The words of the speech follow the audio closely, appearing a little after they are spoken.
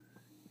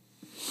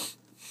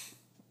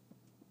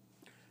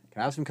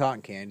Can I have some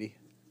cotton candy?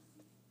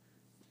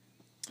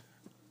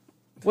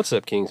 What's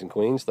up, kings and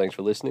queens? Thanks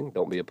for listening.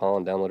 Don't be a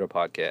pawn. Download our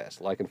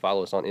podcast. Like and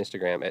follow us on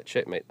Instagram at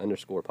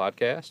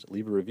checkmate_podcast.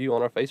 Leave a review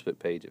on our Facebook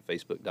page at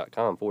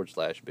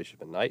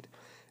facebook.com/Bishop and Knight.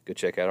 Go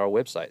check out our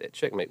website at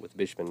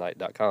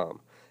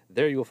checkmatewithbishopandknight.com.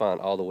 There you will find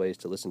all the ways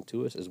to listen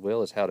to us, as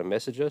well as how to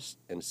message us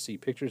and see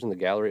pictures in the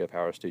gallery of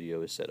how our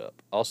studio is set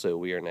up. Also,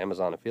 we are an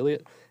Amazon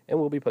affiliate, and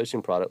we'll be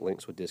posting product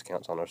links with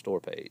discounts on our store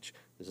page.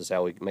 This is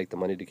how we make the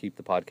money to keep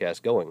the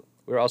podcast going.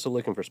 We're also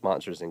looking for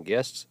sponsors and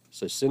guests,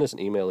 so send us an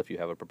email if you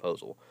have a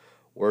proposal.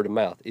 Word of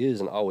mouth is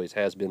and always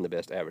has been the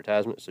best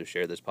advertisement, so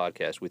share this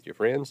podcast with your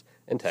friends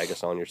and tag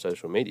us on your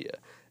social media.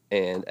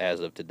 And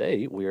as of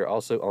today, we are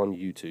also on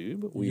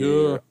YouTube.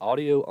 We're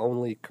audio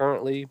only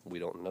currently. We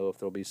don't know if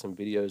there'll be some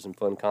videos and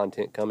fun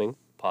content coming.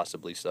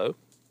 Possibly so.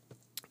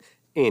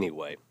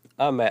 Anyway,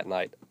 I'm Matt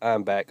Knight.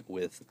 I'm back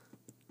with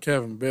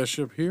Kevin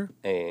Bishop here.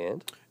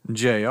 And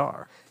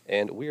JR.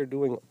 And we are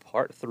doing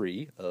part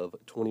 3 of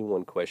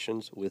 21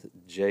 questions with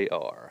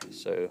JR.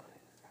 So,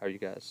 how are you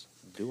guys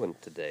doing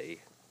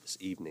today? This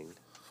evening.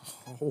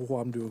 Oh,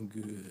 I'm doing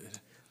good.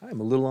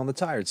 I'm a little on the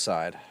tired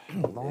side.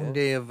 Long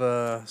day of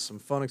some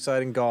fun,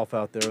 exciting golf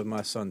out there with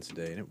my son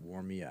today, and it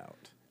wore me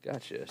out.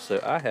 Gotcha. So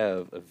I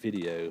have a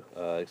video.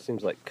 It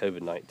seems like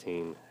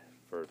COVID-19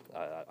 for,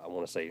 I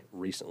want to say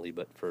recently,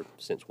 but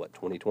since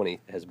 2020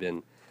 has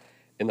been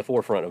in the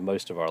forefront of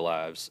most of our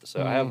lives.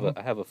 So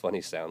I have a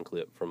funny sound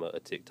clip from a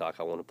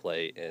TikTok I want to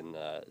play and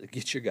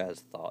get your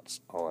guys'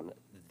 thoughts on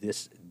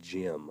this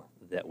gym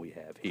that we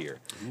have here.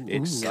 Ooh,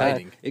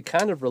 It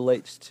kind of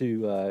relates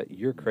to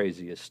your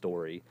craziest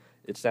story.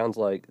 It sounds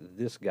like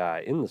this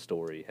guy in the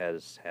story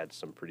has had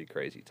some pretty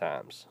crazy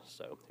times.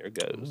 So here it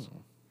goes.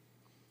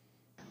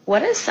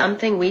 What is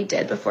something we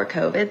did before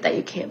COVID that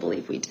you can't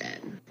believe we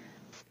did?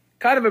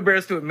 Kind of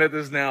embarrassed to admit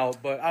this now,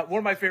 but one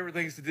of my favorite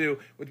things to do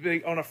would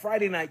be on a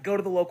Friday night, go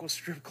to the local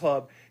strip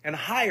club and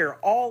hire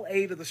all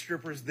 8 of the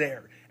strippers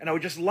there. And I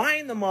would just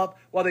line them up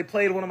while they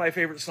played one of my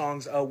favorite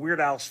songs, Weird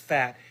Al's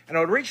Fat. And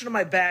I would reach into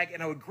my bag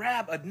and I would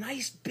grab a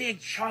nice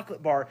big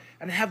chocolate bar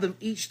and have them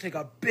each take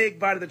a big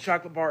bite of the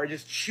chocolate bar and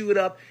just chew it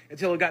up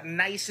until it got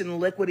nice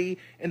and liquidy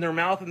in their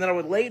mouth. And then I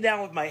would lay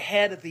down with my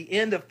head at the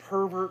end of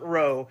pervert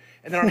row.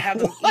 And then I'd have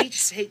them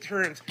each take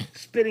turns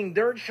spitting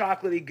their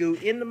chocolatey goo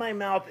into my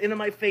mouth, into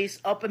my face,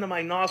 up into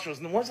my nostrils.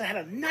 And then once I had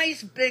a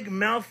nice big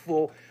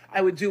mouthful,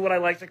 I would do what I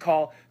like to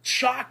call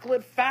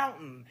chocolate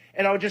fountain.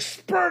 And I would just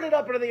spurt it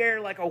up into the air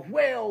like a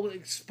whale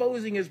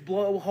exposing his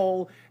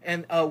blowhole.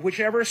 And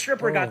whichever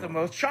stripper got the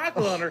most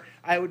chocolate on her,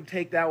 I would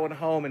take that one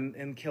home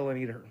and kill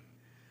and eat her.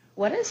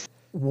 What is...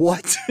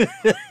 What?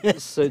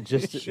 So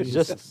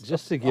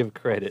just to give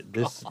credit,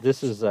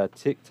 this is a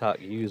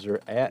TikTok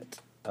user at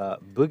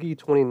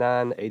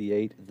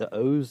Boogie2988. The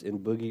O's in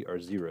Boogie are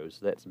zeros.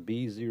 That's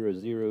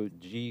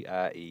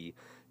B00GIE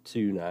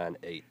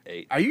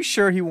 2988. Are you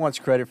sure he wants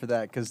credit for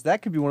that? Because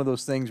that could be one of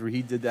those things where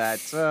he did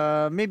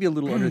that maybe a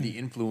little under the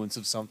influence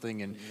of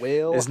something and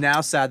is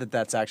now sad that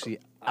that's actually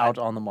out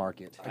on the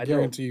market. I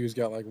guarantee you he's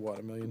got like, what,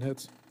 1 million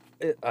hits?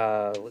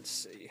 Let's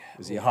see.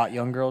 Is he a hot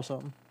young girl or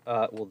something?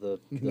 Well,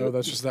 No,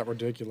 that's just that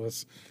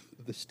ridiculous.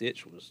 the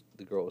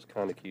the girl was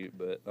kind of cute,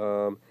 but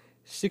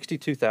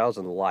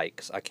 62,000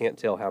 likes. I can't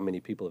tell how many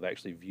people have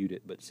actually viewed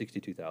it, but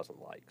 62,000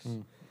 likes.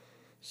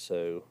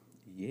 So,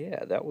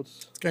 yeah, that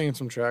was... It's gaining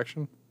some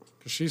traction.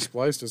 Because she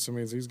spliced it, so it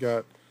means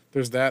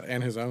there's that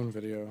and his own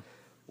video.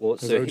 Well,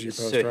 His so, OG he,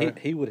 post, so right?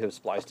 he would have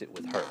spliced it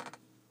with her.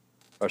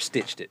 Or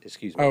stitched it,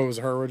 excuse me. Oh, it was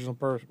her original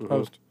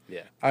post?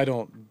 Yeah. I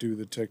don't do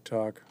the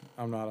TikTok.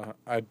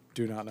 I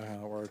do not know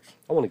how it works.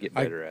 I want to get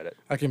better at it.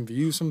 I can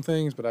view some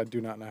things, but I do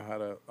not know how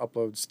to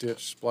upload,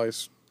 stitch,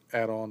 splice,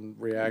 add on,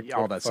 react, Yeah,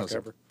 all that stuff's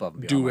ever. above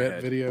and beyond my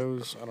Duet head.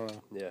 videos. I don't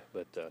know. Yeah,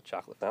 but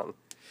chocolate fountain.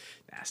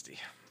 Nasty.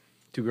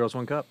 2 girls,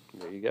 1 cup.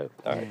 There you go.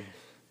 All right.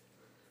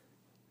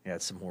 Yeah,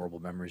 it's some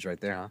horrible memories right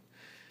there, huh?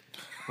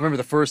 I remember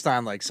the first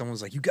time, like, someone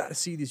was like, you gotta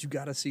see this,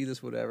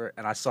 whatever.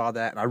 And I saw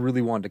that, and I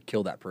really wanted to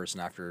kill that person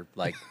after,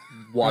 like,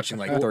 watching,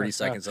 like, 30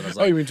 seconds. And I was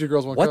like, Oh, you mean 2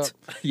 girls, 1 what?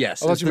 cup?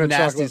 Yes. I thought it's you the meant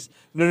chocolate. nastiest.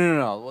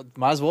 No. Well,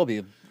 might as well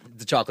be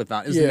the chocolate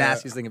fountain. It was the Yeah.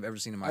 nastiest thing I've ever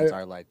seen in my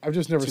entire life. I've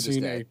just never to this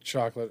seen day. a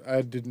chocolate.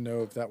 I didn't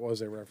know if that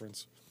was a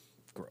reference.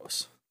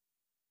 Gross.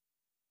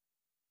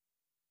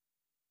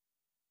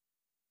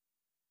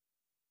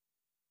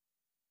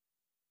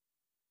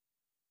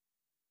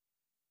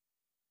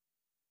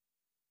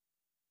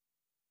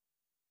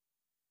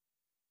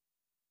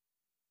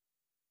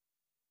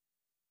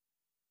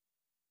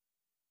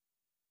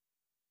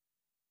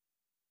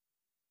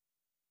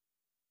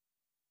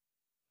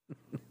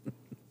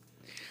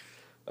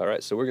 All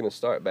right, so we're going to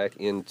start back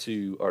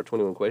into our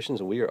 21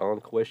 questions, and we are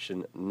on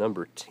question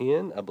number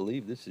 10. I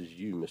believe this is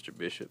you, Mr.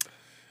 Bishop.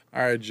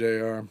 All right,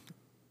 JR.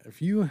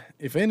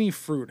 If any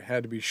fruit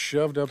had to be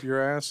shoved up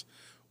your ass,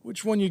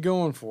 which one you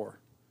going for?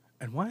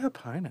 And why a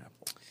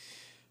pineapple?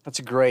 That's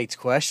a great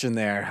question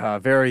there.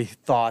 Very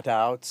thought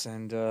out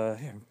and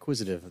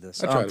inquisitive of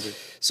this. I try to be.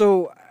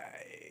 So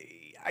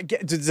I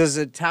get, does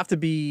it have to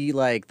be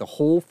like the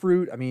whole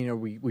fruit? I mean, are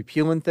we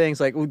peeling things?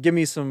 Like, well, give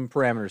me some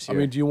parameters I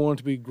here. mean, do you want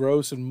it to be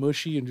gross and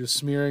mushy and just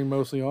smearing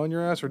mostly on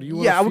your ass, or do you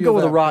want? Yeah, to I would feel go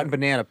with a that rotten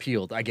banana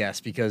peeled, I guess,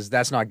 because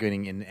that's not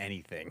getting in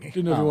anything.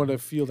 Didn't know if you wanted to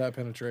feel that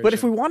penetration. But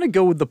if we want to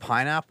go with the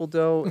pineapple,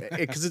 though,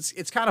 because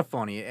it's kind of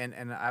funny,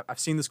 and I've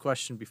seen this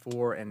question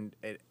before, and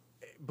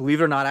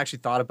believe it or not, I actually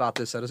thought about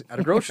this at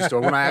a grocery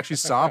store when I actually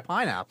saw a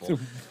pineapple.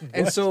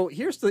 And so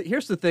here's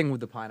the thing with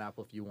the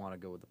pineapple. If you want to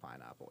go with the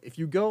pineapple, if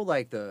you go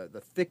like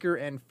the thicker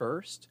end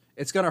first,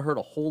 it's gonna hurt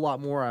a whole lot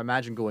more, I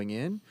imagine, going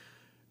in.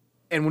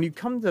 And when you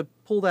come to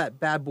pull that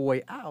bad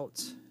boy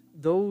out,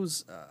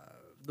 those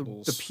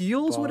the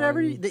peels,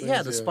 whatever, spine the things,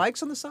 yeah.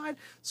 spikes on the side,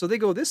 so they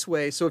go this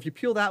way. So if you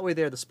peel that way,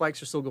 there, the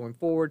spikes are still going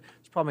forward.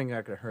 It's probably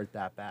not gonna hurt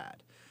that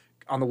bad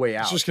on the way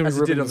out. it's just gonna as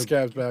be it did ripping on the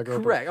scabs back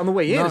open. Correct. On the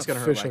way in, Not it's gonna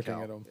hurt fish like hooking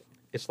hell. at them.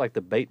 It's like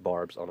the bait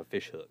barbs on a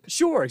fish hook.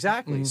 Sure,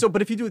 exactly. Mm-hmm. So,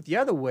 but if you do it the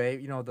other way,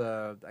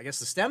 I guess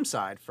the stem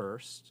side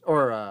first,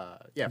 or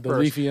The first,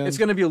 leafy end. it's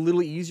going to be a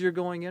little easier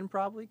going in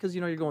probably because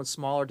you're going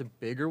smaller to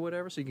big or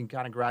whatever, so you can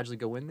kind of gradually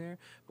go in there.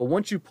 But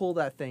once you pull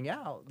that thing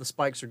out, the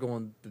spikes are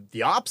going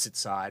the opposite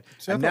side,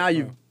 See, I and thought- now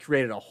you've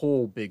created a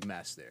whole big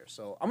mess there.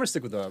 So I'm going to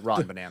stick with the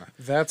rotten banana.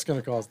 That's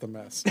gonna cause the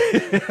mess.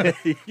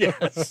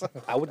 Yes,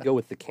 I would go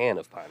with the can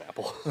of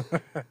pineapple.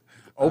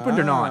 opened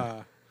or non?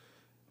 Ah.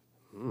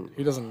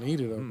 He doesn't need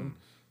it open.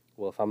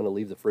 Well, if I'm going to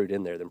leave the fruit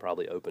in there, then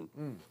probably open.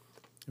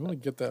 You want to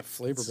get that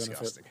flavor benefit.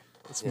 Disgusting.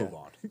 Let's move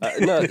on.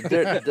 No,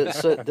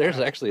 there's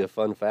actually a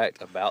fun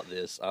fact about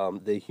this.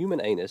 The human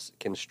anus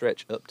can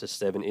stretch up to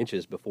 7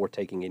 inches before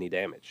taking any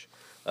damage.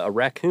 A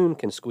raccoon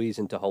can squeeze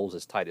into holes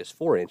as tight as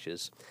 4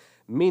 inches,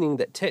 meaning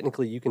that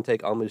technically you can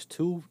take almost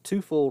two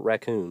full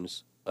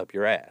raccoons up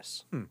your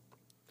ass. The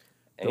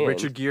And-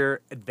 Richard Gere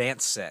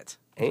advanced set.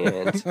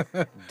 And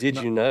did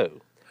you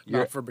know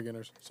Not for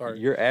beginners. Sorry.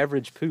 your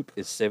average poop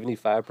is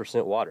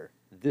 75% water?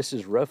 This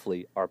is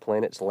roughly our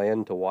planet's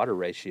land to water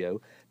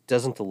ratio.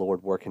 Doesn't the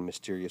Lord work in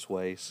mysterious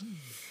ways?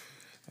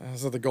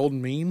 Is that the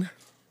golden mean?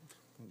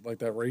 Like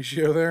that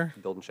ratio there?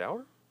 Golden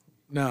shower?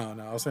 No.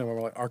 I was saying more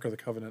like Ark of the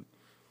Covenant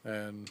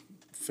and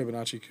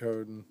Fibonacci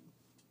code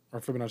or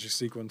Fibonacci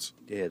sequence.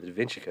 Yeah, the Da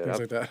Vinci Code. Things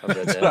I've, like that. I've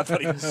read that.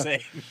 What he was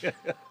saying.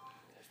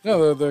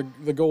 No,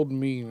 the golden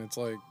mean. It's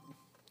like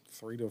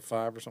 3 to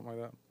 5 or something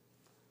like that.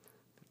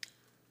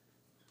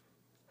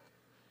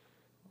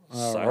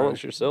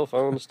 Silence your cell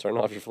phones. Turn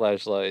off your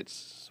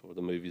flashlights. Or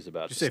the movie's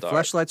about Did to you say start.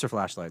 fleshlights or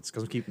flashlights?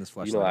 Because I'm keeping this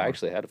flashlight. You know, I on.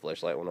 actually had a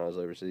flashlight when I was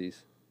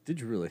overseas. Did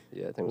you really?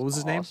 Yeah, I think What was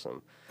his name?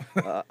 awesome.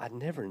 I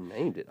never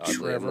named it, oddly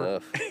Trevor.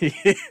 enough.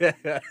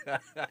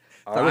 The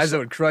eyes that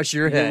would crush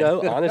your You head.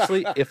 know,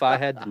 honestly, if I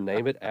had to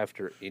name it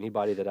after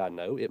anybody that I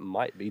know, it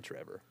might be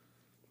Trevor.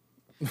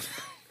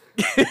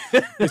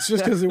 It's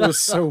just because it was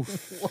so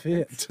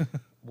fit.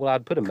 Well,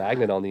 I'd put a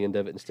magnet on the end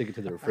of it and stick it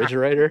to the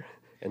refrigerator.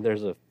 And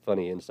there's a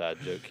funny inside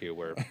joke here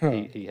where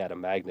he had a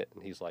magnet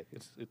and he's like,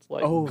 it's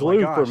like Oh glue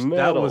my gosh, for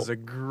metal. that was a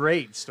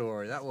great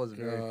story. That was a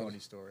very God. funny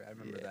story. I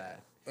remember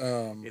that.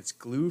 Um, It's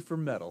glue for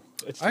metal.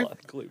 It's I-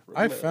 like glue for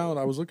I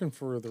metal. was looking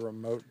for the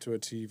remote to a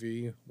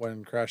TV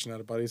when crashing at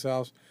a buddy's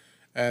house,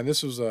 and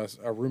this was a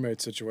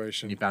roommate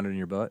situation. You found it in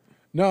your butt?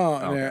 No,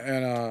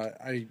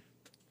 Okay.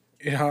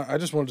 I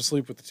just wanted to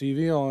sleep with the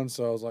TV on,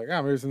 so I was like,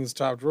 maybe it's in this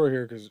top drawer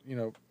here because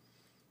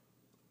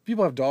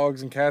people have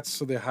dogs and cats,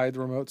 so they hide the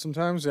remote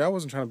sometimes. Yeah, I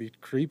wasn't trying to be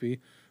creepy,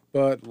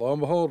 but lo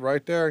and behold,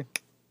 right there,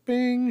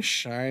 bing,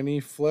 shiny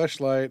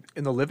fleshlight.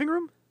 In the living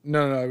room?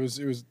 No, it was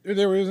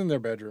in their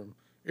bedroom,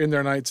 in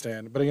their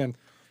nightstand. But again,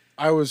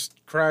 I was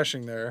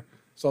crashing there,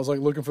 so I was like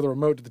looking for the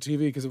remote to the TV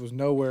because it was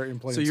nowhere in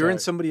plain So you're in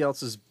sight. somebody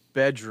else's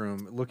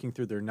bedroom looking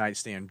through their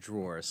nightstand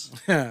drawers.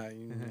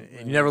 And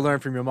And you never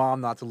learned from your mom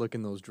not to look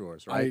in those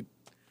drawers, right?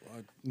 I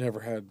never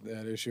had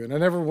that issue, and I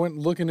never went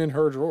looking in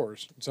her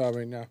drawers. So I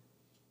mean, no,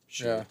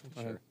 Sure.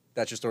 yeah,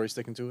 That's your story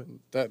sticking to it?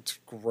 that's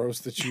gross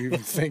that you even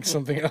think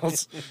something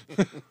else.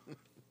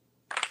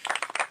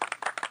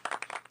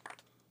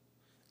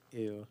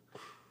 Ew.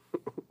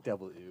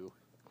 Double ew.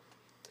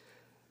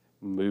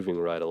 Moving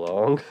right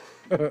along.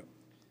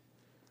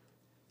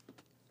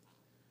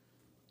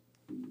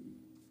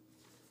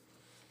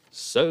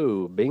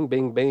 So, bing,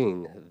 bing,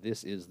 bing.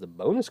 This is the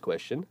bonus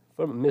question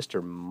from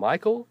Mr.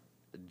 Michael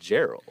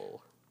Gerald.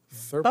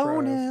 Surprise.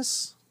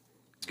 Bonus.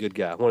 Good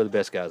guy. One of the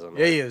best guys on Yeah,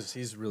 there. he is.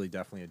 He's really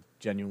definitely a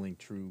genuinely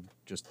true,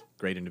 just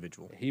great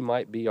individual. He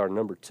might be our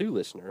number 2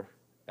 listener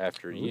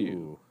after you.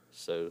 Ooh.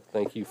 So,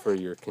 thank you for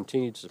your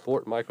continued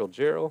support, Michael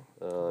Gerald.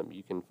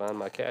 You can find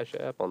my Cash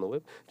App on the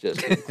web. Just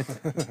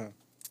kidding.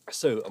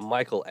 So,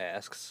 Michael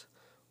asks,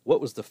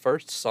 what was the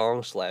first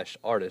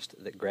song/artist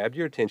that grabbed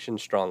your attention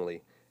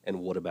strongly, and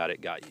what about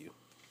it got you?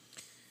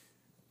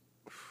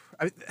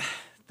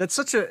 That's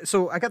such a.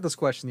 So I got this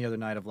question the other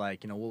night of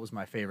like, what was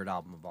my favorite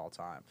album of all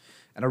time?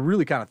 And I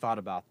really kind of thought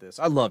about this.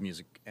 I love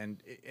music,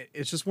 and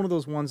it's just one of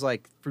those ones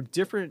like for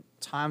different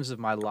times of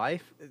my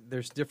life,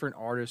 there's different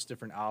artists,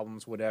 different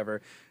albums,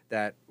 whatever,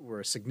 that were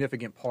a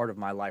significant part of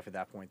my life at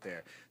that point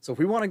there. So if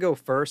we want to go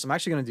first, I'm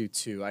actually going to do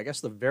two. I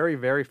guess the very,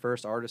 very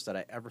first artist that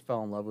I ever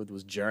fell in love with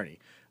was Journey.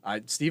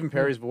 Stephen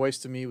Perry's voice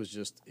to me was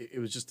just it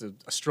was just a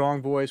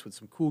strong voice with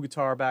some cool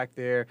guitar back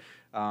there.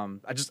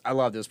 I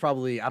loved it. It was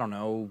probably, I don't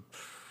know,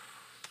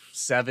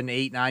 7,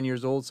 8, 9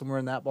 years old, somewhere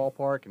in that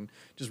ballpark, and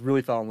just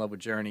really fell in love with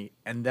Journey.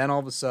 And then all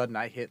of a sudden,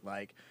 I hit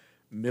like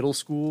middle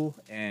school,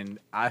 and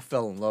I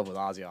fell in love with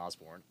Ozzy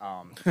Osbourne.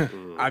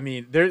 I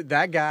mean,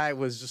 that guy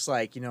was just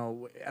like,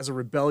 as a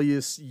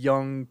rebellious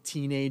young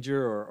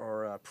teenager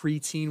or a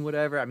preteen,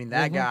 whatever. I mean,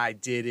 that guy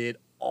did it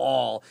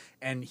all,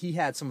 and he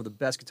had some of the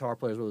best guitar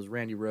players, whether it was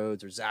Randy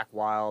Rhoads or Zakk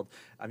Wylde.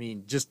 I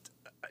mean, just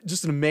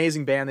an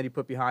amazing band that he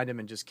put behind him,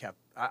 and just kept.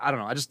 I don't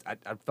know.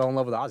 I fell in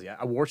love with Ozzy.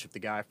 I worshipped the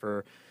guy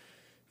for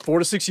 4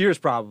 to 6 years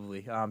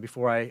probably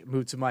before I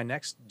moved to my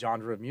next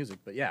genre of music.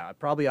 But yeah,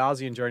 probably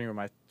Ozzy and Journey were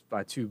my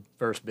two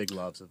first big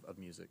loves of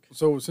music.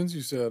 So since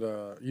you said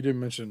you didn't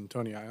mention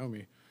Tony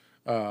Iommi,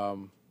 are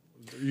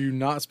you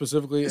not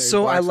specifically?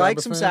 So Black I like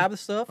Sabbath some fan? Sabbath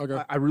stuff.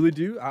 Okay. I really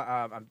do.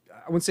 I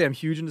wouldn't say I'm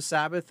huge into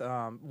Sabbath.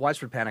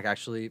 Widespread Panic,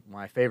 actually,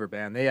 my favorite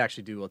band. They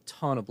actually do a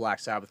ton of Black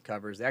Sabbath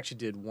covers. They actually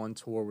did one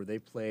tour where they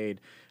played,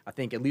 I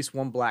think, at least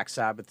one Black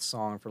Sabbath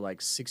song for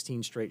like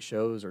 16 straight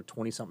shows or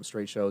 20-something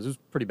straight shows. It was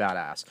pretty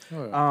badass.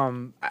 Oh,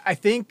 yeah. I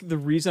think the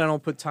reason I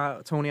don't put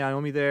Tony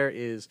Iommi there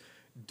is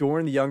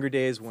during the younger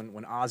days when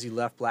Ozzy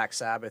left Black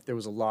Sabbath, there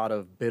was a lot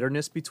of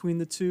bitterness between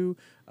the two.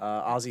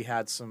 Ozzy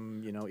had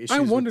some, issues. I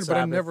wondered, with but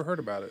I Sabbath. never heard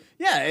about it.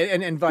 Yeah,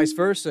 and vice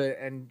versa,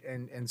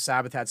 and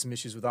Sabbath had some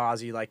issues with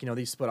Ozzy. Like, they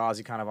used to put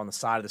Ozzy kind of on the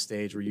side of the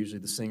stage, where usually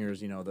the singers,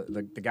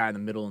 the guy in the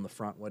middle and the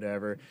front,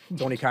 whatever.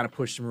 Tony kind of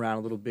pushed him around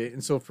a little bit,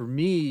 and so for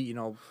me,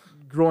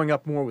 growing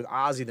up more with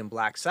Ozzy than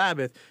Black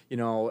Sabbath,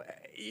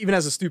 even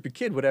as a stupid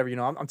kid, whatever,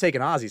 I'm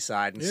taking Ozzy's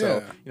side, and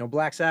so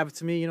Black Sabbath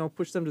to me,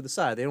 push them to the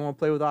side. They don't want to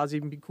play with Ozzy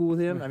and be cool with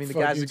him. I mean, the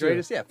Fuck guy's you the too.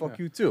 greatest. Yeah, fuck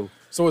you too.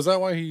 So is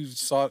that why he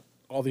sought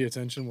all the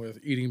attention with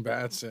eating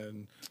bats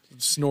and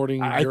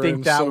snorting? I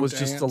think that was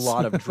just a ants?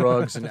 lot of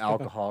drugs and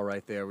alcohol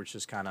right there, which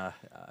is kind of.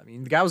 I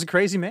mean, the guy was a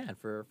crazy man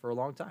for a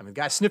long time. The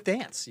guy sniffed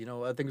ants. I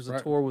think it was a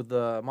Right. tour with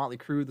Motley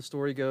Crue. The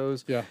story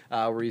goes, Yeah.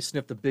 where he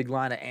sniffed a big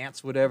line of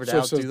ants, whatever, to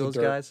So says outdo the those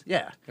dirt. guys.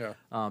 Yeah,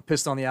 Yeah.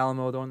 pissed on the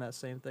Alamo doing that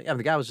same thing. I mean,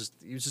 the guy was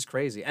just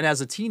crazy. And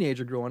as a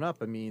teenager growing up,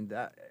 I mean,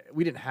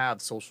 we didn't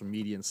have social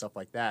media and stuff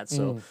like that.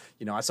 So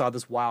I saw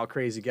this wild,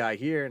 crazy guy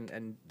here,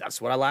 and that's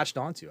what I latched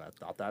onto. I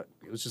thought that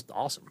it was just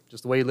awesome,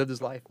 just the way he lived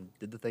his life and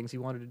did the things he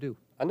wanted to do.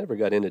 I never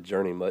got into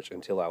Journey much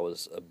until I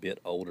was a bit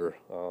older,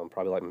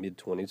 probably like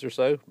mid-20s or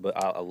so. But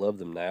I love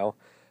them now.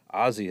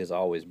 Ozzy has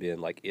always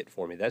been like it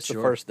for me. That's Sure.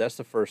 the first. That's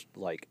the first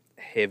like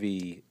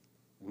heavy.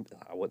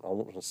 I won't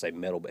want to say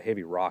metal, but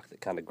heavy rock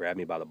that kind of grabbed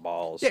me by the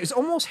balls. Yeah, it's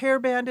almost hair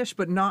bandish,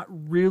 but not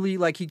really.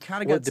 Like, he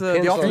kind of Well, got it to the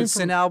depends on- Ultimate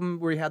Sin album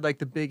where he had like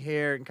the big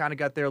hair and kind of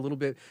got there a little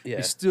bit. Yeah.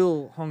 He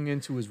still hung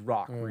into his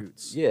rock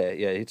roots. Yeah.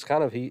 It's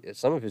kind of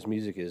some of his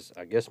music is,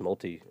 I guess,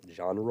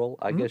 multi-genreal.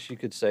 I guess you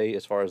could say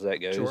as far as that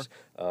goes. Sure.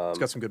 It's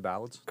got some good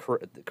ballads.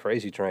 The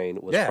Crazy Train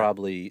was Yeah.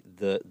 probably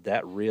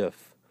that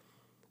riff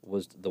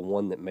was the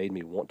one that made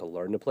me want to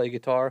learn to play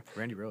guitar.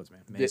 Randy Rhoads,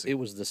 man, It amazing.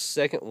 was the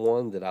second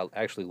one that I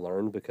actually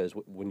learned because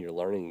when you're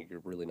learning, you're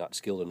really not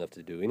skilled enough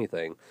to do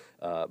anything.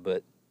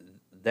 But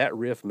that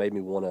riff made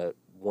me want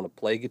to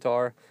play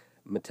guitar.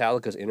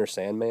 Metallica's Enter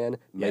Sandman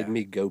made Yeah.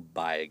 me go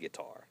buy a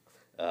guitar.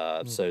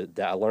 So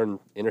that I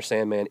learned Enter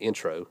Sandman the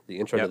intro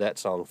to Yep. that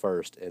song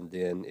first, and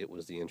then it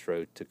was the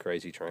intro to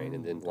Crazy Train,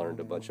 and then learned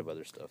a bunch of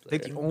other stuff. I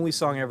think the only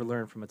song I ever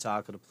learned from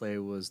Metallica to play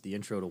was the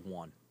intro to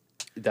One.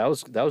 That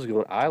was a good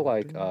one. I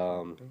like.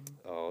 I'm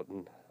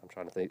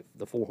trying to think.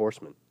 The Four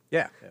Horsemen.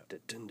 Yeah.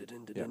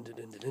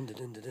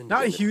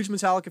 Not a huge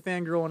Metallica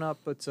fan growing up,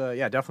 but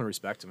yeah, definitely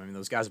respect him. I mean,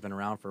 those guys have been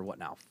around for what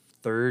now?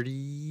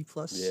 30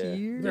 plus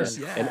years?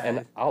 Yeah.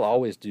 And I'll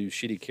always do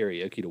shitty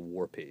karaoke to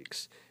War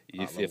Pigs.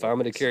 If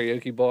I'm at a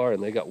karaoke bar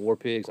and they got War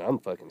Pigs, I'm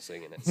fucking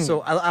singing it. So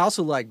I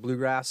also like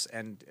bluegrass,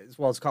 and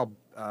it's called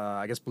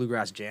I guess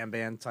bluegrass jam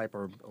band type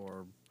or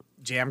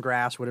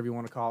jamgrass, whatever you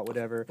want to call it,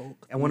 whatever.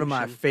 And one of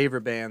my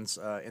favorite bands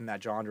in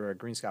that genre,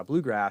 Green Sky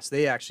Bluegrass,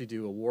 they actually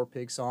do a War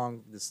Pig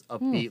song, this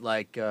upbeat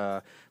like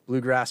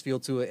bluegrass feel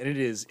to it, and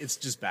it's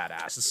just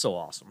badass. It's so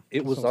awesome.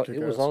 It was Sounds it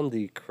kick-ass. was on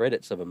the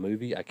credits of a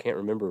movie. I can't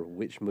remember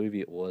which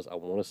movie it was. I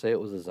want to say it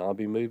was a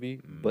zombie movie,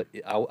 but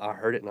I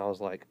heard it and I was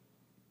like,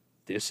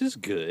 "This is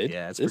good.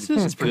 Yeah, it's this pretty-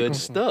 is it's pretty good cool.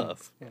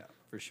 stuff." Yeah,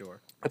 for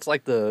sure. It's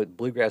like the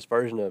bluegrass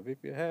version of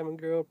 "If you're having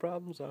girl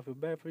problems, I feel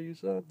bad for you,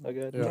 son. I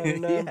got Yeah.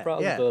 99 Yeah,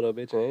 problems, yeah. but a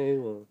bitch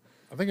ain't one."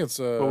 I think it's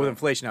But with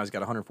inflation now, he's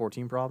got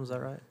 114 problems. Is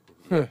that right?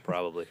 Yeah,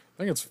 probably. I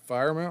think it's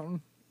Fire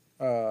Mountain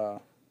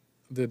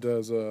that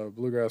does a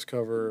bluegrass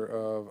cover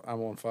of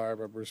 "I'm on Fire"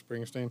 by Bruce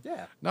Springsteen.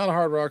 Yeah. Not a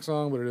hard rock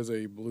song, but it is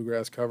a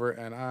bluegrass cover,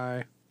 and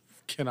I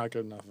cannot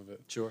get enough of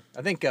it. Sure.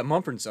 I think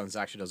Mumford & Sons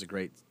actually does a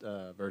great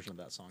version of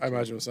that song. I too.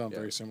 imagine it sounds Yeah,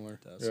 very similar.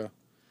 it does. Yeah.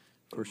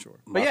 for sure.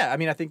 But yeah, I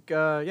mean, I think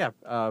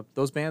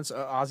those bands,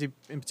 Ozzy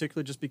in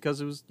particular, just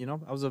because it was,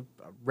 I was a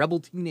rebel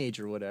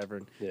teenager or whatever,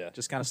 and Yeah.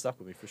 just kind of stuck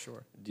with me for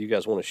sure. Do you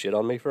guys want to shit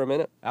on me for a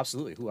minute?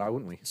 Absolutely. Why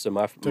wouldn't we? So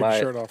my Take your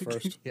shirt off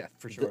first. Yeah,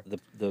 for sure.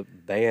 the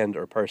band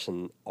or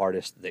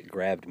artist that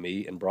grabbed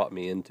me and brought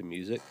me into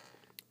music,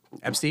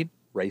 Epstein?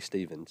 Ray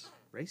Stevens.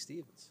 Ray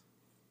Stevens.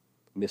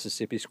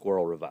 Mississippi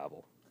Squirrel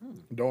Revival.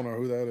 Don't know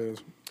who that is.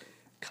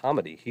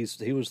 Comedy.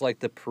 He was like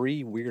the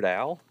pre-Weird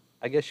Al,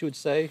 I guess you would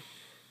say.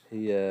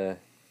 He had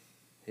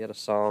a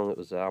song that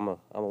was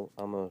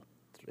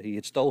he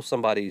had stole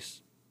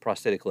somebody's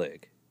prosthetic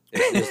leg.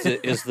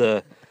 Is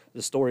the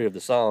story of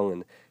the song,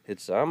 and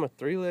it's I'm a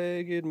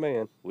 3-legged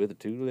man with a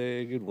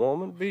 2-legged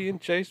woman being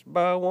chased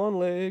by a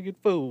 1-legged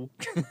fool.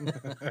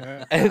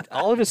 And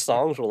all of his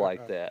songs were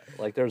like that.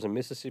 Like there's a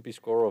Mississippi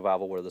Squirrel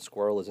Revival where the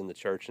squirrel is in the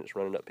church and it's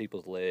running up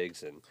people's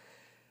legs and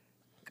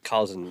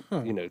causing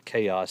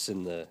chaos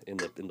in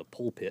the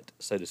pulpit,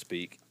 so to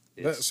speak.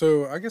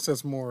 So I guess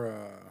that's more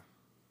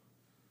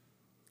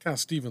kind of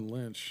Stephen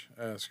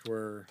Lynch-esque,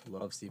 where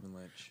Love Stephen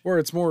Lynch.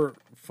 it's more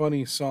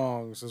funny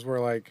songs, is where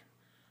like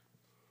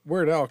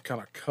Weird Al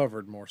kind of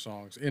covered more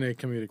songs in a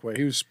comedic way.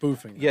 He was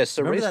spoofing them. Yes,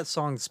 Remember that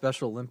song,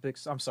 Special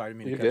Olympics? I'm sorry, I didn't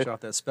mean to You're cut good. you off.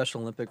 That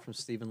Special Olympic from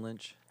Stephen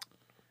Lynch.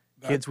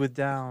 Kids with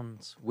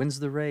Downs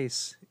wins the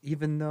race,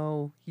 even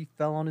though he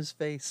fell on his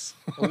face.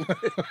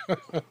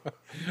 I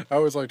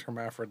always liked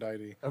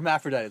Hermaphrodite.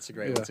 Hermaphrodite, it's a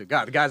great one too.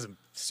 God, the guy's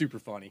super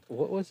funny.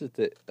 What was it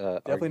that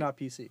Definitely not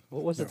PC.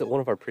 What was it that one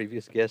of our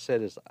previous guests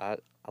said? Is I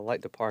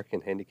like to park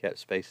in handicapped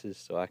spaces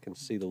so I can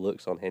see the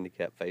looks on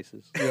handicapped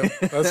faces. Yep,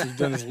 that's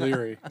Dennis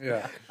Leary.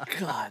 Yeah.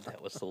 God,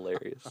 that was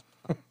hilarious.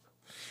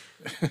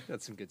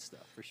 That's some good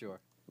stuff for sure.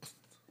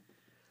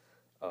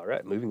 All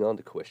right, moving on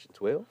to question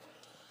 12.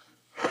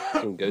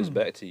 This one goes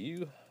back to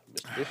you,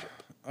 Mr. Bishop.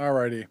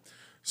 Alrighty.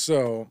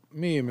 So,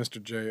 me and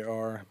Mr.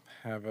 JR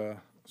have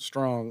a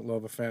strong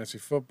love of fantasy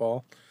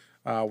football.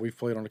 We've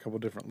played on a couple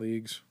different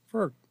leagues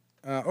for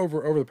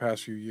over the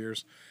past few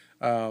years.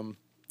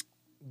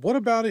 What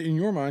about it in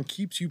your mind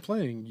keeps you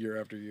playing year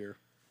after year?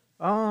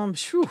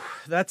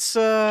 That's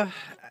I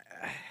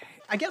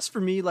guess for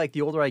me, like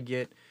the older I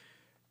get,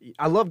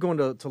 I love going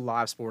to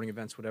live sporting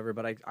events, whatever,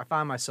 but I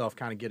find myself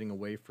kind of getting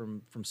away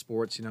from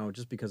sports,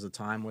 just because of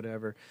time,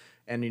 whatever.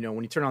 And,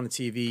 when you turn on the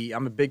TV,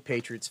 I'm a big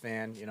Patriots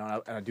fan, and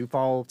I do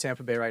follow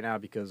Tampa Bay right now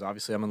because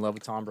obviously I'm in love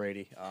with Tom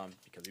Brady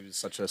because he was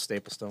such a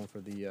staple stone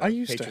for the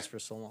Patriots for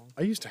so long.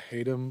 I used to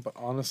hate him, but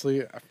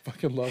honestly, I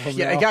fucking love him.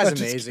 Yeah, now. the guy's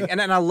amazing. And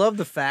I love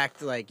the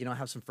fact, like, I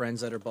have some friends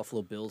that are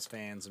Buffalo Bills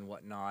fans and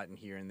whatnot and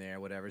here and there,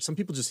 whatever. Some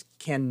people just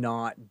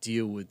cannot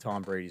deal with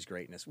Tom Brady's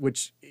greatness,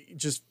 which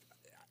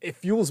it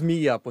fuels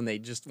me up when they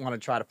just want to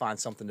try to find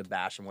something to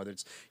bash him, whether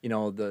it's,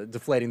 the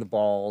deflating the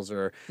balls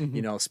or,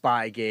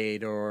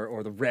 Spygate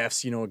or the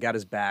refs, got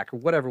his back or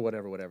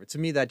whatever. To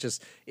me, that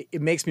just,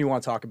 it makes me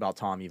want to talk about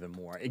Tom even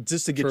more,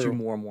 just to get you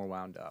more and more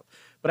wound up.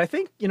 But I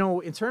think,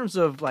 in terms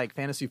of like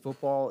fantasy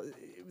football,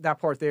 that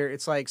part there,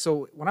 it's like,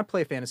 so when I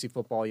play fantasy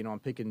football, I'm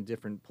picking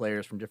different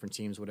players from different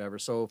teams, whatever.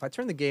 So if I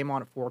turn the game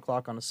on at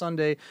 4:00 on a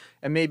Sunday,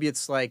 and maybe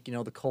it's like,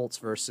 the Colts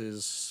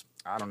versus,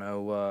 I don't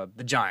know,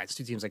 the Giants,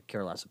 two teams I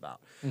care less about.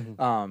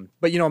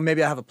 But,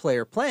 maybe I have a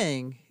player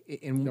playing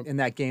in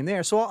that game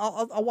there. So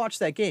I'll watch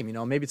that game,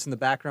 maybe it's in the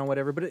background,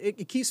 whatever. But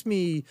it keeps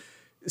me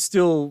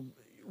still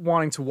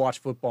wanting to watch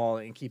football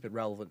and keep it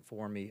relevant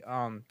for me.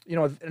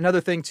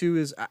 Another thing, too,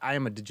 is I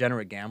am a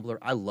degenerate gambler.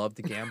 I love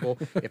to gamble.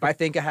 If I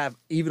think I have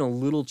even a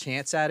little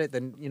chance at it,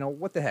 then,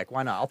 what the heck?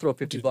 Why not? I'll throw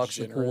 $50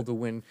 in the pool to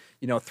win,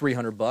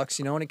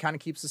 $300, and it kind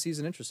of keeps the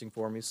season interesting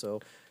for me.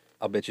 So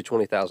I'll bet you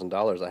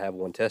 $20,000 I have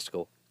one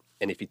testicle.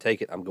 And if you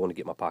take it, I'm going to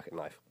get my pocket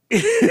knife.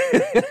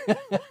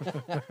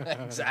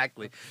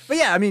 Exactly. But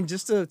yeah, I mean,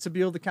 just to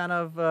be able to kind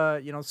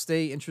of,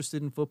 stay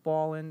interested in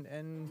football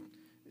and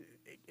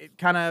it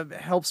kind of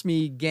helps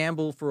me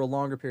gamble for a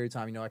longer period of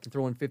time. I can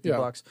throw in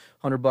 $50,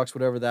 $100,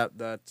 whatever that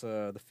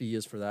the fee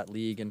is for that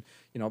league. And,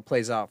 it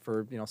plays out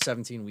for,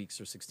 17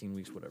 weeks or 16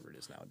 weeks, whatever it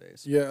is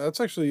nowadays. Yeah,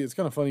 that's actually, it's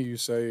kind of funny you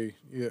say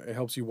it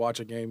helps you watch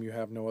a game you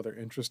have no other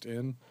interest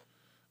in.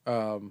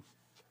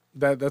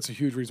 That's a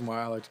huge reason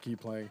why I like to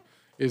keep playing.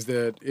 Is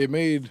that it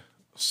made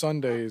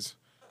Sundays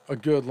a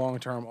good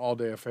long-term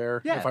all-day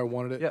affair if I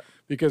wanted it. Yep.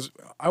 Because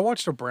I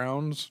watched a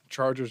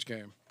Browns-Chargers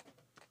game.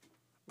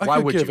 Why I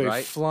could would give you, a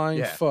right?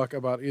 flying fuck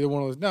about either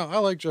one of those. Now, I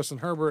like Justin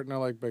Herbert and I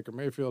like Baker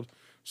Mayfield.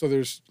 So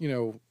there's,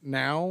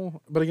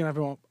 now. But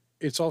again,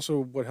 it's also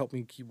what helped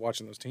me keep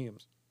watching those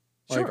teams.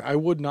 Like, Sure. I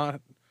would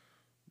not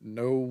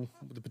know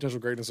the potential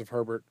greatness of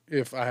Herbert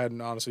if I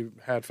hadn't honestly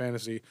had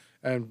fantasy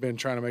and been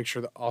trying to make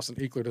sure that Austin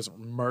Eckler doesn't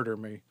murder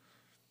me.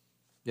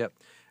 Yep.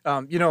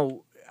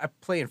 I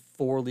play in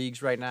 4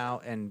 leagues right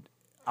now, and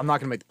I'm not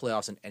going to make the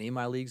playoffs in any of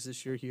my leagues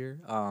this year here.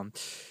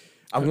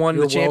 I won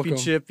the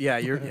championship.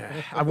 Welcome.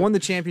 Yeah, I won the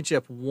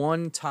championship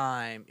one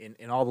time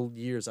in all the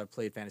years I've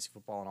played fantasy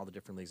football in all the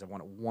different leagues. I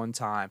won it one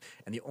time.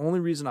 And the only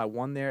reason I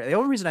won there, the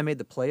only reason I made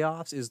the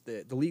playoffs is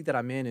the league that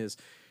I'm in is,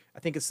 I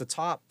think it's the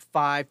top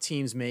 5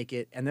 teams make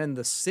it. And then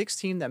the 6th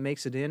team that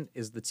makes it in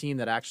is the team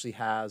that actually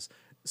has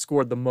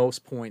scored the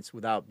most points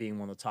without being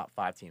one of the top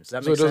 5 teams. Does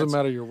that So make it doesn't sense?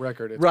 matter your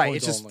record. It's Right.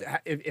 points It's just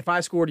only. if I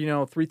scored,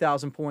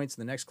 3,000 points,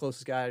 and the next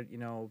closest guy,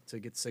 to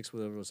get 6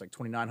 with it was like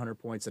 2,900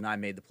 points, and I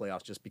made the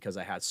playoffs just because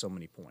I had so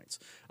many points.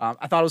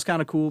 I thought it was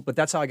kind of cool, but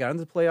that's how I got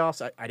into the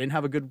playoffs. I didn't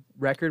have a good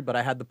record, but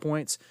I had the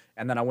points,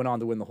 and then I went on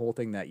to win the whole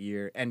thing that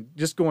year. And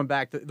just going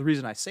back, the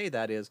reason I say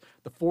that is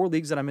the 4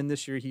 leagues that I'm in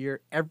this year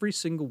here, every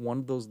single one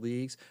of those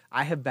leagues,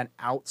 I have been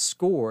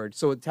outscored.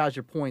 So it tells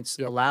your points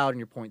allowed and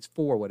your points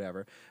for,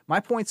 whatever. My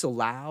points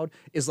allowed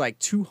is like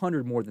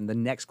 200 more than the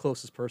next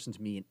closest person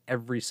to me in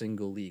every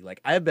single league.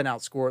 Like I have been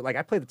outscored. Like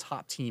I play the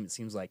top team, it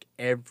seems like,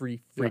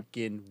 every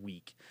freaking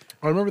week.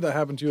 I remember that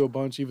happened to you a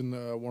bunch, even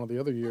one of the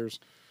other years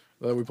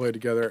that we played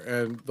together.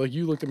 And like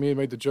you looked at me and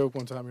made the joke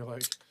one time. You're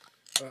like,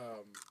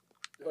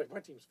 my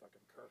team's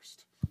fucking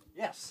cursed.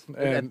 Yes.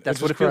 And That's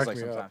it what it just feels cracked like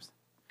me up. sometimes.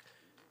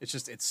 It's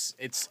just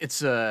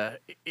it's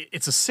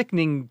a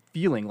sickening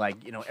feeling, like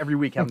every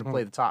week having to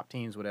play the top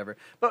teams, whatever.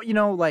 But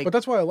like, But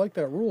that's why I like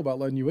that rule about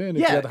letting you in. If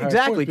you yeah, had the highest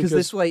exactly, points, because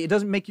this way it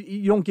doesn't make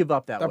you don't give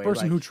up that that way.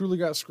 person like, who truly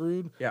got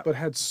screwed, Yeah. but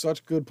had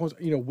such good points,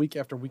 week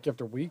after week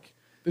after week,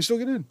 they still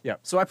get in. Yeah.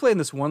 So I play in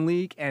this one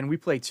league, and we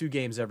play 2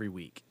 games every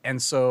week.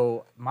 And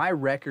so my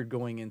record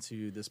going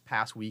into this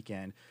past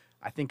weekend,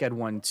 I think I'd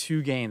won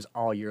 2 games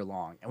all year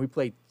long, and we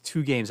played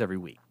 2 games every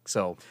week.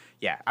 So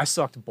yeah, I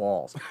sucked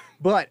balls,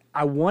 but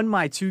I won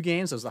my 2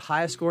 games. I was the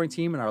highest scoring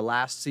team in our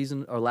last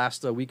season, or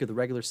last week of the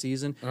regular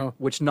season,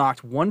 which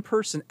knocked one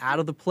person out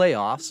of the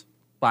playoffs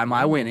by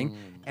my winning,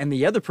 and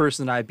the other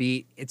person that I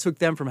beat, it took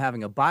them from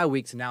having a bye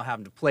week to now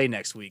having to play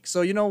next week.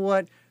 So you know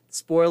what?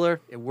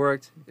 Spoiler, it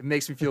worked. It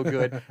makes me feel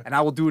good, and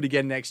I will do it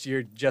again next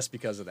year just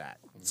because of that.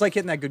 It's like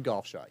hitting that good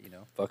golf shot,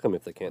 Fuck them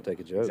if they can't take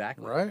a joke.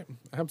 Exactly. Right?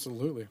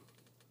 Absolutely.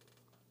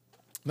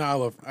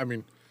 No,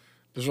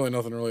 there's really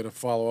nothing really to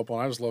follow up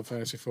on. I just love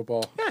fantasy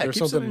football. Yeah, it There's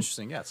keeps it something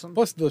interesting. Yeah.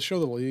 Plus, the show,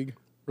 The League,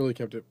 really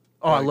kept it.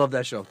 Oh, I love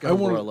that show. God,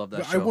 I love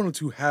that show. I wanted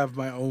to have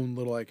my own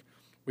little,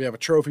 we have a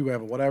trophy, we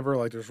have a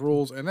whatever, there's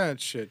rules, and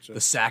that shit the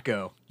just...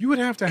 Sacco. You would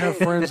have to have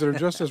friends that are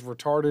just as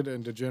retarded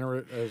and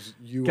degenerate as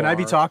you Can are. I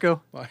be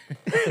Taco? I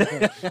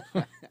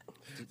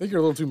think you're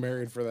a little too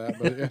married for that,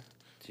 but yeah.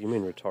 Do you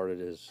mean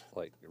retarded as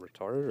like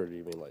retarded, or do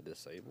you mean like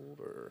disabled,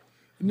 or?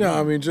 No,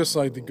 I mean just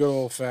like the good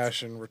old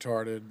fashioned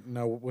retarded.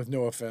 No, with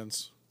no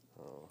offense.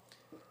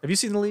 Have you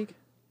seen The League?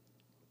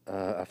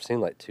 I've seen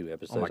like 2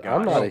 episodes. Oh my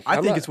god! I I'm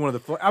think not- it's one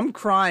of the. I'm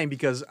crying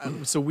because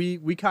so we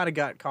kind of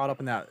got caught up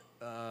in that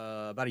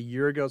about a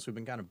year ago. So we've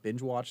been kind of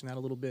binge watching that a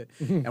little bit,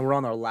 and we're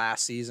on our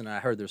last season. And I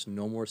heard there's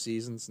no more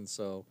seasons, and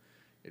so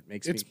it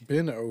makes It's me.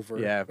 been over.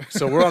 Yeah,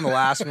 so we're on the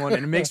last one,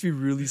 and it makes me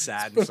really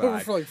sad It's been over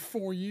inside. for like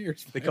 4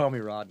 years. They call me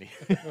Rodney.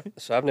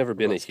 So I've never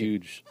been a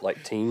huge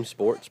like team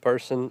sports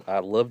person. I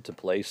love to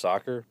play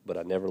soccer, but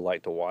I never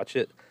like to watch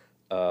it.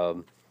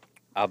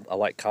 I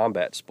like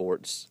combat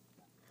sports,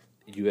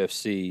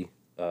 UFC,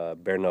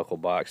 bare knuckle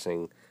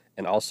boxing,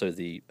 and also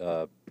the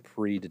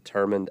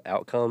predetermined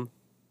outcome,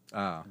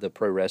 the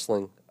pro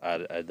wrestling.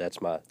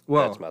 That's my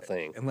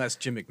thing. Unless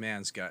Jim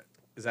McMahon's got.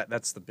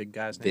 That's the big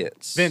guy's name?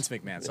 Vince.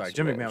 McMahon. Sorry, Vince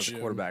Jim McMahon. McMahon was the Jim.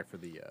 quarterback for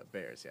the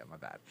Bears. Yeah, my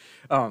bad.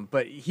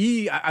 But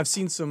I've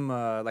seen some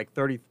like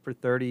 30 for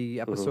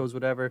 30 episodes,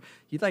 whatever.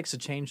 He likes to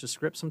change the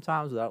script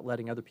sometimes without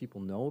letting other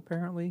people know,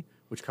 apparently,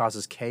 which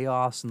causes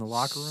chaos in the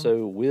locker room.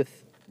 So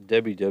with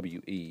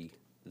WWE,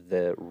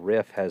 the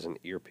ref has an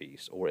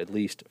earpiece, or at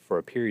least for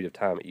a period of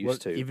time it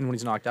used to. Even when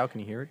he's knocked out,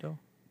 can you hear it though?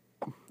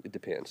 It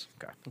depends.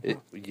 Okay.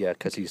 Yeah,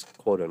 because he's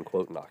quote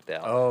unquote knocked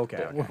out. Oh,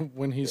 okay. But- okay.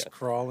 When he's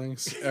crawling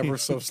ever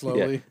so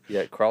slowly.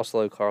 Yeah, crawl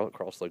slow, crawl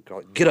slow.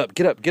 Get up and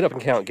count.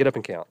 Get up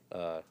and count.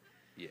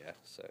 Yeah.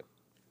 So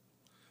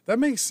That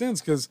makes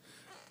sense because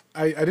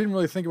I didn't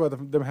really think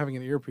about them having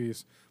an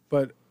earpiece,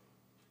 but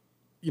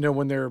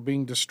when they're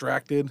being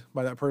distracted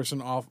by that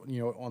person off,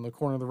 on the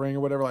corner of the ring or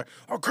whatever, like,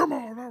 oh, come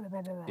on. Blah,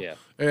 blah, blah, blah. yeah,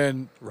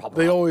 And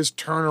they always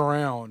turn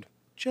around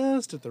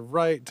just at the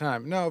right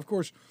time. Now, of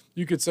course,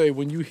 you could say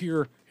when you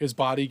hear his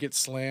body get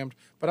slammed,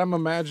 but I'm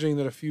imagining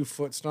that a few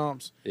foot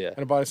stomps Yeah. and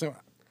a body slam,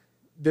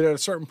 that at a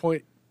certain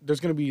point, there's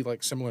going to be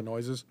like similar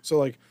noises. So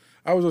like,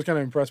 I was kind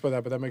of impressed by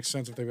that, but that makes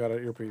sense if they've got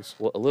an earpiece.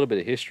 Well, a little bit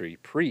of history.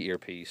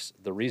 Pre-earpiece,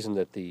 the reason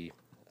that I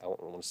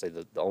don't want to say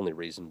the only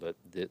reason, but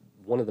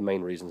one of the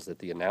main reasons that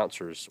the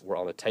announcers were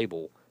on a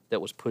table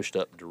that was pushed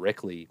up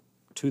directly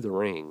to the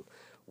ring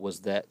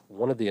was that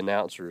one of the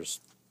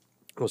announcers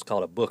was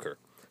called a booker.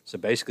 So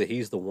basically,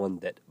 he's the one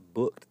that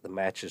booked the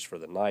matches for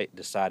the night,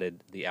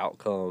 decided the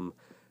outcome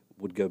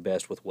would go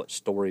best with what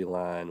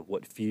storyline,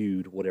 what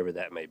feud, whatever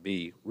that may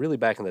be. Really,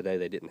 back in the day,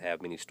 they didn't have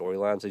many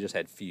storylines. They just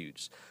had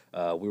feuds.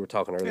 We were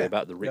talking earlier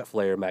about the Ric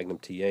Flair Magnum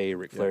TA,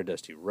 Ric Flair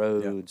Dusty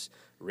Rhodes,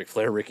 Ric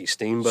Flair Ricky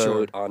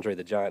Steamboat, Andre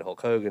the Giant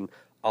Hulk Hogan,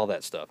 all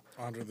that stuff.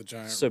 Andre the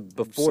Giant. So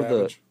before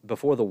Savage.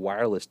 the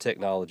wireless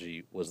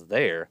technology was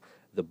there,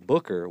 the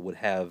booker would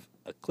have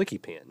a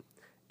clicky pen,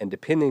 and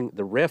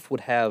the ref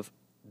would have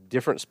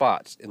different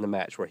spots in the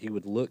match where he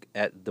would look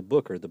at the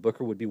booker. The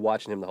booker would be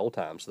watching him the whole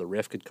time, so the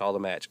ref could call the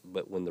match.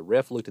 But when the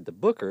ref looked at the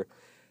booker,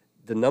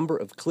 the number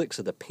of clicks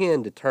of the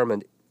pen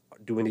determined: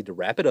 do we need to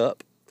wrap it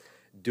up?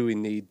 Do we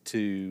need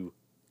to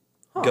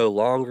go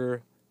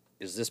longer?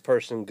 Is this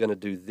person going to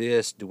do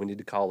this? Do we need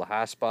to call the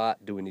high spot?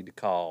 Do we need to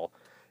call,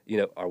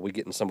 are we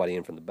getting somebody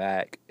in from the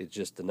back? It's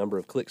just the number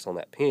of clicks on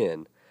that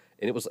pin.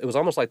 And it was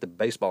almost like the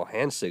baseball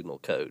hand signal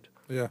code.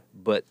 Yeah.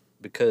 But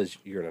because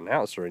you're an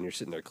announcer and you're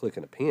sitting there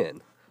clicking a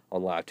pin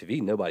on live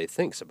TV, nobody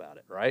thinks about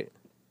it, right?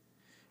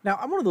 Now,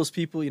 I'm one of those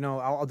people,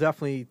 I'll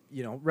definitely,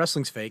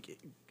 wrestling's fake.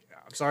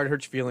 I'm sorry to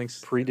hurt your feelings.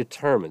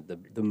 Predetermined.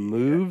 The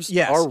moves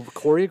Yes. are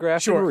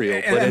choreographed and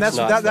real, but and it's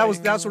not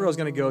that's what I was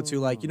going to go to.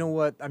 Like, you know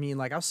what? I mean,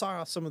 like I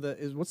saw some of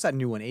what's that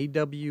new one?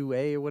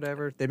 AWA or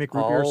whatever? They make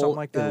root beer or something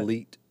like that?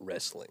 Elite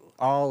Wrestling.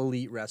 All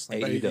Elite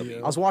Wrestling. But AEW.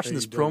 I was watching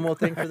this AEW. promo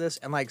thing for this,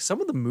 and like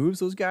some of the moves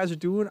those guys are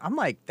doing, I'm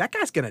like, that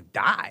guy's going to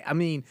die. I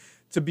mean,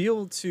 to be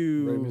able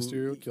to... Rey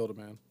Mysterio killed a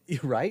man.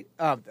 Right?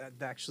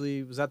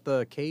 Actually, was that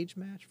the cage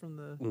match from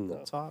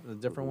the top? A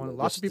different one?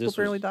 Lots of people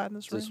apparently died in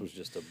this ring? This was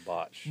just a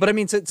botch. But I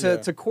mean,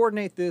 to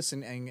coordinate this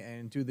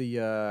and do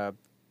the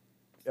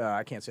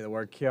I can't say the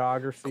word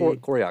choreography.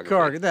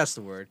 Choreography. That's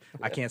the word.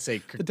 I can't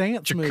say The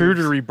dance moves.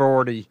 charcuterie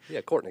boardy.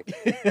 Yeah, Courtney.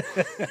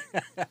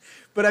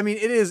 But I mean,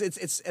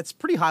 it's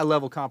pretty high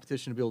level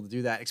competition to be able to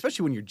do that,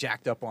 especially when you're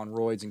jacked up on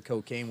roids and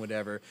cocaine,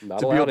 whatever. Not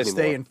to be able allowed to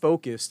stay anymore. and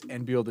focused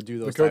and be able to do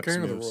The those types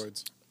cocaine of or the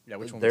moves. roids? Yeah,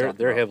 which one?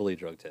 They're heavily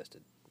drug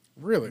tested.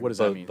 Really? What does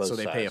that both- mean? both So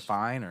they pay a sides.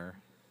 fine or?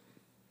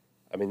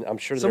 I mean, I'm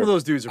sure Some of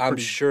those dudes are I'm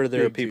pretty sure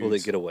there are big people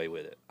dudes. that get away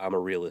with it. I'm a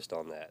realist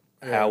on that.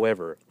 Yeah.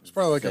 However, It's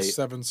probably like a they-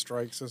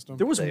 7-strike system.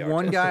 There was They are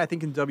one guy tested. I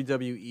think in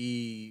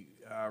WWE,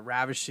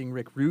 Ravishing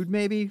Rick Rude.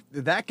 Maybe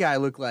that guy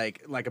looked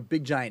like a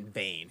big giant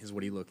vein is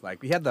what he looked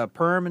like. He had the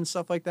perm and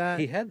stuff like that.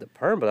 he had the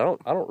perm, but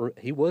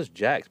he was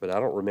jacked, but I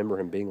don't remember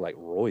him being like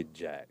roid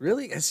jacked.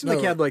 Really? It seemed like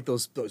he No. had like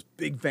those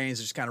big veins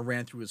that just kind of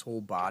ran through his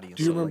whole body. And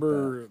Do you stuff like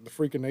remember the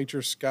Freak of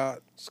Nature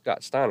Scott?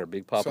 Scott Steiner,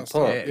 Big Papa Scott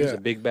Pump. Steiner, He's yeah.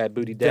 a big bad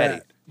booty daddy.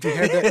 That- He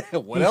had that.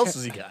 that? What else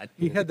has he got?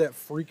 He had that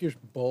freakish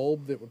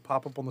bulb that would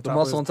pop up on the The top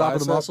muscle of on his top of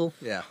the bicep. muscle?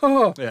 Yeah.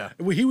 Oh, Yeah.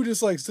 Well, he would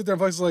just like sit there and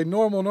flex like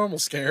normal,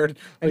 scared.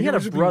 And he Like, had it a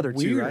would just be brother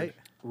too, weird. right?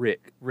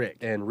 Rick. Rick.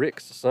 And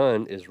Rick's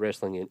son is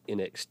wrestling in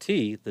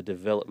NXT, the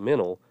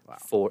developmental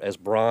as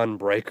Braun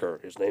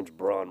Breaker. His name's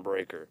Braun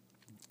Breaker.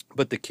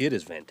 But the kid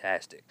is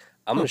fantastic.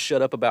 I'm going to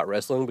shut up about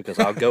wrestling because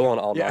I'll go on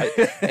all night.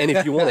 And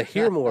if you want to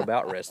hear more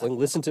about wrestling,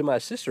 listen to my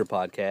sister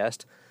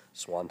podcast,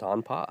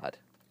 Swanton Pod.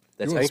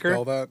 That's You want to Anchor.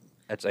 spell that?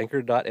 That's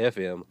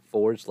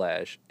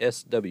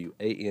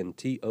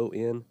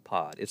anchor.fm/SWANTON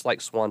pod. It's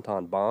like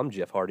Swanton Bomb,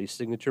 Jeff Hardy's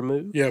signature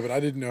move. Yeah, but I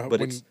didn't know But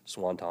when it's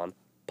Swanton.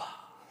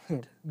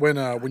 when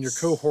your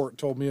cohort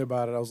told me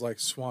about it. I was like,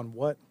 Swan,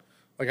 what?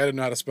 Like I didn't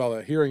know how to spell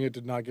that. Hearing it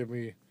did not give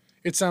me.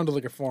 It sounded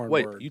like a foreign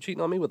Wait, word. you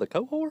cheating on me with a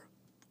cohort?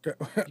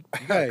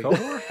 Hey,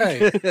 cohort?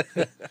 hey,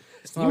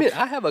 You mean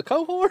I have a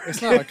cohort?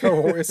 it's not a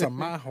cohort. It's a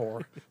my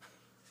whore.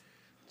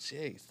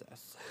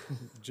 Jesus.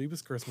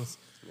 Jeebus Christmas.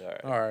 All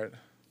right. All right,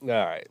 All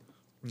right.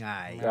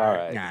 Aye. All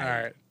right. all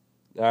right.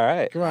 All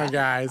right. Come on,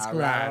 guys. All Come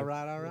right, on. all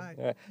right, all right.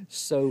 All right.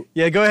 So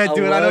Yeah, go ahead,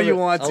 do it. I know love you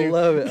want to. I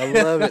love it. I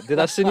love it. Did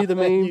I send you the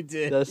meme? You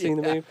did, Did I send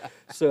you the meme?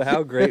 So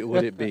how great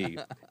would it be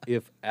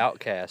if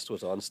Outkast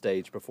was on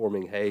stage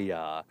performing Hey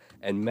Ya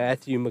and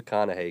Matthew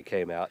McConaughey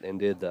came out and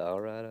did the all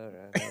right, all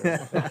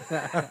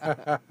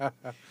right. All right.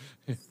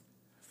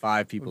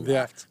 5 people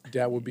left.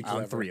 That would be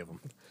clever. On 3 of them.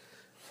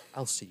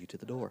 I'll see you to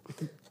the door.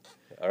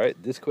 All right.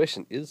 This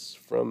question is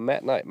from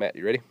Matt Knight. Matt,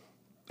 you ready?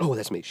 Oh,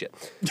 that's me. Shit.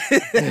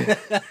 I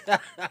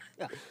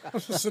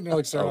was just sitting there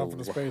like staring off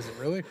into Oh. space.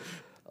 Really?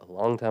 A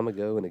long time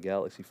ago in a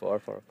galaxy far,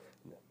 far.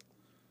 No.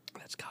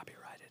 That's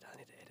copyrighted. I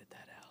need to edit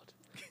that out.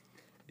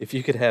 If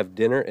you could have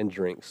dinner and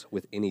drinks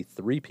with any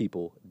 3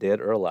 people,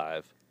 dead or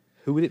alive,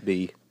 who would it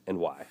be and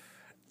why?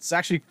 It's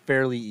actually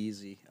fairly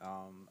easy.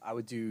 I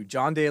would do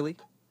John Daly.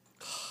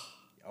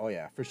 Oh,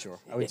 yeah, for sure.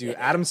 I would do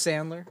Adam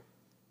Sandler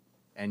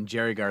and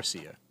Jerry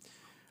Garcia.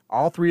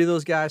 All 3 of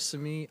those guys to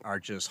me are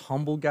just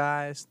humble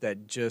guys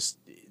that just,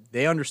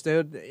 they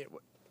understood.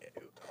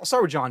 I'll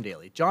start with John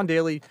Daly. John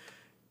Daly,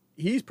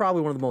 he's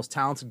probably one of the most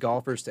talented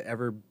golfers to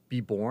ever be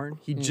born.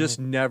 He just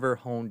never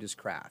honed his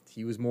craft.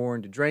 He was more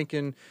into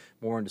drinking,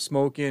 more into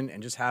smoking,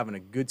 and just having a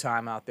good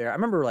time out there. I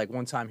remember like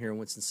one time here in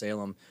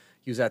Winston-Salem,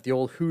 he was at the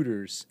old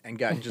Hooters and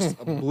got just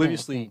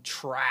obliviously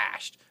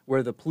trashed,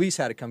 where the police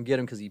had to come get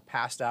him because he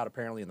passed out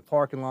apparently in the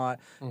parking lot,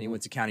 and he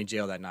went to county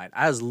jail that night.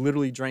 I was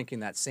literally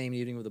drinking that same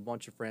evening with a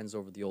bunch of friends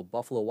over the old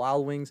Buffalo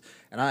Wild Wings,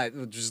 and I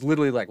was just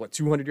literally like,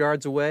 200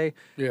 yards away?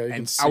 Yeah, you and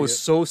can I see was it.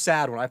 so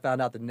sad when I found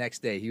out the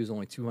next day he was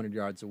only 200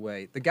 yards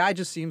away. The guy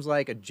just seems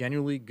like a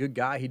genuinely good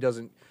guy. He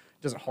doesn't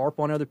harp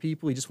on other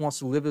people. He just wants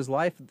to live his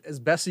life as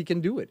best he can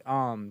do it.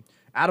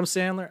 Adam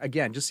Sandler,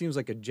 again, just seems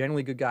like a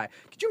genuinely good guy.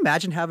 Could you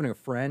imagine having a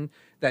friend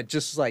that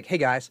just is like, hey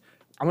guys,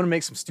 I'm going to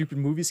make some stupid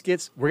movie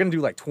skits. We're going to do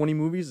like 20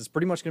 movies. It's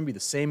pretty much going to be the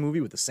same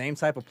movie with the same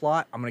type of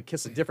plot. I'm going to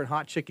kiss a different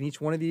hot chick in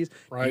each one of these.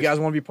 Right. You guys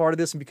want to be part of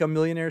this and become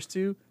millionaires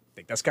too? I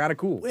think that's kind of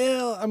cool.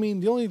 Well, I mean,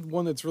 the only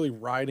one that's really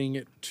riding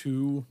it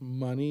to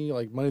money,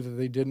 like money that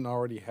they didn't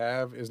already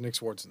have, is Nick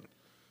Swartzen.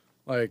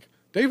 Like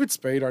David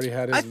Spade already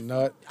had his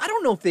nut. I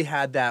don't know if they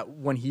had that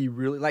when he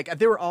really like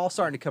they were all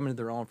starting to come into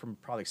their own from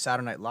probably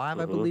Saturday Night Live,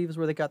 I believe, is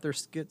where they got their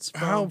skits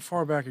from. How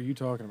far back are you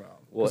talking about?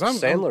 Well,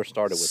 'Cause Sandler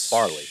started with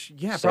Farley.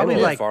 Yeah, Sandler probably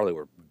and like Farley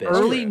were best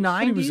early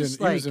friends. He was 90s.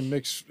 in, he was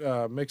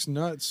in mixed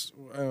nuts.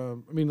 I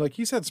mean, like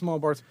he's had small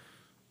parts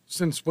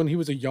since when he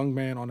was a young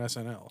man on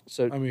SNL.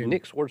 So I mean,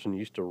 Nick Swartzen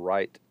used to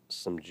write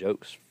some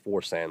jokes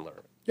for Sandler,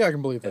 yeah, I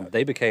can believe that. and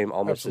they became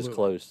almost as Absolutely.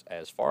 close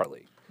as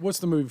Farley. What's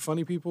the movie?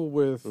 Funny People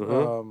with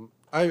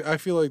I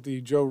feel like the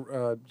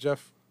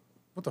Jeff,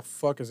 what the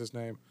fuck is his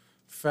name?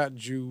 Fat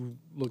Jew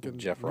looking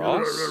Jeff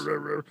Ross?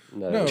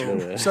 No,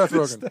 no. Seth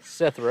Rogen.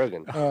 Seth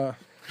Rogen.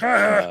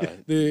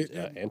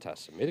 The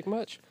Anti-Semitic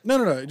much?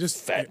 no, just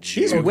Fat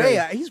Jew. He's okay. way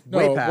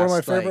No, past one of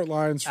my favorite like,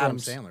 lines from Adam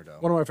Sandler though.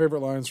 One of my favorite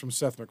lines from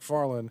Seth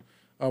MacFarlane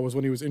was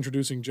when he was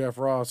introducing Jeff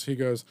Ross. He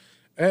goes,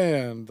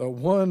 "And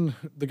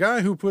the guy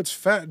who puts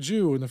fat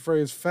Jew in the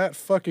phrase fat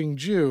fucking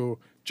Jew,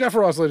 Jeff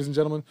Ross, ladies and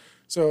gentlemen."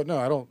 So no,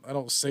 I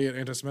don't say it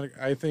anti-Semitic.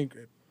 I think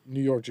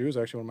New York Jew is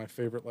actually one of my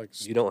favorite like.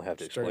 You don't have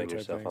to explain stereotype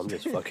yourself. things. I'm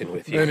just fucking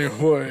with you.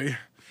 Anyway,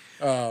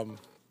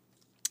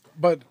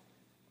 but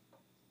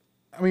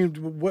I mean,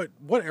 what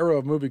era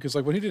of movie? Because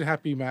like when he did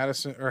Happy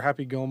Madison or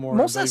Happy Gilmore,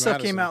 Most of and that stuff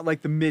Billy came Madison- out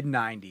like the mid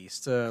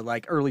 '90s to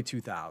like early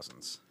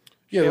 2000s.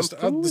 Yeah, the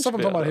Shampoo stuff I'm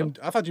talking about spell. him.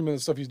 I thought you meant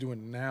the stuff he's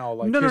doing now,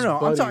 like No, his I'm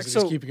buddies talking- that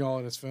so- he's keeping all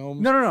in his films.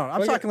 No. I'm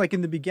Like, talking like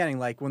in the beginning,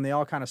 like when they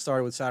all kind of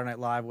started with Saturday Night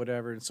Live,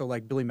 whatever. And so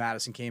like Billy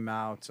Madison came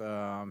out.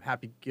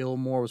 Happy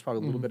Gilmore was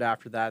probably a little bit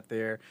after that.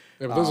 There,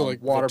 Yeah, but those are,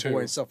 like, the two. Waterboy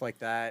and stuff like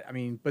that. I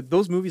mean, but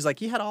those movies, like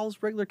he had all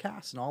his regular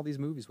cast and all these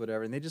movies,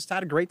 whatever, and they just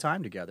had a great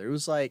time together. It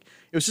was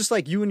just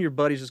like you and your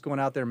buddies just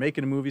going out there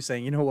making a movie,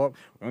 saying, you know what,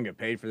 we're gonna get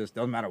paid for this.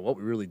 Doesn't matter what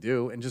we really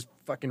do, and just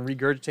fucking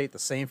regurgitate the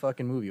same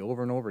fucking movie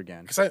over and over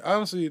again. Because I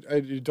honestly,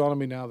 it dawned on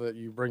me now that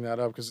you bring that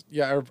up. Because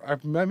yeah,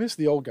 I miss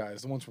the old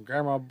guys, the ones from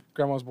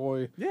Grandma's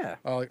Boy. Yeah.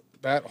 Like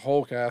that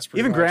whole cast. pretty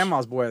Even much.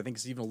 Grandma's Boy, I think,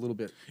 is even a little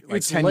bit like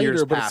It's 10 later,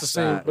 years but it's past the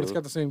same. that. But it's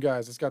got the same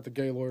guys. It's got the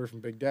gay lawyer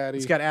from Big Daddy.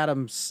 It's got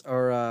Adams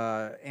or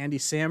Andy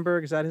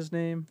Samberg. Is that his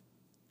name?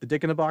 The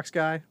Dick in the Box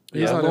guy.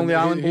 He's Yeah. not Lonely in-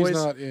 Island he's Boys.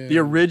 not in- The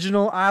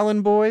original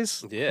Island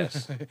Boys.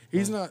 Yes.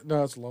 He's not.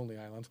 No, it's Lonely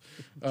Island.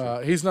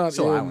 He's not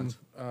Still in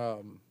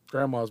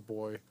Grandma's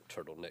Boy.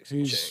 Turtlenecks and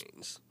He's-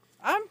 chains.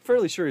 I'm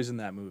fairly sure he's in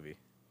that movie.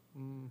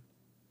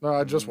 No,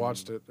 I just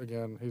watched it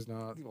again. He's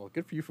not. Well,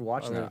 good for you for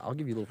watching that. I'll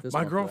give you a little fist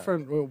My bump for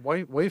that.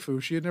 girlfriend,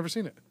 waifu, she had never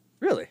seen it.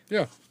 Really?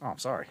 Yeah. Oh, I'm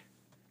sorry.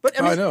 But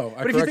I know,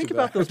 I but if you think corrected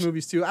about that. those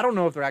movies too, I don't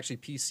know if they're actually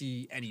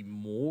PC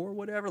anymore.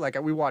 Whatever.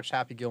 Like we watched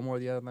Happy Gilmore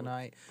the other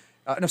night.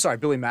 No, sorry,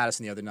 Billy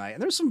Madison the other night,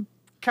 and there's some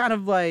kind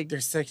of like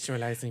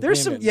sexualizing.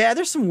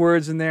 there's some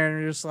words in there,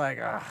 and you're just like,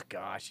 oh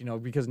gosh,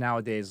 because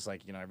nowadays it's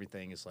like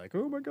everything is like,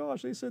 oh my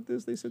gosh, they said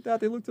this, they said that,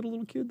 they looked at a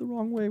little kid the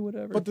wrong way,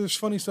 whatever. But there's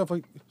funny stuff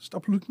like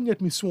 "Stop looking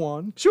at me,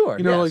 Swan." Sure,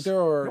 you know, yes. like there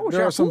are No,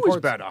 there are some shampoo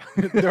is parts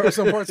better. there are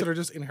some parts that are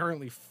just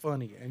inherently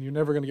funny, and you're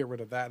never gonna get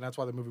rid of that, and that's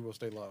why the movie will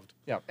stay loved.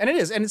 Yeah, and it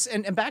is, and it's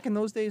and back in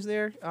those days,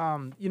 there,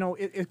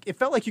 it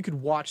felt like you could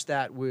watch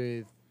that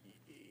with,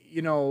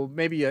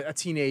 maybe a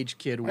teenage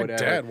kid or My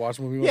whatever. dad watched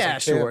when we was Yeah, a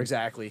sure, kid.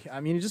 exactly. I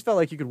mean, it just felt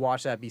like you could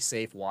watch that, be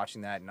safe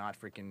watching that, and not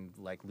freaking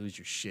like lose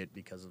your shit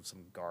because of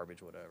some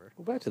garbage, whatever.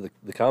 Well, back to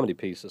the comedy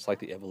piece. It's like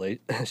the evolution.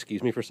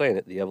 Excuse me for saying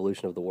it. The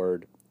evolution of the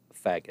word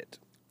faggot.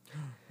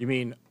 You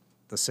mean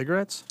the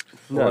cigarettes?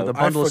 No, or the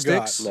I bundle of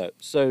forgot. sticks? No.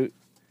 So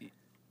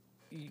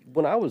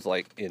when I was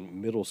like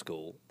in middle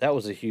school, that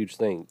was a huge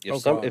thing.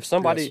 God, If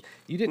somebody yes.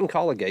 you didn't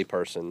call a gay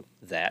person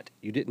that,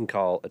 you didn't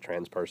call a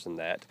trans person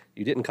that,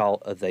 you didn't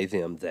call a they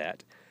them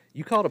that,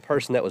 you called a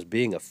person that was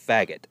being a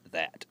faggot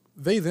that.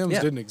 They thems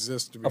Yeah. didn't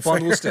exist to be A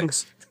bundle fair. of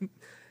sticks.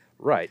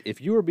 Right.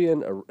 If you were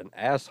being an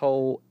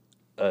asshole,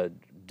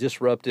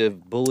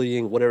 disruptive,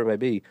 bullying, whatever it may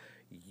be,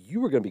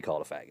 you were going to be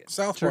called a faggot.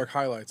 South Park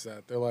highlights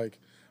that. They're like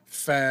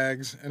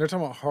fags, and they're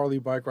talking about Harley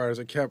bike riders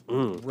that kept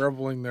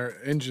reveling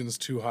their engines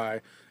too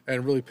high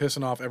and really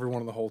pissing off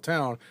everyone in the whole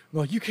town. And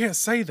they're like, you can't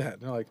say that.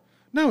 And they're like,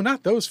 no,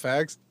 not those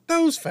fags,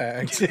 those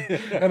fags.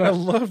 And I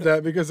love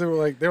that because they were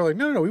like,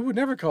 no, we would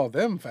never call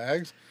them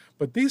fags,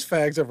 but these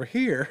fags over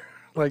here,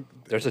 like,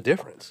 There's a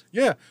difference.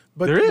 yeah,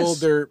 but There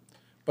is.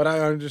 but I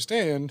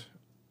understand.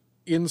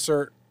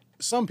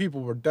 Some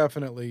people were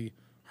definitely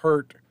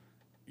hurt.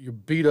 You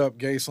beat up,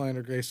 gay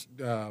slander,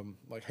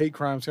 like hate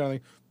crimes, kind of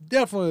thing.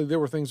 Definitely, there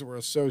were things that were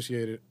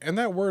associated, and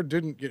that word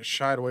didn't get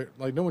shied away.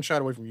 Like no one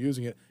shied away from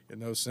using it in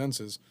those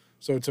senses.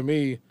 So to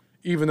me,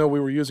 even though we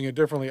were using it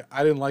differently,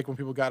 I didn't like when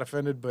people got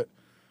offended. But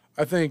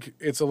I think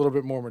it's a little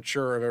bit more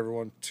mature of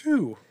everyone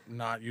to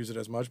not use it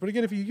as much. But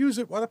again, if you use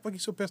it, why the fuck are you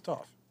so pissed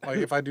off? Like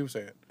if I do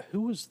say it.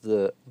 Who was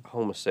the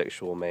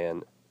homosexual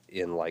man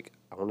in, like,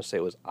 I want to say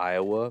it was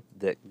Iowa,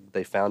 that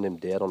they found him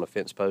dead on a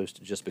fence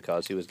post just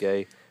because he was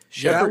gay?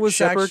 That was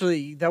Shepherd?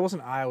 actually, that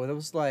wasn't Iowa. That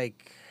was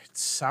like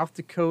South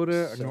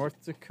Dakota or North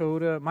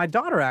Dakota. My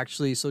daughter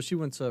actually, so she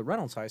went to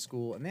Reynolds High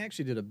School, and they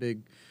actually did a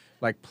big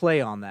like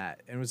play on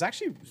that, and it was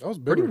actually was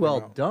big pretty when it well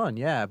came out. done.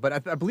 Yeah,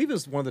 but I believe it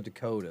was one of the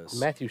Dakotas.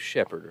 Matthew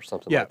Shepard or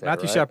something yeah, like that.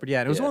 Matthew right? Shepard. Yeah,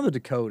 and it was Yeah. one of the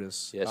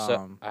Dakotas. Yeah,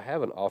 so I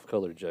have an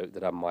off-color joke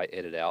that I might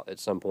edit out at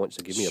some point,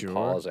 so give me Sure. a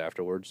pause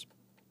afterwards.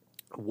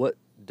 What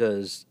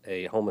does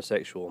a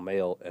homosexual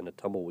male and a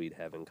tumbleweed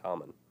have in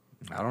common?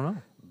 I don't know.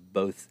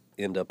 Both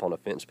end up on a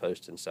fence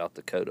post in South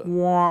Dakota.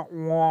 Wah,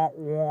 wah,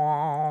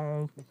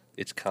 wah.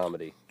 It's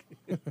comedy.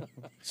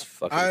 It's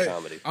fucking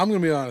comedy. I'm gonna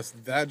be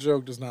honest. That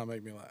joke does not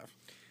make me laugh.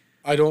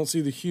 I don't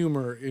see the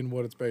humor in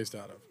what it's based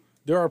out of.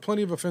 There are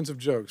plenty of offensive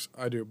jokes,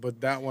 I do,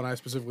 but that one I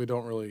specifically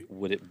don't really.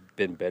 Would it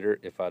been better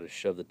if I'd have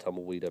shoved the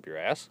tumbleweed up your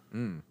ass?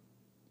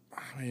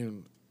 I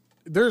mean,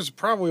 there's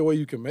probably a way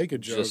you can make a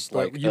joke. Just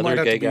but like you might other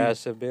have gay to be,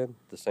 guys have been?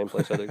 The same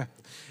place other...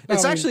 It's I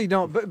mean- actually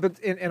no, but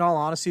in all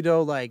honesty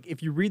though, like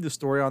if you read the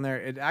story on there,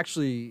 it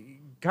actually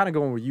kind of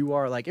going where you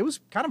are. Like it was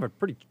kind of a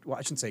pretty, well,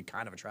 I shouldn't say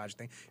kind of a tragic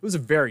thing. It was a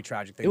very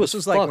tragic thing. It was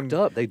This fucked when,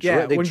 up. They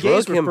yeah, they when drug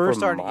gays were him first for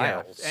starting,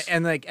 miles.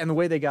 yeah, and the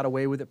way they got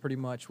away with it, pretty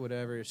much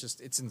whatever. It's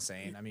just it's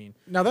insane. I mean,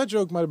 Now that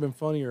joke might have been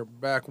funnier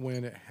back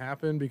when it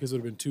happened because it would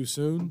have been too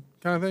soon,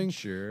 kind of thing.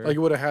 Sure. Like it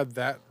would have had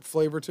that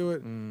flavor to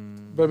it. But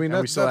I mean, and we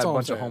that's, still that's have a all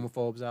bunch I'm of saying.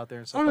 homophobes out there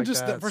and stuff I don't like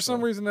just that. for some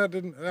so reason that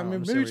didn't. I mean,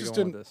 understand maybe it where just you're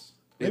going didn't. with this.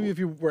 Maybe if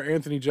you were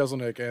Anthony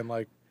Jeselnik and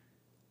like,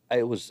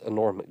 It was a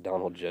Norm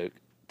Macdonald joke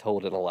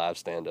told in a live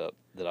stand-up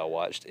that I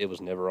watched. It was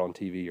never on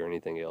TV or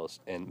anything else.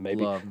 And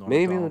maybe Love Norm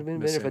maybe it Macdonald. would have been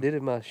Miss better if I him. did it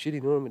in my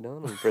shitty Norm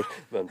Macdonald impression.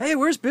 But Hey,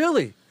 where's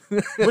Billy?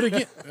 but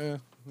again,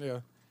 yeah.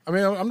 I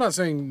mean, I'm not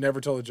saying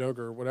never tell a joke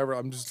or whatever.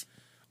 I'm just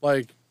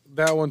like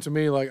that one to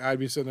me. Like I'd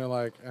be sitting there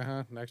like,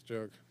 next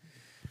joke.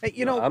 Hey,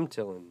 you know, I'm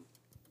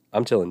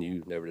telling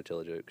you never to tell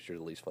a joke because you're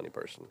the least funny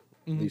person.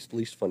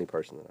 Least funny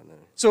person that I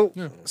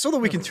know. so that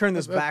we can turn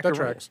this back that around.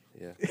 tracks.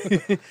 Yeah.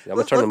 I'm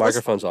gonna turn the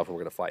microphones off and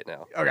we're gonna fight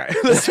now. Okay,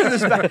 let's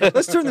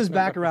turn this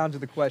back around to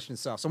the question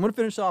itself. So I'm going to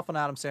finish off on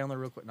Adam Sandler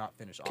real quick. Not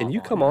finish off. Can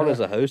you come on as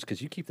a host? Because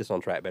you keep this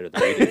on track better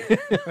than we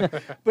do.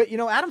 But you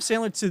know, Adam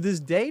Sandler to this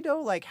day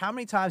though, like how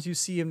many times you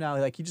see him now?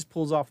 Like he just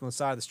pulls off on the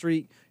side of the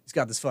street. He's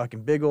got this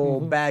fucking big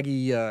old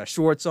baggy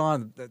shorts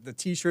on, the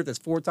t-shirt that's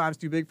 4 times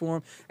too big for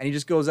him, and he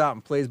just goes out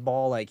and plays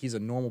ball like he's a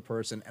normal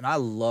person. And I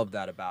love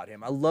that about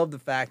him. I love the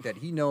fact that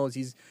he knows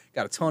he's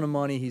got a ton of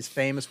money, he's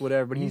famous,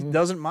 whatever, but he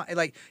doesn't mind.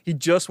 Like he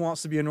just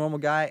wants to be a normal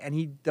guy, and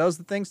he does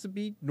the things to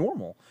be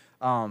normal.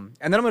 And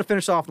then I'm going to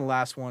finish off on the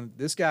last one.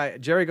 This guy,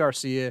 Jerry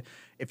Garcia,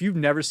 if you've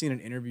never seen an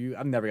interview,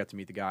 I've never got to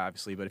meet the guy,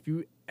 obviously, but if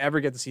you ever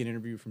get to see an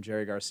interview from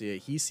Jerry Garcia,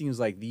 he seems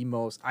like the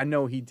most, I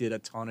know he did a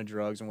ton of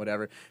drugs and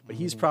whatever, but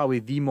he's probably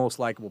the most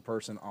likable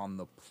person on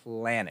the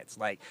planet.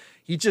 Like,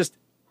 he just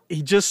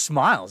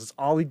smiles. That's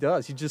all he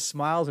does. He just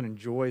smiles and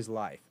enjoys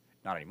life.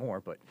 Not anymore,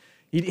 but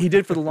he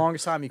did for the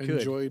longest time he could.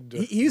 Enjoyed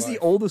He's the life.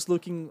 oldest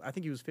looking, I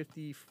think he was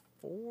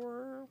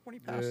 54 when he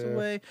passed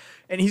away.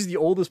 And he's the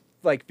oldest,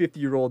 like,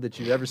 50-year-old that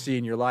you've ever seen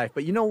in your life.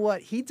 But you know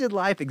what? He did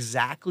life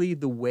exactly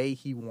the way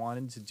he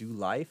wanted to do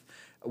life.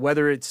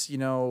 Whether it's, you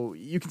know,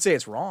 you can say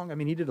it's wrong. I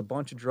mean, he did a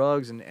bunch of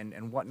drugs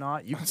and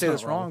whatnot. You can say not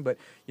that's wrong. But,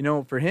 you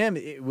know, for him,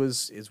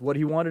 it's what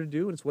he wanted to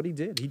do, and it's what he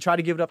did. He tried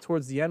to give it up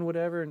towards the end,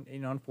 whatever, and, you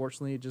know,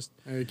 unfortunately, it just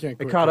And you can't it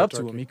quit caught cold up to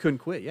him. turkey. He couldn't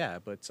quit, yeah.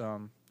 But,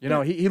 you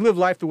know, he lived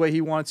life the way he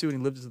wanted to, and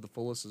he lived it to the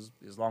fullest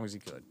as long as he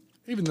could.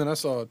 Even then, I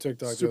saw a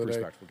TikTok the Super other day.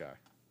 respectful guy.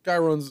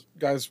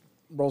 Guys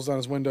rolls down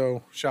his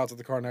window, shouts at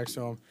the car next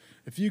to him.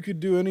 If you could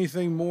do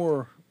anything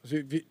more,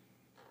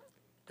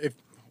 if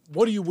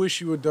what do you wish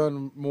you had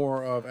done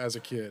more of as a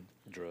kid?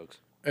 Drugs.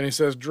 And he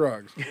says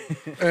drugs.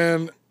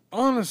 And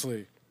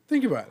honestly,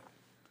 think about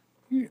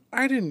it.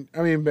 I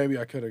mean, maybe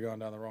I could have gone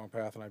down the wrong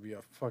path and I'd be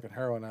a fucking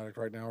heroin addict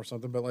right now or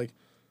something, but like,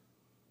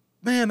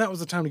 man, that was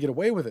the time to get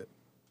away with it.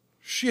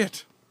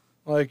 Shit.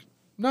 Like,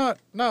 not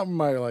when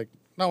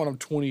I'm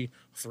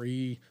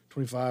 23,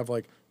 25,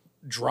 like,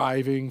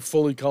 driving,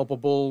 fully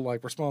culpable,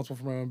 like, responsible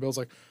for my own bills.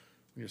 Like,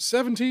 when you're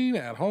 17,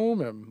 at home,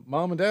 and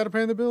mom and dad are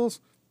paying the bills,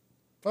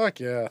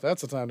 fuck yeah,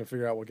 that's the time to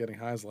figure out what getting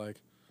high is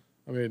like.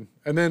 I mean,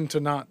 and then to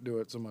not do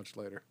it so much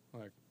later.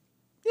 Like,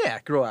 Yeah,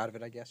 grow out of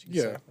it, I guess you could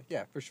Yeah. say. Like,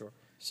 yeah, for sure.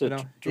 So You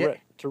know,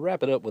 to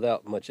wrap it up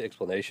without much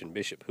explanation,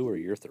 Bishop, who are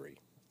your 3?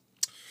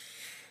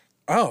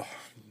 oh,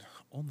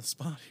 on the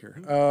spot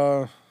here.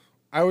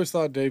 I always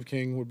thought Dave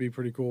King would be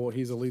pretty cool.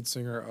 He's a lead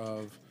singer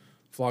of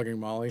Flogging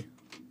Molly.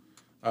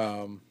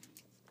 I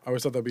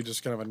always thought that'd be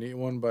just kind of a neat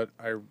one, but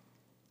I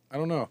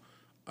don't know.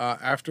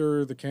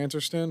 After the cancer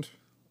stint,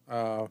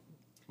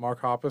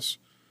 Mark Hoppus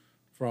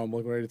from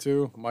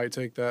Blink-182 might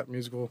take that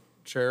musical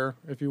chair,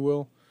 if you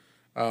will.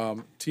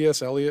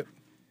 T.S. Eliot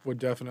would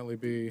definitely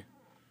be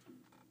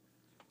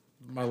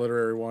my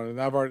literary one,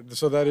 and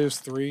so that is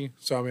 3.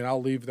 So I mean,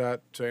 I'll leave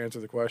that to answer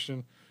the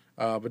question.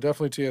 But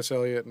definitely T.S.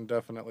 Eliot and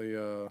definitely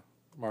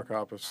Mark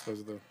Hoppus.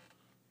 Those are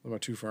my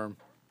 2 firm.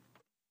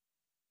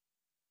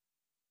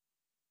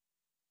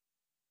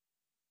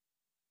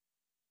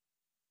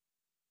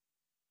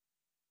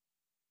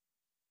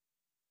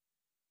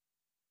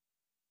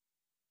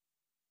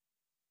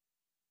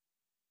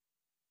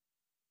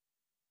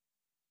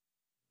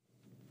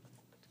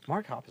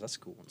 Mark Hoppus, that's a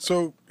cool one.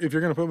 So if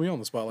you're gonna put me on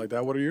the spot like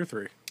that, what are your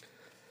 3?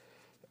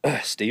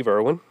 Steve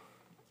Irwin.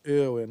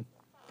 Ew, and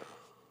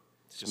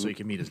Just so you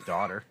can meet his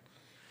daughter.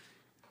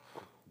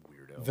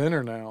 Weirdo. then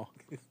or now.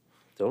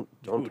 Don't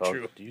talk.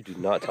 true. You do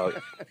not talk.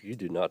 You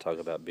do not talk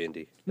about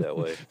Bendy that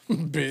way.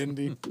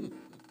 Bendy.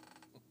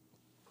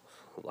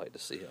 I'd like to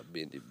see how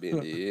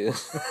bendy is.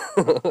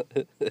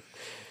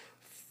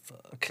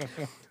 Fuck.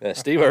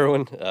 Steve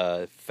Irwin,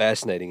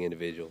 fascinating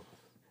individual.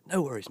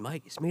 No worries,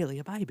 mate. It's merely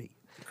a baby.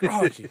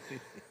 Crikey.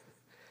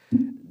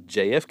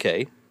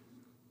 JFK.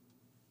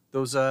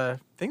 Those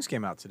things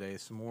came out today.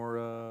 Some more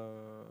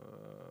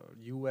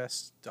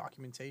U.S.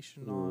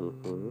 documentation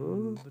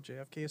on the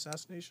JFK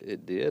assassination.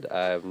 It did.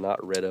 I have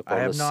not read up I on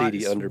have the not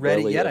seedy read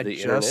underbelly it yet. of the I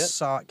just internet.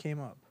 saw it came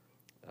up.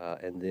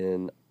 And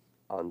then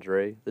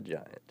Andre the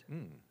Giant.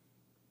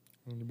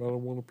 Anybody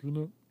want a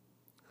peanut?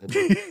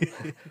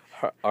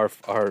 Our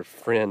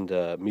friend,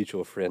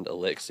 mutual friend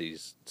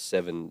Alexi's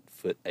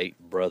 7'8"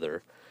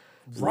 brother,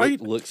 Right?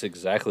 looks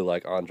exactly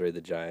like Andre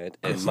the Giant.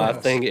 And my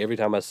thing, every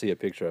time I see a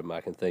picture of him,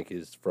 I can think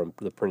is from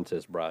The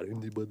Princess Bride.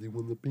 Anybody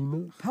want a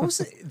peanut? How is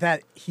it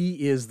that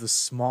he is the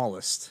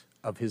smallest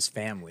of his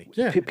family?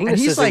 Yeah. Penis And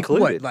he's is like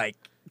included. what, like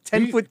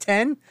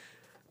 10'10",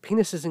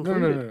 Penis is No,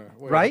 included. no.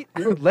 Wait. right?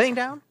 Laying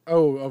down.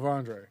 Oh, of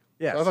Andre.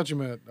 Yes. I thought you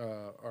meant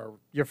our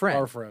Your friend.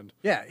 Our friend.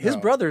 Yeah, his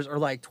No. brothers are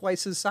like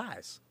twice his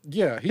size.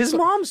 Yeah, His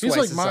mom's He's twice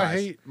like his my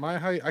size. height. My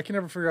height. I can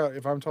never figure out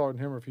if I'm taller than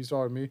him or if he's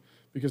taller than me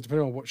because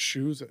depending on what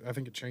shoes, I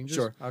think it changes.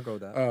 I'll go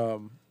with that.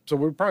 So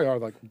we probably are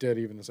like dead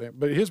even the same.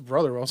 But his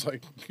brother, I was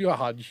like,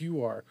 God,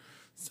 you are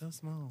so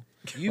small.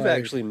 You've Like-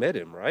 actually met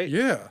him, right?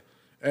 Yeah,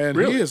 and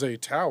Really? he is a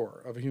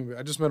tower of a human being.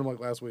 I just met him like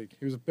last week.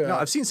 He was a no,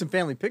 I've seen some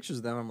family pictures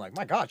of them. I'm like,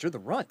 my God, you're the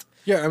runt.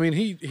 Yeah, I mean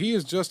he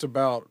is just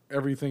about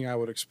everything I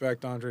would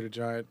expect Andre the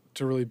Giant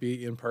to really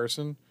be in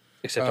person.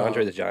 Except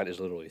Andre the Giant is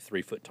literally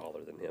 3 foot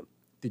taller than him.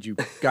 Did you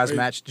guys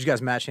match? Did you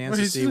guys match hands Well,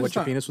 to he's see what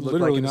your not penis would look like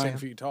literally in his 9 hand?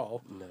 feet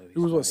tall. No, He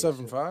was what he's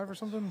 7'5" or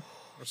something,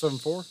 or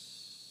 7'4".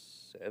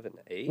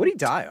 7'8". What did he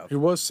die of? He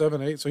was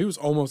 7'8", so he was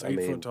almost 8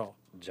 mean, foot tall.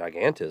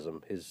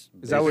 Gigantism. Is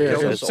that what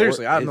killed him?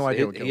 Seriously, I have no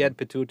idea what killed He had him.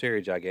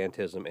 pituitary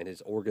gigantism, and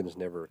his organs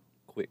never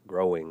quit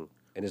growing,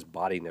 and his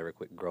body never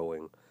quit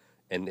growing.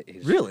 And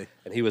Really?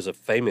 And he was a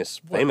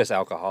famous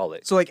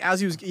alcoholic. So like as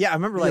he was, I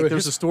remember Yeah, like but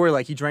there's a his- story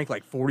like he drank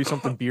like 40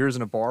 something beers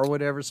in a bar or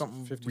whatever,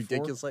 something 54?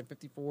 ridiculous like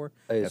 54.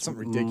 It's Yeah,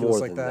 something more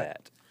ridiculous like than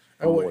that.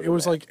 Oh, More it than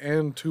was that. like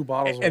and 2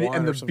 bottles of And, wine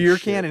and or the some beer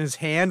shit. can in his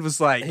hand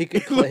was like He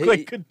could it looked play-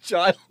 like a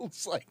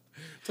child's like.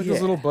 It's like those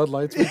little Bud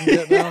Lights we can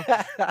get now.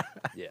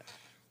 Yeah.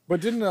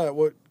 But didn't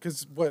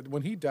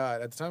when he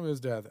died at the time of his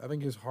death, I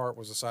think his heart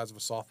was the size of a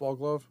softball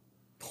glove.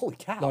 Holy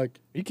cow! Like-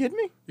 are you kidding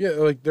me? Yeah,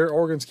 like their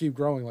organs keep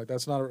growing. Like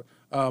that's not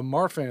a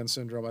Marfan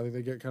syndrome. I think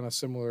they get kind of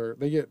similar.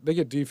 They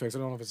get defects. I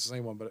don't know if it's the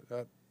same one, but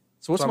So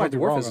what's So I my might be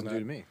wrong dwarfism on do that.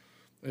 to me?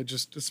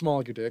 it's small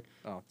like your dick.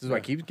 Oh, does I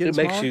keep It getting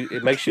makes smaller?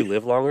 it makes you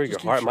live longer. Your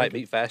keep heart might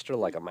shrinking. beat faster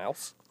like a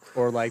mouse.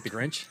 Or like the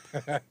Grinch?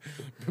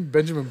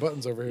 Benjamin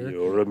Buttons over here.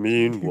 You're a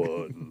mean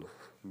one,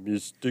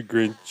 Mr.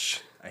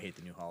 Grinch. I hate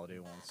the new holiday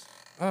ones.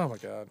 Oh my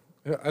god,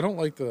 Yeah, I don't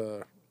like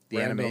the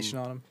random- Animation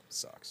on them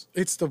sucks.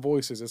 It's the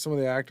voices. It's some of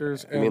the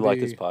actors. I and mean, like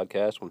the- this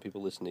podcast when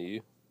people listen to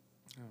you.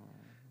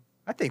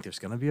 I think there's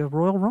gonna be a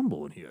Royal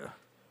Rumble in here.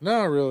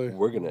 No, really.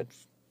 We're gonna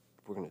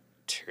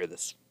tear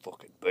this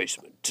fucking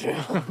basement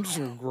down. I'm just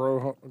gonna go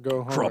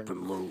home Dropping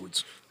and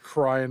loads.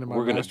 cry into my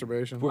We're gonna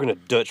masturbation. We're gonna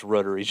Dutch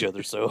rudder each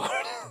other so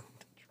hard.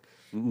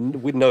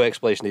 With no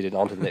explanation needed.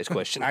 On to the next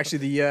question. Actually,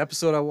 the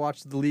episode I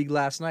watched of the league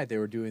last night, they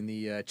were doing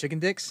the chicken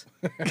dicks.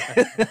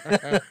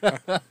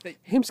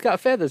 Him's got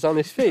feathers on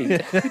his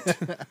feet.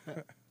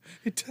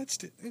 He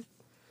touched it.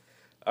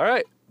 All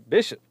right,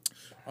 Bishop.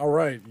 All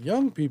right,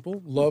 young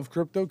people love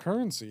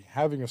cryptocurrency.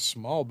 Having a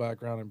small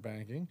background in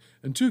banking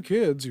and 2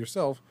 kids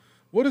yourself,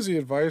 what is the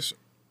advice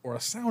or a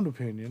sound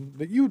opinion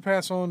that you would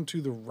pass on to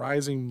the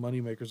rising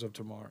moneymakers of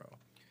tomorrow?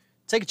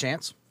 Take a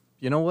chance.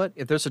 You know what?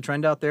 If there's a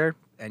trend out there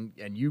and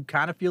you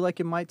kind of feel like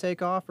it might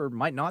take off or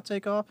might not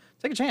take off,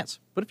 take a chance.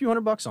 Put a few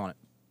 $100 on it.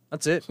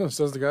 That's it.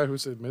 Says the guy who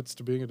admits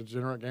to being a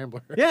degenerate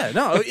gambler. Yeah,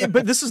 no,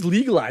 but this is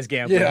legalized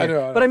gambling. Yeah, I here.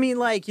 know. But I mean,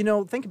 like,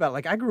 think about it.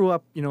 Like, I grew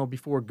up,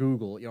 before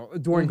Google,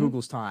 during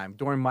Google's time,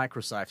 during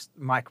Microsoft's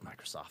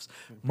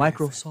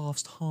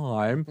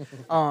time,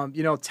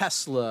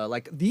 Tesla,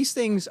 like, these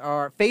things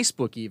are,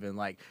 Facebook even,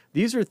 like,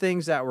 these are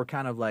things that were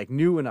kind of, like,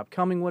 new and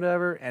upcoming,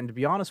 whatever, and to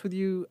be honest with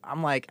you,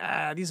 I'm like,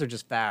 these are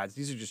just fads.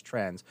 These are just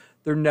trends.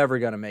 They're never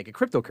going to make a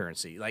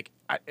cryptocurrency. Like,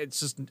 it's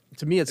just,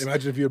 to me, it's...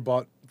 Imagine if you had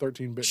bought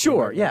 13 Bitcoin.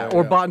 Sure, back in yeah, the day,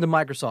 or bought into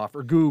Microsoft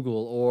or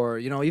Google or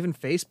even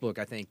Facebook.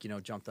 I think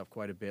jumped up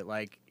quite a bit.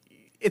 Like,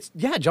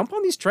 jump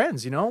on these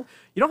trends. You don't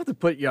have to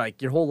put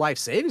your whole life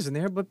savings in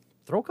there, but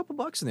throw a couple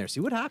bucks in there, see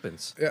what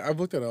happens. Yeah, I've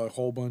looked at a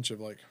whole bunch of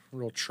like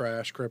real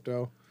trash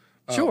crypto.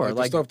 Sure, the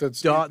like stuff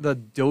that's the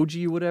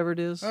Doji, whatever it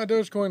is.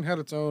 Dogecoin had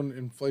its own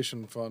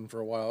inflation fund for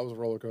a while. It was a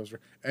roller coaster,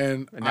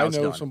 and now I it's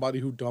know done. somebody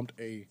who dumped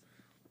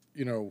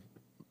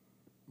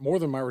more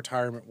than my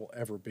retirement will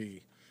ever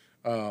be,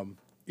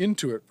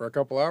 into it for a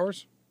couple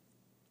hours.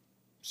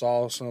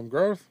 Saw some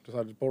growth,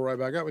 decided to pull it right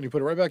back up, and you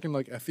put it right back in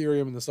like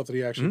Ethereum and the stuff that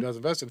he actually does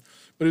invest in.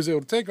 But he was able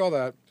to take all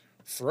that,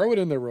 throw it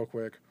in there real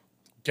quick,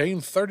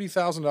 gain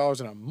 $30,000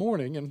 in a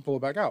morning, and pull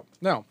it back out.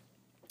 Now,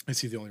 is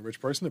he the only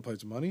rich person that plays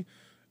the money?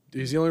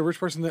 Is he the only rich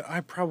person that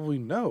I probably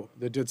know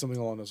that did something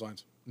along those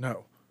lines?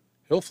 No.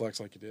 He'll flex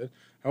like he did.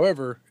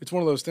 However, it's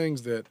one of those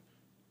things that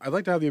I'd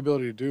like to have the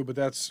ability to do, but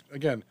that's,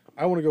 again,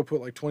 I want to go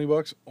put like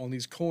 $20 on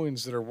these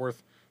coins that are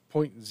worth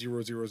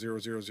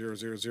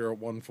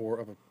 0.000000014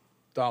 of a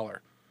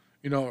dollar,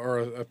 you know, or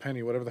a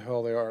penny, whatever the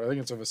hell they are. I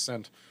think it's of a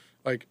cent.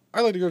 Like,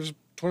 I like to go just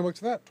 $20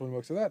 to that,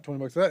 $20 to that,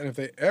 $20 to that. And if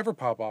they ever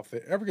pop off,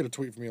 if they ever get a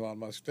tweet from Elon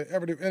Musk, if they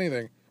ever do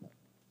anything,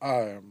 I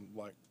am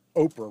like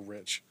Oprah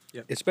rich.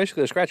 It's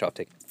basically a scratch-off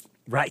ticket.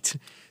 Right.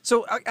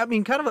 So I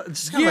mean, kind of.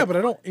 But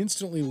I don't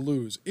instantly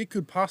lose. It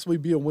could possibly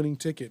be a winning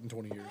ticket in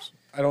 20 years.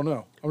 I don't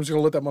know. I'm just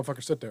gonna let that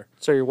motherfucker sit there.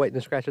 So you're waiting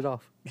to scratch it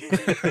off.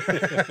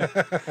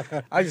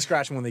 I just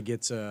scratch them when they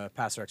get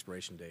past their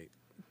expiration date.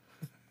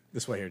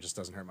 This way here just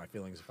doesn't hurt my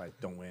feelings if I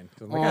don't win.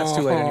 'Cause I'm like, "Ah, it's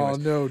too late anyways.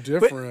 No But,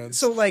 difference.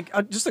 so like,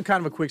 just a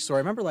kind of a quick story.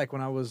 I remember like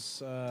when I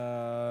was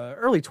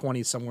early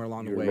 20s, somewhere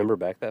along You the way. remember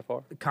back that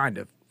far? Kind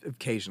of,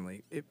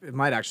 occasionally. It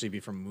might actually be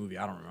from a movie.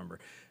 I don't remember.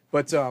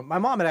 But my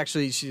mom had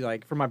actually, she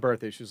like, for my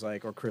birthday, she was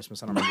like, or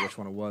Christmas, I don't remember which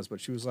one it was, but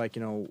she was like,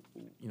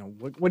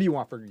 what do you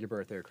want for your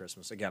birthday or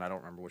Christmas? Again, I don't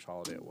remember which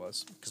holiday it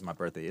was, because my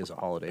birthday is a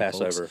holiday.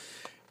 Passover. Folks.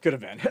 Could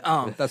have been.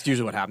 That's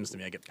usually what happens to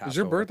me. I get Passover. Is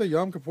your birthday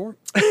Yom Kippur?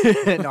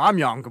 No, I'm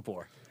Yom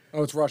Kippur.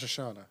 Oh, it's Rosh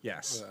Hashanah.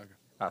 Yes.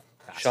 Yeah, okay.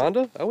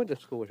 Shonda? I went to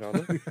school with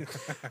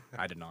Shonda.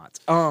 I did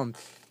not.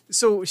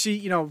 So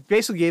she,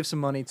 basically gave some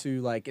money to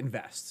like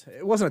invest.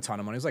 It wasn't a ton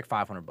of money. It was like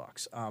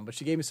 $500. But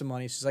she gave me some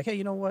money. She's like, hey,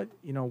 you know what?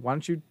 Why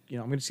don't you,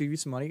 I'm going to give you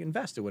some money,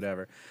 invest it,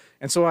 whatever.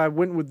 And so I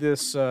went with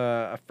this,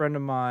 a friend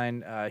of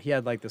mine. He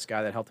had like this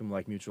guy that helped him with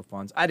like mutual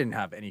funds. I didn't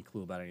have any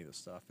clue about any of this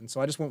stuff. And so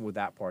I just went with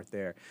that part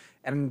there.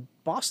 And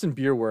Boston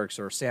Beer Works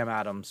or Sam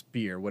Adams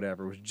Beer,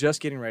 whatever, was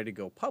just getting ready to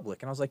go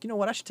public. And I was like, you know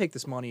what? I should take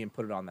this money and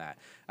put it on that.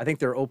 I think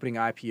their opening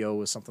IPO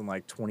was something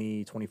like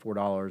 $20,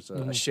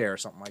 $24 a share or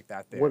something like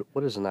that there.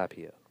 What is an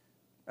IPO?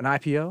 An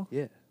IPO?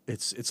 Yeah.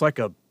 It's like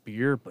a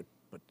beer, but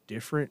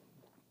different.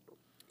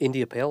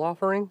 India Pale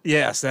Offering?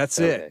 Yes, that's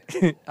Okay.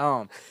 it.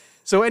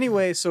 So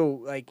anyway,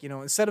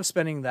 instead of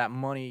spending that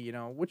money,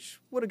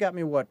 which would have got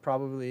me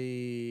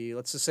probably,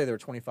 let's just say there were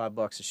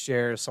 $25 a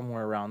share,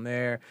 somewhere around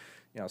there.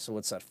 So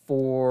what's that?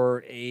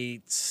 4,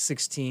 8,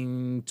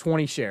 16,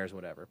 20 shares,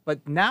 whatever.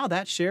 But now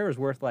that share is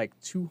worth like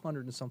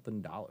 $200 and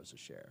something a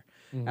share.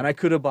 And I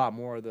could have bought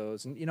more of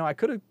those. And, I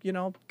could have,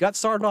 got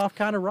started off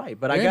kind of right.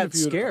 But I got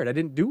scared. I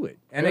didn't do it.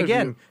 And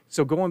again,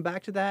 so going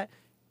back to that,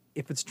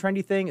 if it's a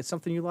trendy thing, it's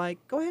something you like,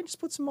 go ahead and just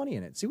put some money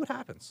in it. See what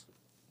happens.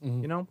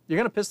 You're going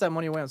to piss that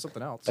money away on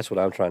something else. That's what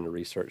I'm trying to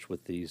research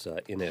with these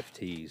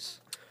NFTs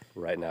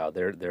right now.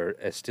 They're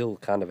still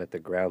kind of at the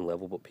ground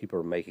level, but people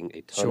are making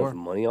a ton of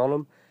money on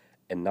them,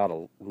 and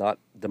not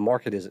the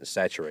market isn't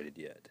saturated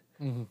yet.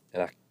 And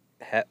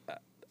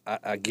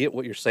I get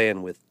what you're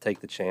saying with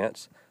take the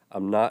chance.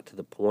 I'm not to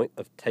the point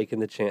of taking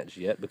the chance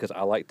yet because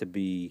I like to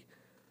be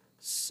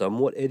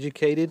somewhat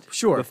educated.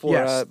 Sure.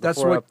 Yes. That's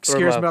what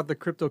scares me my... about the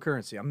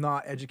cryptocurrency. I'm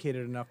not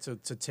educated enough to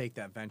take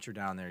that venture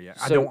down there yet.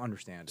 I don't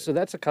understand it. So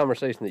that's a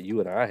conversation that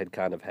you and I had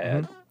kind of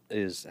had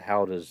is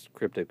how does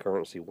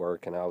cryptocurrency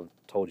work? And I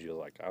told you,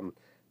 like,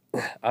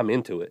 I'm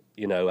into it.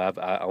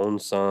 I own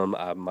some.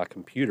 My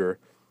computer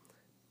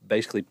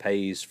basically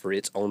pays for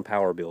its own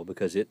power bill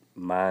because it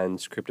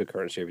mines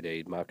cryptocurrency every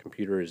day. My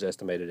computer is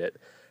estimated at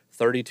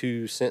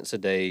 32 cents a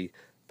day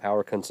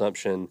power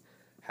consumption.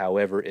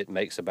 However, it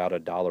makes about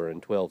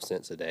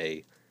 $1.12 a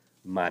day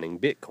mining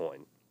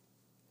Bitcoin.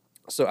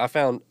 So I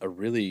found a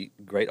really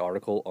great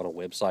article on a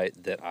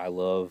website that I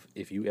love.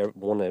 If you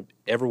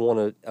ever want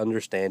to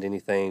understand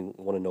anything,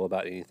 want to know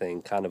about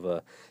anything, kind of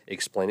a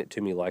explain it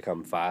to me like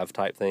I'm 5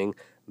 type thing,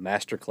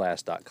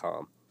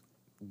 masterclass.com.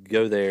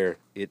 Go there.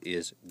 It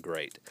is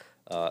great.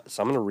 So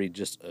I'm going to read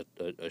just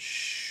a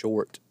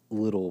short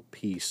little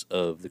piece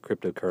of the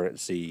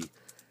cryptocurrency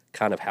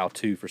kind of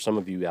how-to for some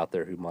of you out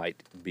there who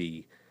might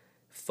be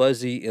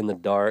fuzzy in the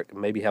dark,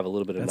 maybe have a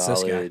little bit of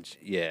knowledge.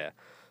 Yeah.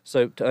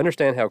 So to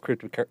understand how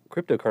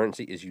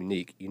cryptocurrency is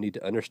unique, you need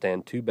to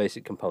understand 2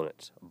 basic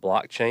components,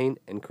 blockchain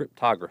and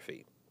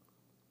cryptography.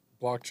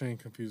 Blockchain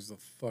confused the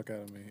fuck out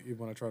of me, even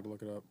when I tried to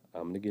look it up.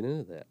 I'm going to get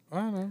into that. I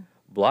don't know.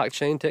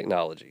 Blockchain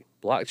technology.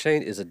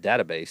 Blockchain is a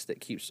database that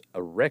keeps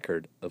a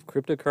record of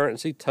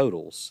cryptocurrency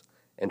totals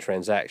and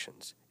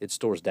transactions. It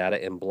stores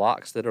data in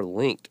blocks that are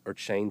linked or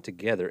chained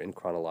together in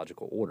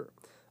chronological order.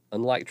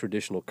 Unlike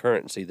traditional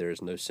currency, there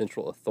is no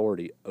central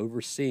authority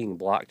overseeing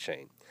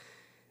blockchain.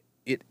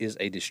 It is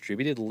a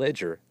distributed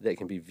ledger that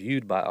can be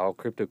viewed by all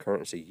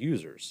cryptocurrency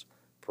users.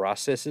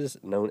 Processes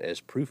known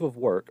as proof of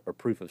work or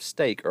proof of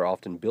stake are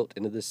often built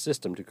into the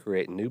system to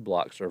create new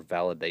blocks or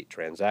validate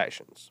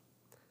transactions.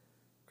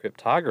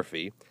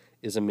 Cryptography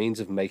is a means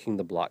of making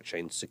the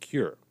blockchain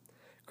secure.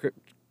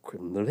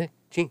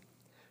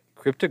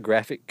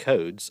 Cryptographic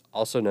codes,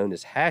 also known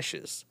as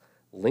hashes,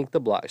 link the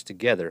blocks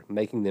together,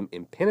 making them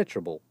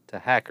impenetrable to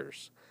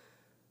hackers.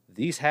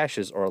 These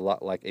hashes are a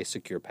lot like a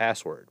secure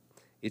password.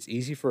 It's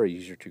easy for a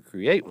user to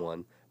create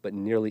one, but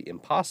nearly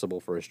impossible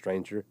for a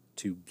stranger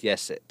to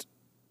guess it.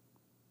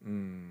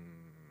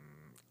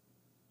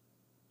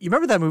 You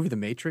remember that movie, The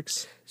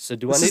Matrix? So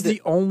do This I is need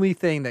the only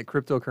thing that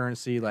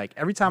cryptocurrency, like,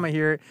 every time I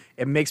hear it,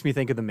 it makes me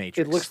think of The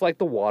Matrix. It looks like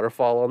the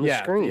waterfall on the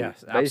Yeah, screen.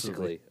 yes,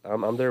 basically.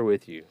 absolutely. I'm there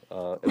with you.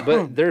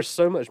 But there's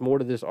so much more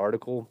to this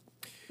article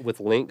with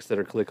links that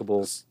are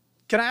clickable.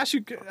 Can I ask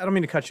you? I don't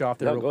mean to cut you off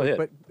there. No, real go quick,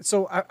 ahead. But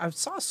so I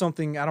saw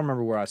something. I don't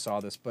remember where I saw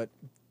this, but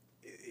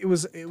it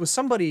was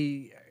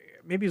somebody.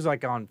 Maybe it was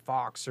like on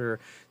Fox or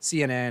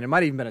CNN. It might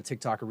have even been a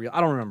TikTok or reel.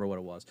 I don't remember what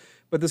it was.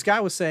 But this guy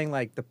was saying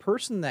like the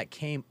person that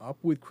came up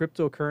with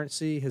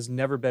cryptocurrency has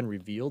never been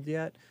revealed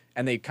yet,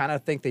 and they kind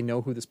of think they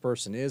know who this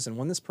person is. And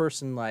when this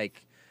person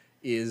like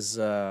is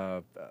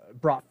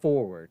brought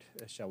forward,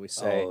 shall we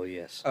say, Oh,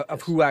 yes.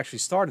 of who actually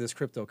started this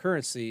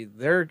cryptocurrency,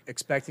 they're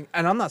expecting,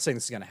 and I'm not saying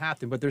this is going to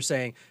happen, but they're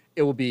saying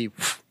it will be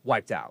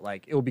wiped out,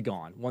 like it will be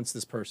gone once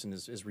this person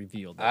is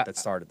revealed that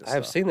started this. I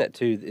have stuff. seen that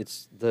too.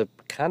 It's the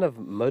kind of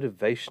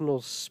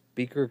motivational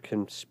speaker,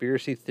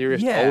 conspiracy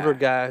theorist, Yeah. older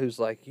guy who's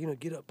like,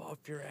 get up off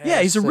your ass.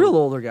 Yeah, he's a and- real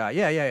older guy.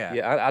 Yeah.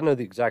 Yeah, I know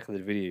exactly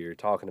the video you're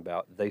talking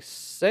about. They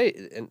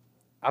say, and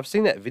I've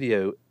seen that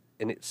video,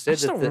 and it said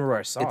just that don't remember where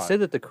I saw it. said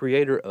that the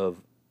creator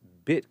of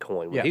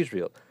Bitcoin, when Yeah. he's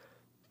real,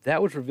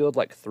 that was revealed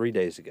like 3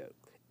 days ago.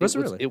 Was it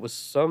really? It was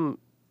some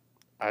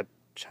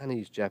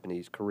Chinese,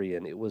 Japanese,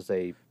 Korean. It was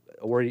a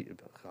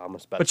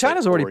But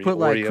China's already put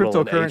like Oriental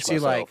and aged cryptocurrency,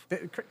 like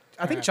myself.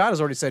 I think China's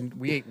already said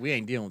we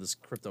ain't dealing with this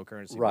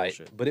cryptocurrency Right,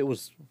 bullshit. but it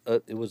was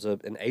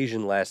an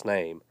Asian last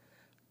name.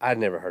 I'd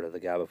never heard of the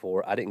guy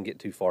before. I didn't get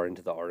too far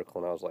into the article,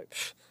 and I was like,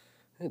 "Pfft,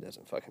 it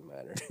doesn't fucking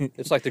matter.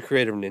 It's like the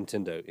creator of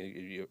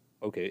Nintendo.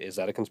 Okay, is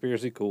that a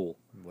conspiracy? Cool.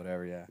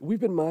 Whatever. Yeah. We've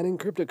been mining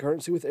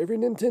cryptocurrency with every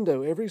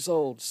Nintendo ever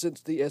sold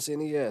since the I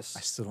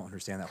SNES. still don't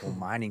understand that whole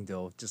mining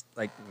deal. Just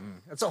like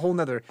that's a whole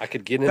nother. I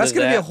could get into That's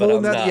gonna be a that, but whole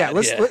I'm nother. not.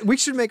 Yeah, we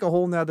should make a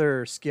whole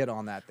nother skit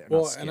on that. There.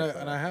 Well, and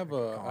I have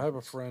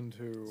a friend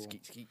who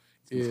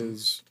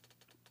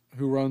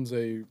who runs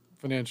a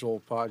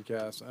financial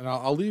podcast, and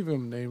I'll leave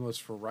him nameless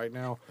for right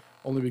now,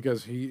 only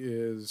because he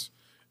is.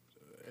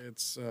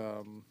 It's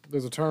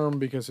there's a term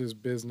because his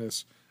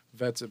business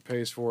vets it,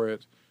 pays for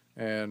it,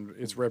 and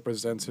it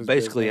represents his.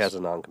 Basically, business. has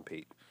a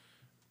non-compete.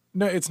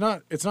 No, it's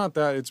not. It's not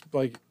that. It's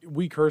like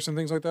we curse and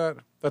things like that.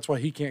 That's why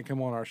he can't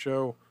come on our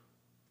show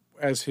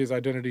as his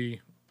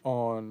identity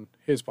on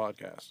his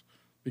podcast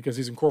because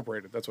he's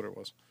incorporated. That's what it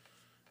was.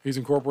 He's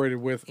incorporated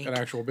with an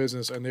actual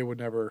business, and they would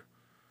never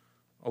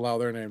allow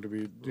their name to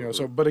be.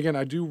 So, but again,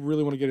 I do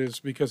really want to get it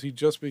because he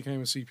just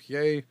became a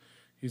CPA.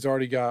 He's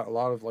already got a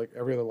lot of like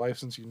every other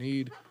license you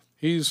need.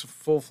 He's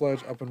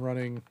full-fledged, up and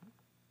running.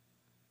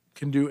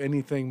 Can do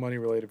anything money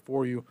related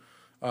for you.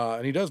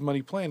 And he does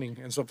money planning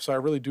and stuff, so I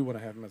really do want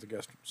to have him as a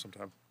guest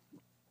sometime.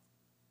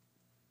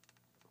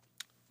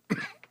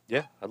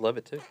 Yeah, I'd love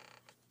it too.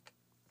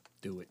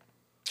 do it.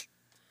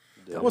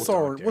 What's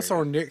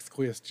our next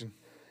question?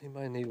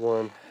 Anybody need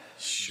one?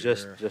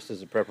 Sure. Just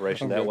as a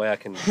preparation. That Okay. way I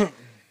can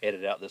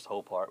edit out this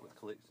whole part with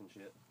clicks and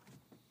shit.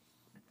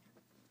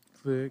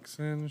 Clicks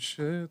and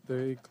shit,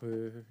 they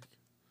click.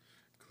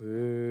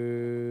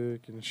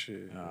 Click and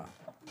shit. I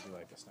do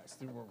like this nice.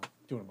 We're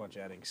doing a bunch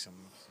of editing.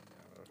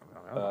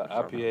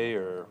 IPA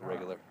or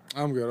regular?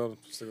 I'm good. I'll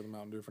stick with the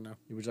Mountain Dew for now.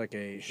 Would you like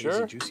a Sure.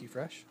 hazy, juicy,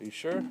 fresh? Are you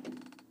sure?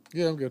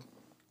 Yeah, I'm good.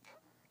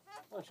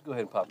 Why don't you go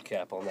ahead and pop the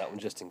cap on that one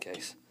just in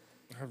case?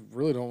 I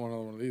really don't want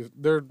another one of these.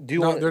 They're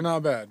you want it? they're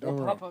not bad. Don't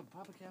worry. Pop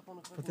a cap on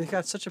the But they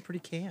got such a pretty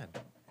can.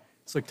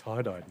 It's like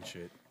tie-dyed and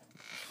shit.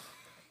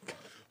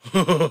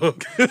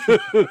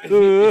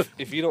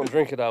 If you don't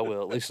drink it, I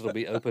will. At least it'll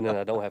be open and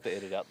I don't have to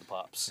edit out the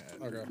pops.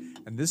 Okay.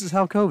 And this is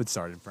how COVID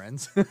started,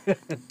 friends.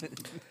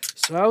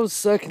 So I was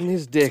sucking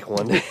his dick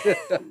one day.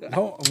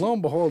 Lo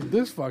and behold,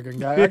 this fucking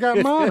guy, I got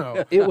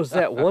mono. It was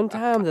that one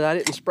time that I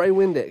didn't spray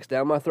Windex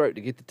down my throat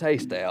to get the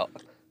taste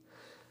out.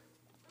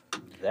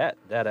 That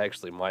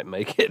actually might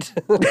make it.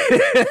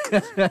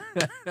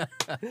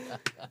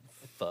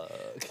 Fuck.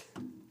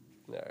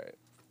 All right.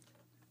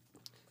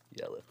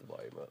 Yeah, I left the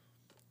volume up.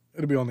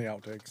 It'll be on the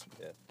outtakes.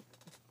 Yeah.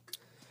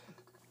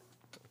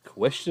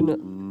 Question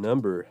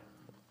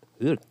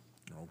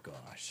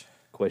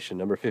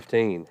number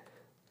 15.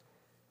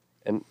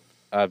 And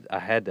I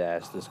had to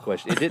ask this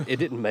question. It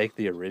didn't make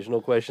the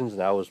original questions,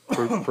 and I was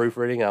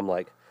proofreading. I'm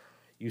like,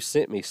 you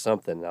sent me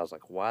something, and I was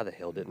like, why the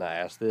hell didn't I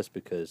ask this?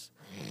 Because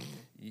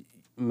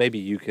maybe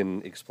you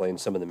can explain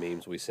some of the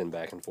memes we send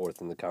back and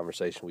forth in the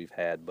conversation we've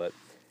had. But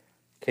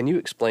can you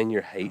explain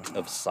your hate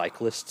of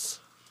cyclists?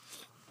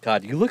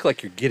 God, you look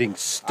like you're getting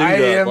stewed I up.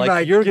 am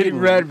like you're getting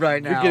red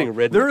right now. You're getting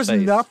red. There in is the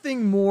face.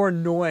 nothing more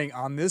annoying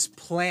on this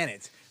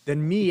planet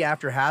than me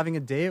after having a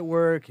day at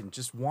work and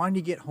just wanting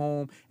to get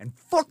home and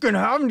fucking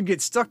having to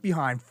get stuck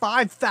behind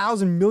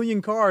 5,000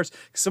 million cars.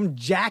 Some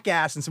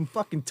jackass in some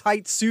fucking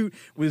tight suit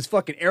with his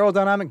fucking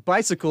aerodynamic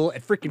bicycle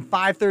at freaking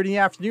 5:30 in the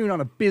afternoon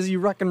on a busy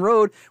wrecking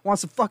road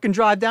wants to fucking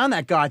drive down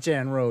that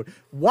goddamn road.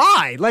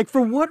 Why? Like, for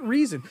what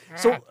reason?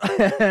 So,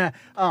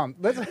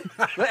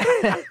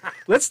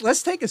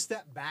 let's take a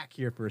step back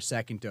here for a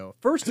second, though.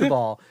 First of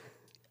all,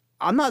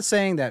 I'm not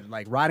saying that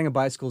like riding a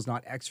bicycle is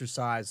not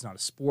exercise, not a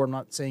sport. I'm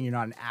not saying you're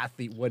not an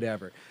athlete,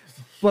 whatever.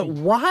 But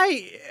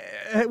why,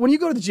 when you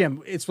go to the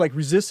gym, it's like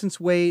resistance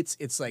weights,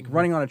 it's like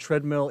running on a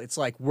treadmill, it's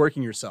like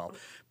working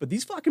yourself. But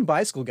these fucking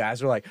bicycle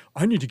guys are like,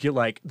 I need to get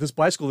like this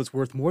bicycle that's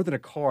worth more than a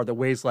car that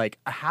weighs like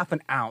a half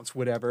an ounce,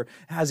 whatever,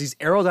 has these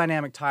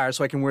aerodynamic tires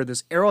so I can wear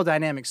this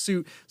aerodynamic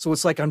suit. So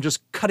it's like I'm just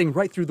cutting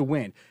right through the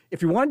wind.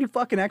 If you want to do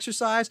fucking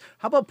exercise,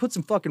 how about put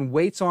some fucking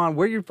weights on,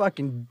 wear your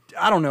fucking,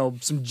 I don't know,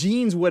 some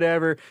jeans,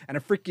 whatever, and a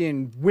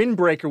freaking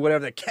windbreaker,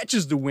 whatever, that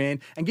catches the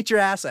wind, and get your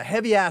ass a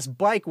heavy ass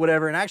bike,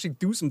 whatever, and actually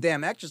do some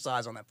damn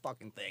exercise on that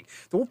fucking thing.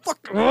 Don't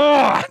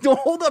don't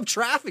hold up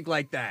traffic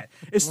like that.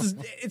 It's just,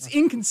 it's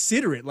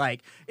inconsiderate. Like,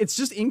 it's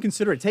just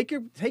inconsiderate. Take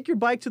your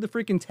bike to the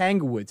freaking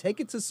Tanglewood. Take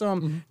it to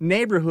some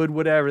neighborhood,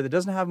 whatever, that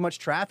doesn't have much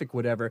traffic,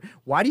 whatever.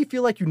 Why do you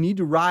feel like you need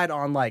to ride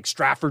on like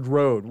Stratford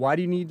Road? Why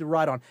do you need to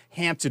ride on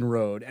Hampton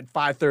Road at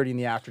 5:30 in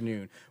the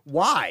afternoon?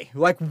 Why?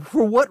 Like,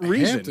 for what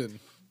reason? Hampton.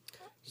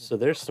 So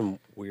there's some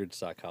weird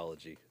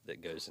psychology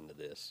that goes into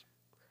this.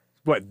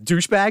 What,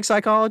 douchebag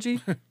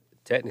psychology?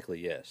 Technically,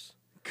 yes.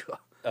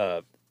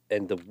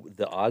 And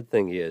the odd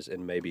thing is,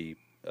 and maybe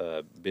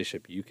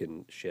Bishop, you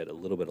can shed a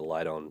little bit of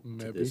light on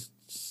to this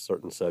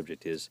certain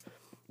subject, is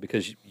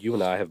because you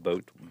and I have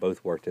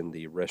both worked in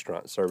the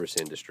restaurant service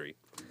industry.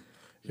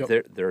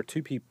 Yep. There are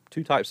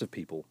two types of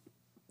people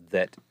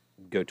that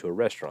go to a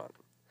restaurant: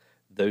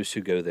 those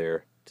who go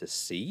there to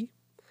see,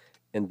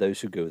 and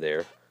those who go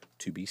there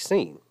to be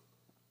seen.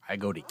 I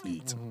go to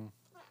eat.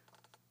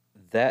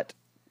 That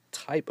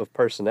type of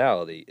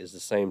personality is the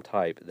same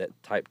type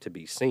to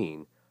be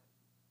seen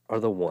are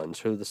the ones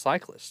who are the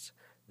cyclists.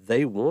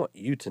 They want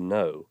you to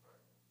know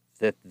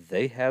that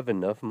they have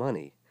enough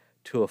money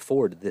to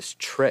afford this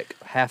Trek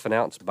half an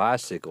ounce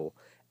bicycle,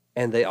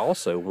 and they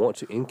also want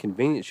to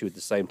inconvenience you at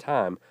the same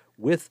time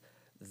with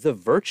the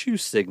virtue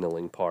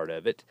signaling part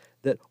of it,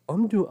 that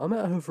I'm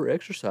out here for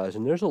exercise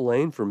and there's a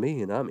lane for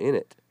me and I'm in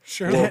it.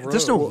 Sure.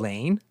 There's no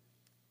lane.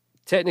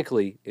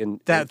 Technically,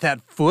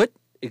 That foot.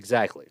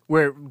 exactly.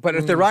 But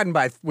if they're riding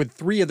with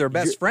three of their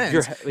best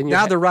friends,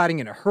 now they're riding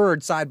in a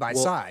herd side by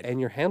side.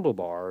 And your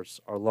handlebars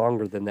are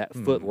longer than that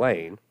foot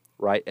lane,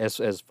 right?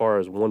 As far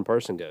as one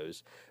person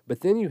goes.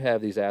 But then you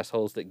have these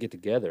assholes that get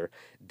together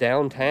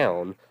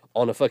downtown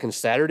on a fucking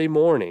Saturday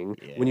morning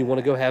when you want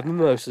to go have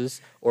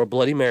mimosas or a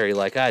Bloody Mary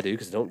like I do,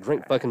 because I don't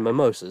drink fucking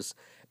mimosas,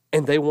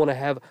 and they want to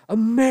have a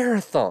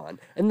marathon,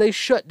 and they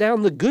shut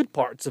down the good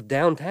parts of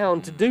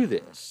downtown to do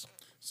this.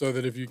 So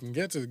that if you can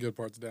get to the good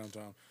parts of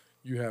downtown,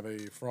 you have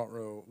a front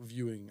row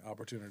viewing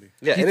opportunity.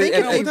 Yeah,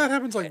 And that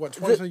happens like, what,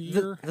 twice a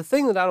year? The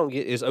thing that I don't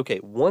get is, okay,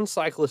 one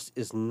cyclist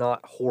is not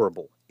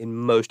horrible in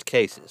most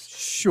cases.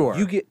 Sure.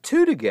 You get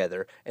two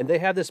together, and they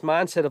have this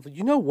mindset of,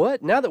 you know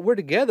what? Now that we're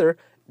together,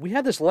 we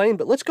have this lane,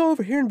 but let's go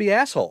over here and be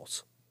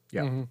assholes.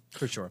 Yeah,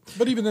 for sure.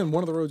 But even then,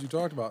 one of the roads you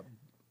talked about,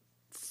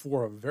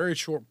 for a very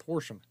short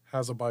portion,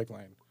 has a bike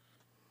lane.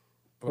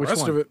 The Which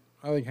rest one? of it,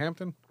 I think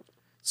Hampton.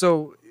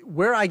 So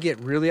where I get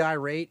really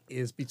irate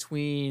is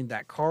between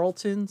that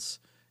Carlton's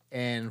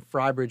and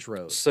Frybridge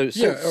Road. So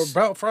Yeah,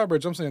 about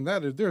Frybridge, I'm saying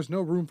that there's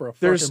no room for a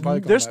There's fucking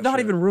bike on there's that not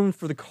shit. even room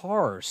for the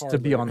cars to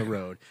be Hardly. on the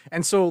road.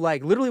 And so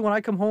like literally when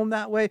I come home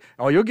that way,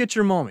 oh, you'll get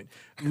your moment.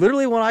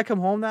 Literally when I come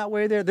home that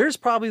way there's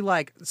probably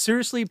like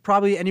seriously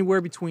probably anywhere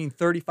between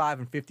 35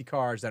 and 50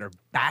 cars that are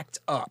backed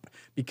up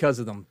because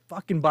of them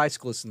fucking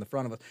bicyclists in the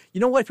front of us. You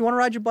know what? If you want to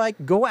ride your bike,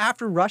 go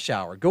after rush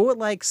hour. Go at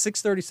like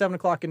 6:30, 7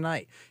 o'clock at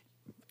night.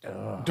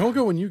 Don't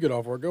go when you get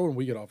off work. Go when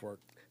we get off work.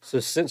 So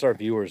since our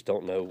viewers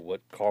don't know what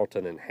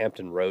Carlton and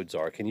Hampton roads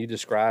are, can you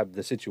describe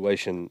the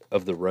situation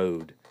of the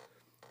road,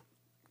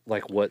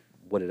 like what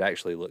it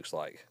actually looks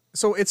like?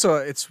 So it's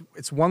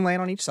one lane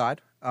on each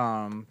side.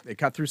 They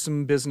cut through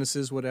some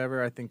businesses,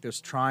 whatever. I think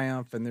there's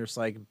Triumph and there's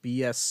like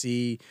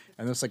BSC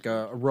and there's like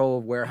a row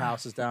of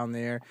warehouses down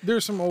there.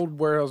 There's some old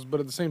warehouses, but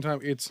at the same time,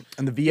 it's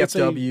And the it's a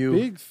VFW.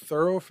 big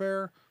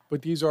thoroughfare,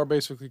 but these are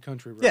basically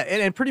country roads. Yeah,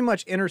 and it pretty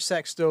much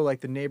intersects still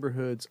like the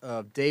neighborhoods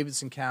of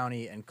Davidson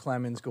County and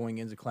Clemens, going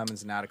into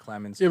Clemens and out of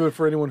Clemens. Yeah, but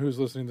for anyone who's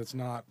listening that's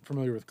not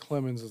familiar with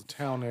Clemens as a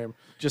town name,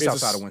 Just it's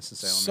outside a of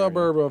Winston-Salem area.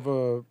 suburb of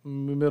a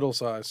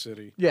middle-sized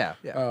city. Yeah,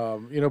 yeah.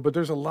 But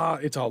there's a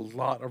lot. It's a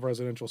lot of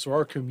residential, so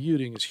our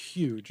commuting is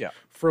huge. Yeah.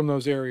 From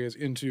those areas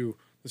into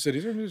the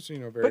cities, and just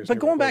various. But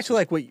going back to places.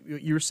 like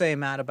what you were saying,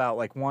 Matt, about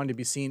like wanting to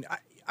be seen,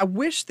 I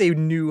wish they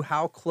knew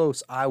how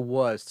close I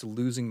was to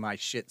losing my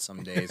shit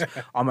some days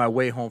on my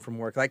way home from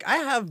work. Like I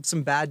have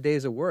some bad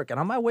days at work, and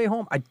on my way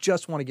home, I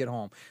just want to get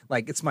home.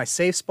 Like it's my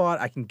safe spot.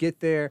 I can get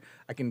there.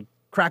 I can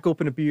crack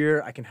open a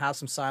beer. I can have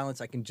some silence.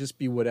 I can just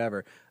be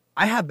whatever.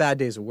 I have bad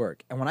days at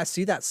work, and when I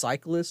see that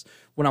cyclist,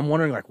 when I'm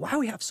wondering like why do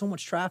we have so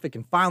much traffic,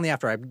 and finally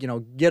after I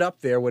get up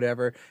there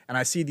whatever, and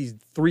I see these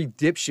three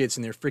dipshits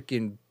in their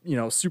freaking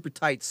super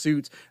tight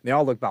suits, and they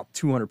all look about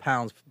 200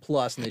 pounds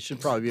plus, and they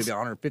should probably be about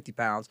 150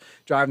 pounds,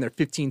 driving their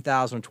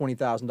 $15,000 or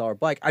 $20,000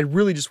 bike. I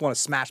really just want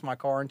to smash my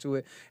car into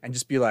it and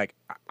just be like,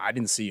 I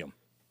didn't see him.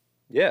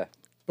 Yeah.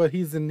 But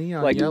he's in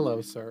neon Like-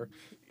 yellow, sir.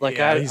 Like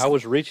Yeah, I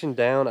was reaching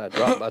down, I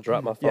dropped my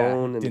Yeah,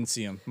 phone. And didn't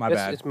see him. My it's,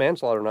 bad. It's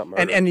manslaughter, not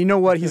murder. And you know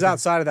what? He's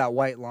outside of that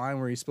white line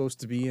where he's supposed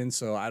to be in,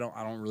 so I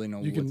don't really know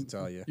what to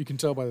tell you. You can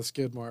tell by the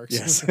skid marks.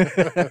 Yes.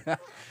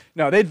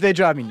 No, they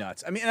drive me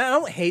nuts. I mean, and I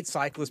don't hate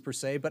cyclists per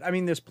se, but I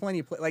mean, there's plenty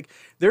of like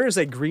there is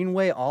a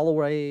greenway all the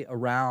way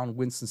around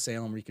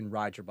Winston-Salem where you can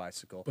ride your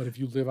bicycle. But if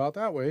you live out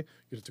that way,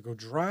 you have to go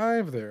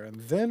drive there and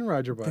then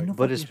ride your bike.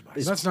 but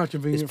And that's not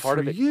convenient part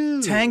for of it.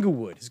 you.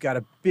 Tanglewood has got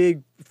a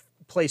big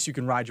place you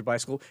can ride your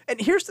bicycle.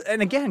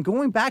 And again,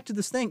 going back to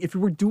this thing, if you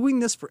were doing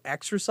this for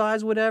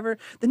exercise, whatever,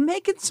 then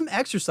make it some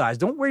exercise.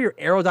 Don't wear your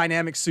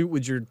aerodynamic suit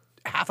with your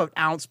half an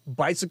ounce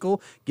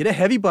bicycle. Get a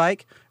heavy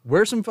bike.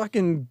 Wear some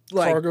fucking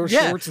like Cargo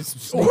shorts and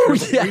some Oh,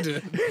 sneakers like we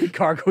did.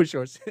 Cargo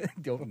shorts.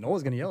 No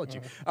one's gonna yell at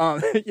you.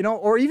 You know,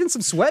 or even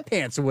some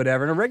sweatpants or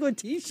whatever, and a regular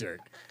t-shirt.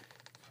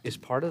 Is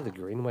part of the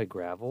Greenway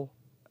gravel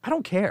I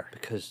don't care.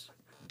 because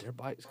their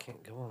bikes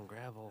can't go on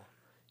gravel.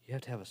 You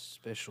have to have a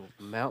special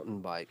mountain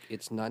bike.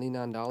 It's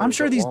 $99. I'm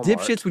sure at these Walmart.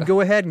 dipshits would go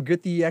ahead and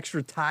get the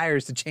extra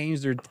tires to change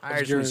their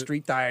tires from gonna-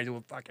 street tires to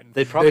a fucking.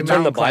 They'd probably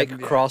turn the mountain bike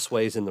climbing, yeah.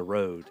 crossways in the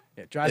road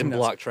Yeah, drives and me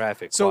nuts. block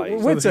traffic. So twice.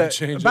 we went So they to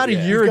change about it.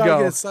 a year You've gotta ago.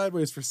 get it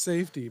sideways for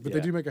safety, but Yeah.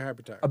 they do make a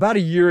hybrid tire. About a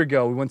year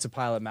ago, we went to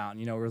Pilot Mountain.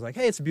 You know, we were like,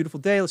 hey, it's a beautiful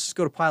day. Let's just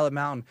go to Pilot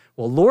Mountain.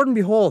 Well, Lord and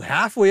behold,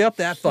 halfway up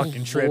that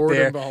fucking trip Lord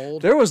there, and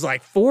behold. there was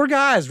like 4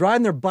 guys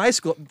riding their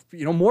bicycle.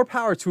 You know, more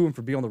power to them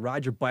for being able to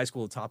ride your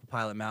bicycle at the top of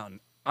Pilot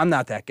Mountain. I'm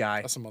not that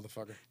guy. That's a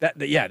motherfucker.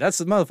 Yeah, that's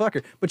the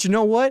motherfucker. But you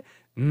know what?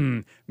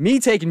 Me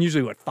taking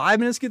usually, 5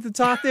 minutes to get to the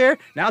top there?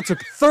 Now it took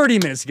 30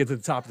 minutes to get to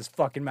the top of this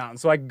fucking mountain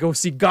so I could go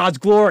see God's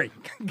glory.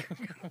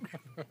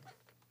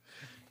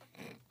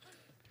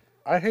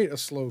 I hate a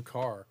slow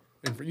car.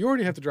 And you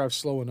already have to drive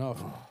slow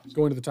enough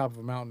going to the top of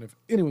a mountain if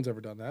anyone's ever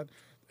done that.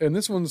 And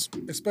this one's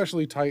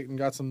especially tight and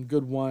got some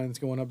good winds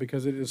going up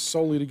because it is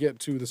solely to get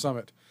to the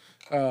summit.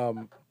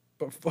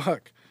 But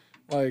fuck,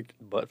 like,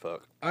 Butt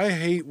fuck. I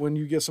hate when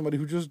you get somebody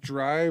who just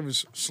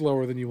drives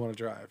slower than you want to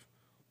drive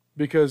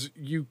because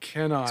you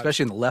cannot.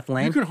 Especially in the left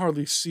lane. you can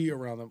hardly see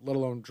around them, let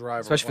alone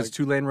drive. Especially if it's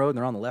like, 2-lane road and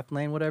they're on the left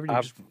lane, whatever. You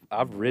just,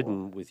 I've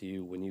ridden with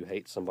you when you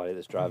hate somebody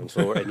that's driving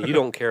slower and you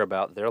don't care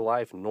about their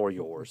life nor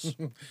yours.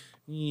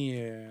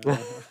 yeah,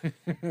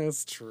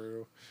 that's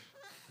true.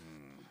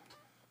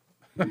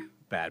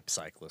 bad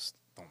cyclist.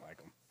 Don't like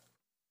them.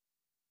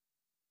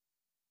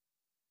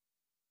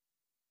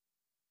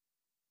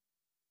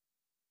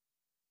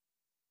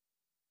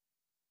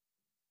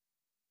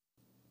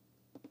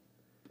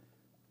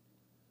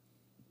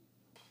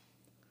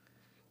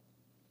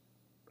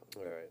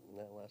 All right, and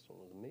that last one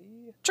was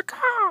me.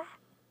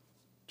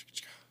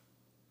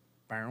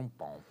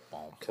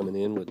 Coming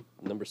in with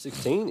number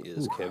 16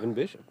 is Kevin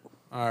Bishop.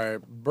 All right,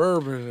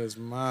 bourbon is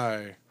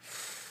my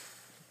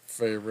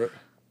favorite.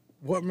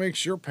 What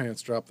makes your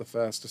pants drop the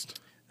fastest?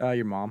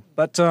 Your mom.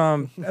 But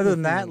other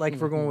than that, like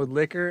if we're going with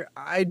liquor,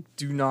 I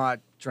do not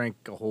drink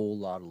a whole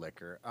lot of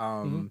liquor.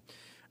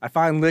 I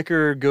find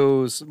liquor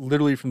goes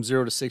literally from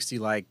 0 to 60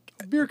 like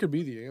Beer could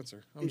be the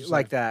answer. I'm just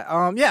like saying.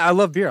 that. Yeah, I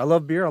love beer. I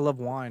love beer. I love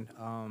wine.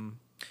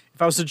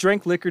 If I was to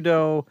drink liquor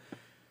though,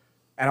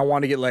 and I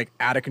want to get like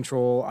out of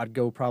control, I'd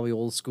go probably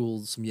old school,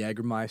 some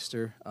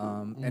Jägermeister.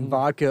 And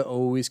vodka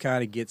always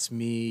kind of gets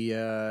me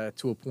to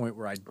a point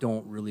where I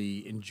don't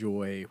really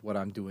enjoy what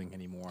I'm doing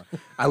anymore.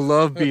 I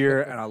love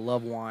beer and I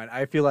love wine.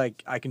 I feel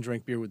like I can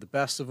drink beer with the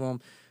best of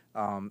them.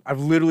 I've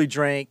literally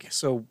drank,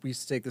 so we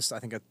used to take this, I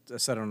think I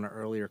said it on an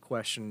earlier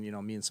question, you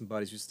know, me and some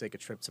buddies used to take a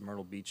trip to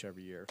Myrtle Beach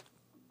every year.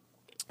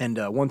 And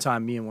one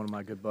time, me and one of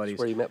my good buddies... That's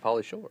where you met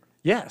Pauly Shore.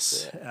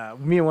 Yes.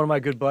 Me and one of my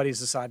good buddies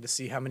decided to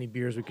see how many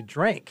beers we could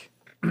drink.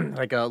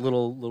 Like a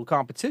little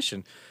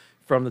competition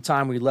from the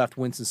time we left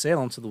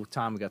Winston-Salem to the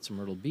time we got to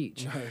Myrtle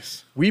Beach.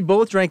 Nice. We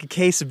both drank a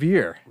case of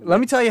beer. Let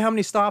me tell you how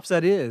many stops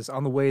that is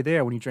on the way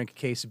there when you drink a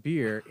case of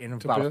beer in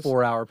about a piss?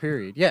 4-hour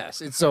period.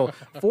 Yes. It's so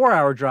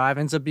 4-hour drive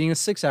ends up being a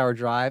 6-hour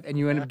drive, and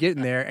you end up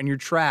getting there and you're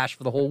trash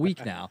for the whole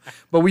week now.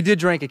 But we did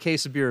drink a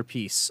case of beer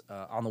apiece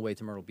on the way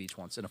to Myrtle Beach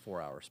once in a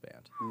 4-hour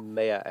span.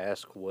 May I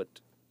ask what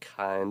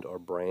kind or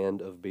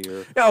brand of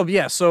beer? Oh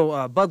yeah,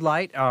 so Bud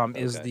Light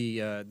is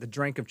the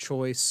drink of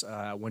choice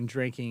when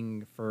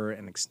drinking for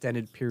an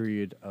extended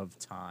period of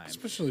time.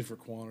 Especially for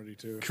quantity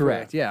too.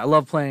 Correct. Yeah, I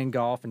love playing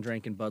golf and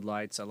drinking Bud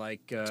Lights. I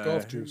like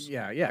golf juice.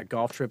 Yeah,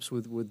 golf trips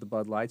with the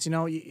Bud Lights. You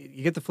know,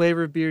 you get the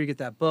flavor of beer, you get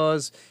that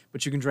buzz,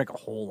 but you can drink a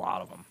whole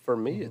lot of them. For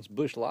me, it's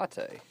Busch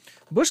Latte.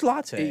 Busch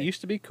Latte. It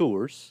used to be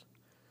Coors,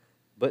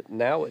 but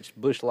now it's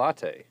Busch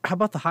Latte. How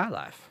about the High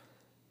Life?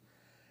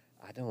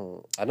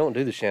 I don't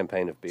do the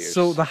champagne of beers.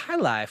 So the High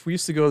Life, we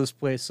used to go to this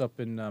place up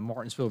in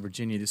Martinsville,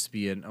 Virginia. This used to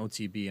be an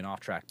OTB, an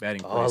off-track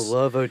betting place. Oh, I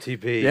love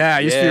OTB. Yeah,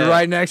 it used to be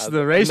right next to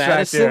the racetrack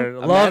Madison? there.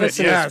 Love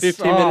Madison it. is Yes.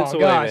 15 minutes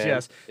away, gosh, man.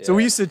 yes. So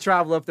we used to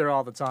travel up there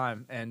all the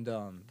time and,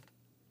 you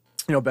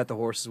know, bet the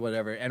horses,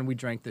 whatever. And we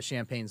drank the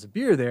champagnes of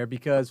beer there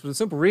because for the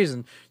simple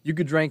reason you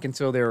could drink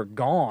until they were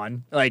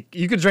gone. Like,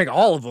 you could drink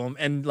all of them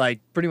and,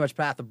 like, pretty much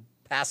pass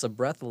pass a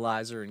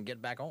breathalyzer and get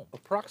back home.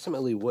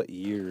 Approximately what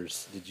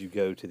years did you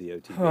go to the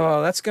OTB?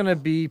 Oh, that's gonna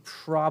be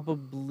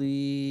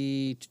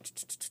probably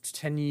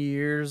 10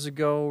 years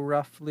ago,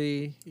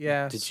 roughly.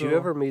 Yeah. Did you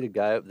ever meet a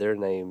guy up there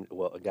named,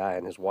 a guy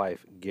and his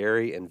wife,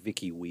 Gary and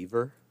Vicky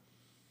Weaver?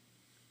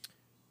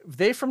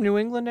 They from New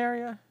England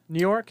area, New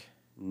York.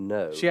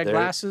 No. She had they're-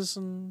 glasses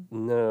and.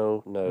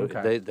 No.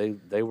 Okay.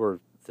 They were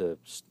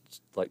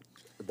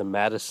the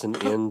Madison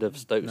end of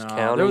Stokes No,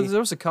 County. there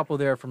was a couple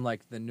there from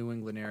like the New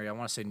England area. I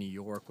want to say New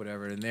York,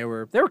 whatever, and they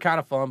were kind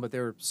of fun, but they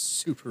were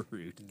super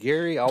rude.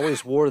 Gary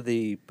always wore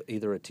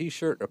either a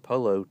t-shirt or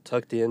polo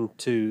tucked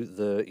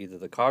into either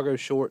the cargo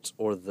shorts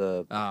or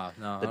the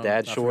No,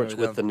 dad shorts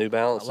with the New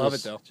Balances. I love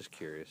it though. Just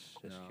curious.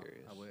 Just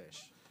curious. I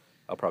wish.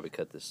 I'll probably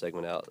cut this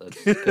segment out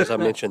because I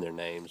mentioned their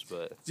names,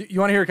 but You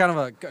want to hear kind of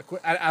a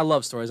quick? I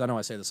love stories. I know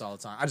I say this all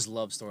the time. I just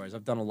love stories.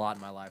 I've done a lot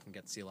in my life and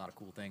get to see a lot of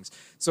cool things.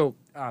 So,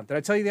 did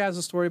I tell you guys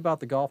a story about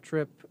the golf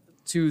trip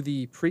to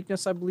the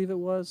Preakness? I believe it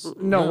was.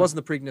 No, it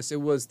wasn't the Preakness. It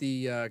was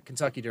the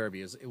Kentucky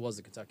Derby. It was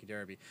the Kentucky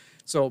Derby.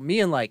 So, me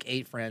and like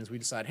 8 friends, we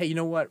decided, hey, you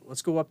know what?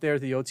 Let's go up there to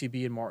the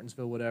OTB in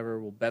Martinsville, whatever.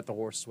 We'll bet the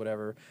horses,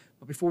 whatever.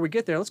 But before we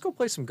get there, let's go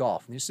play some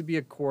golf. And there used to be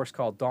a course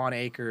called Dawn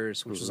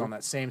Acres, which was on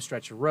that same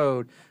stretch of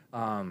road.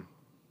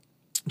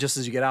 Just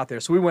as you get out there.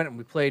 So we went and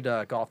we played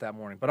golf that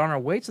morning. But on our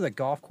way to the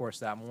golf course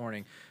that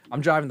morning,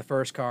 I'm driving the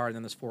first car, and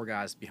then there's 4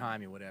 guys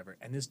behind me, whatever.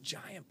 And this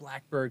giant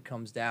black bird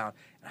comes down,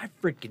 and I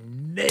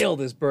freaking nailed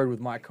this bird with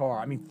my car.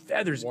 I mean,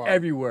 feathers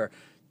everywhere.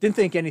 Didn't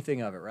think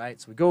anything of it,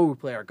 right? So we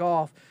play our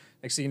golf.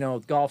 Next thing you know,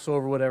 golf's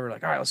over, whatever.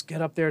 Like, all right, let's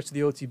get up there to the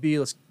OTB.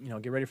 Let's,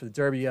 get ready for the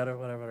Derby,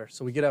 whatever.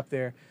 So we get up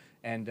there.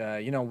 And,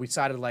 we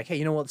decided, like, hey,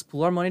 you know what? Let's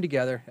pool our money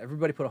together.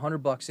 Everybody put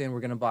 $100 in. We're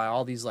going to buy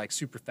all these, like,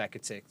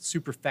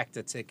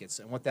 Superfecta tickets.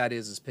 And what that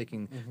is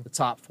picking the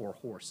top 4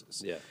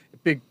 horses. Yeah.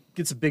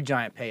 Gets a big,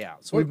 giant payout.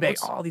 So we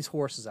make all these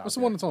horses out What's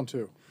there. the one that's on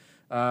 2?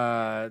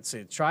 Let's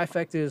see.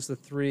 Trifecta is the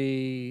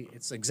 3.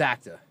 It's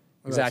Exacta.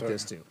 that's Exacta right.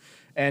 is 2.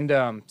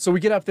 And so we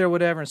get up there,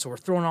 whatever, and so we're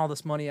throwing all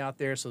this money out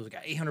there. So we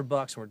got $800,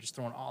 and we're just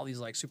throwing all these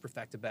like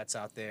superfecta bets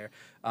out there.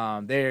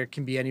 There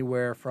can be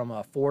anywhere from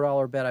a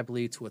 $4 bet, I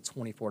believe, to a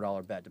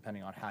 $24 bet,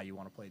 depending on how you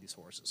want to play these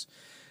horses.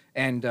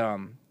 And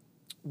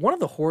one of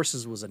the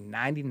horses was a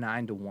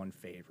 99-1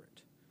 favorite.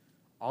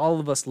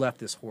 All of us left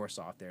this horse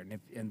off there,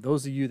 and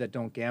those of you that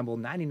don't gamble,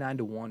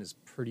 99-1 is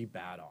pretty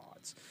bad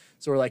odds.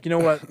 So we're like, you know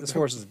what? This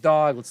horse is a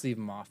dog. Let's leave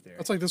him off there.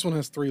 That's like this one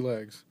has 3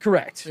 legs.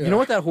 Correct. Yeah. You know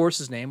what that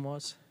horse's name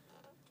was?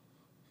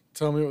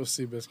 Tell me it was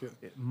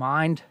Seabiscuit.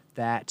 Mind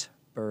that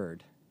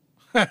bird.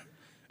 And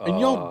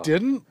y'all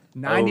didn't?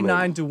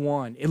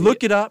 99-1.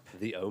 Look it up.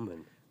 the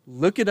Omen.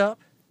 Look it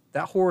up.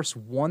 That horse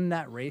won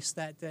that race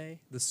that day.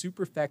 The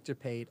superfecta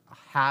paid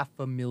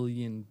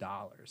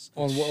 $500,000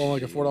 On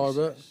like a $4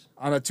 bet?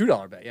 on a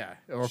 $2 bet, yeah,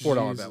 or a $4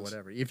 bet, Jesus.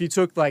 whatever. If you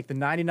took like the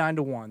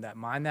 99-1, that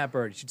Mind That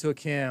Bird, if you took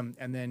him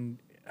and then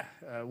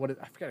I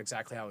forgot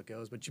exactly how it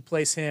goes, but you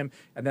place him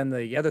and then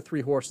the other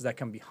 3 horses that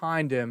come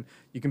behind him,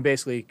 you can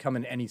basically come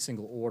in any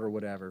single order,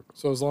 whatever.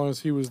 So as long as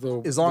he was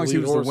the As the long as he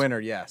lead was horse. the winner,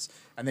 yes.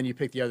 And then you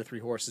pick the other 3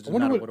 horses, no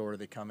wonder matter what- what order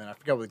they come in. I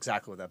forgot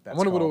exactly what that bet's I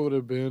wonder what it called. would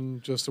have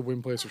been just to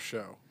win, place, or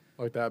show.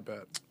 Like that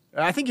bet.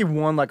 I think he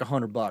won like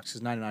 $100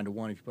 because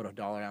 99-1 if you put $1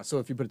 down. So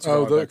if you put a $2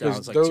 Oh, bet down, 'cause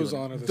it's like those 200.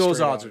 on are the Those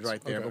straight odds are odds.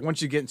 right there. Okay. But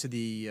once you get into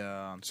the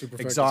Superfectas,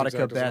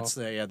 exotica exactas, bets,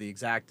 and the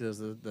exactas,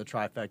 the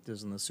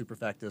trifectas, and the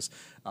superfectas,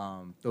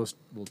 those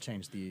will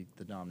change the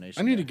denomination.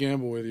 I need to there.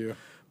 gamble with you.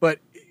 But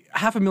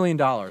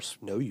 $500,000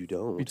 No, you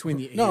don't. between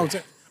the No,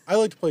 I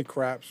like to play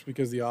craps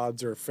because the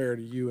odds are fair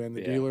to you and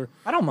the Yeah. dealer.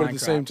 I don't But mind at the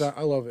same craps.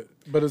 time, I love it.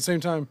 But at the same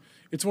time,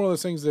 it's one of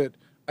those things that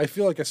I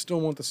feel like I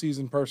still want the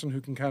seasoned person who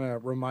can kind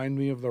of remind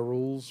me of the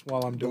rules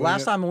while I'm The doing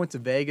last it. time I went to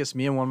Vegas,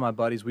 me and one of my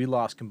buddies, we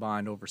lost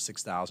combined over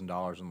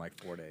 $6,000 in like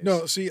 4 days.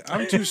 No, see,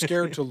 I'm too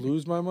scared to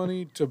lose my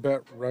money to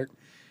bet I'm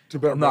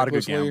not a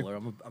good recklessly. gambler.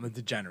 I'm a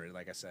degenerate,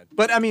 like I said.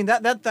 But I mean,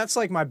 that's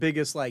like my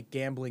biggest like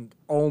gambling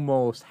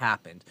almost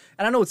happened.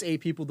 And I know it's 8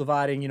 people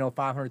dividing,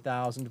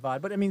 500,000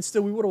 divide. But I mean,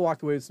 still, we would have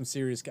walked away with some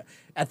serious.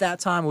 At that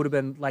time, it would have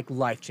been like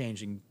life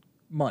changing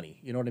money.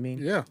 You know what I mean?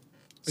 Yeah. And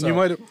So- you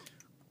might have.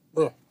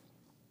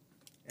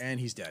 And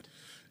he's dead.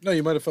 No,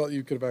 you might have felt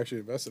you could have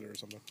actually invested it or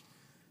something.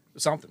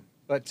 Something.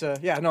 But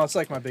yeah, no, it's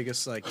like my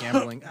biggest like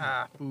gambling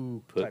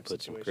boo type Put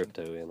some situation.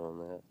 crypto in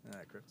on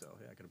that. Crypto.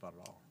 Yeah, I could have bought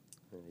it all.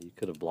 Yeah, you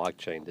could have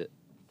blockchained it.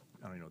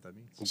 I don't even know what that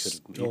means. You could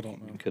have, Still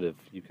don't know.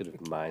 you could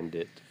have mined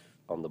it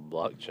on the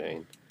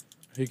blockchain.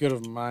 He could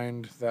have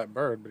mined that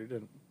bird, but he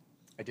didn't.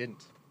 I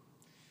didn't.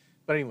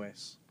 But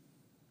anyways,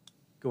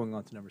 going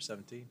on to number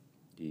 17.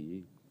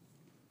 Yee.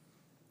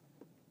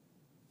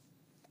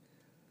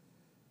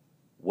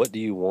 What do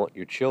you want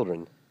your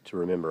children to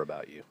remember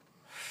about you?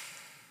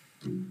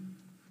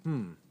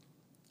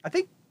 I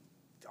think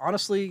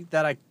honestly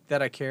that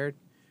I cared,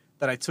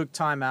 that I took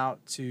time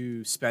out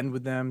to spend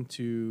with them.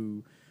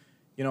 To,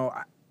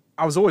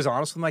 I was always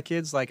honest with my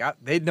kids. Like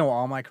they know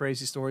all my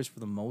crazy stories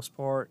for the most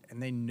part,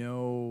 and they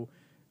know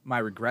my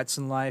regrets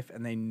in life,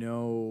 and they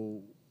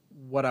know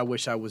what I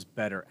wish I was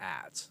better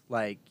at.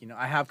 Like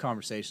I have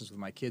conversations with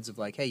my kids of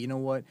like, hey, you know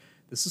what?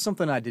 This is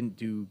something I didn't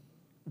do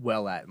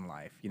well at in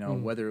life. You know,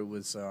 whether it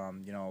was,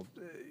 you know,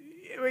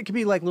 it could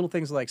be like little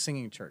things like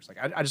singing in church. Like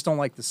I just don't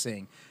like to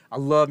sing. I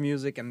love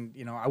music, and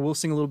you know, I will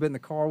sing a little bit in the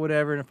car, or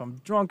whatever. And if I'm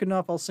drunk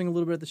enough, I'll sing a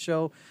little bit at the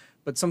show.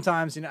 But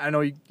sometimes, you know, I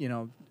know you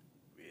know,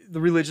 the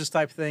religious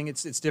type thing.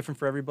 It's different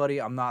for everybody.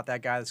 I'm not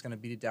that guy that's going to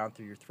beat it down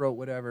through your throat,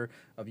 whatever.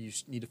 Of you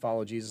need to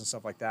follow Jesus and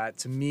stuff like that.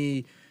 To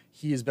me,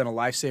 he has been a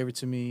lifesaver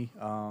to me.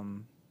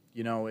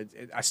 You know,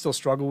 I still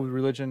struggle with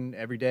religion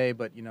every day,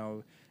 but you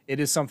know, it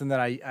is something that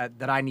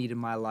I need in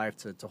my life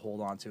to hold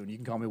on to. And you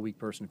can call me a weak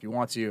person if you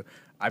want to.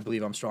 I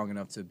believe I'm strong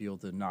enough to be able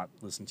to not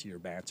listen to your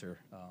banter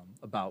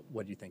about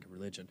what you think of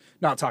religion.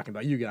 Not talking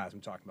about you guys. I'm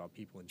talking about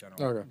people in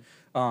general.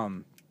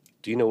 Okay.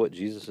 Do you know what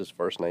Jesus'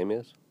 first name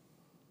is?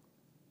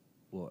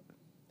 What?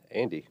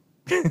 Andy.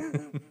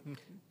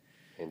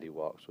 Andy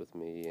walks with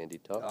me. Andy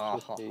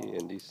talks with me.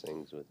 Andy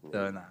sings with me.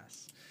 So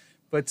nice.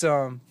 But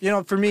you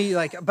know, for me,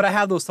 like, but I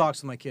have those talks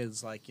with my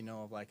kids, like, you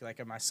know, like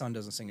my son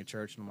doesn't sing at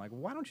church, and I'm like,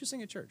 well, why don't you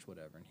sing at church,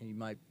 whatever? And he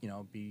might, you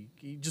know,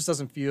 he just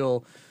doesn't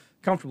feel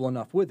comfortable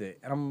enough with it,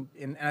 and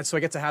so I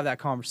get to have that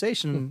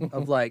conversation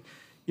of like,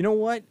 you know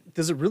what?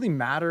 Does it really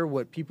matter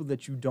what people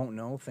that you don't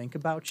know think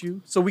about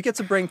you? So we get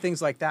to bring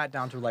things like that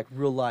down to like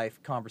real life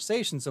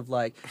conversations of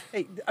like,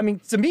 hey, I mean,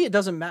 to me, it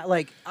doesn't matter.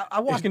 Like, I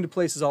walk into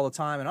places all the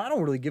time, and I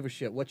don't really give a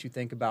shit what you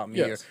think about me.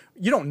 Yes. Or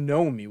you don't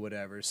know me,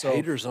 whatever. So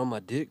Haters on my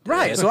dick. Dad.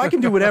 right. So I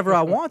can do whatever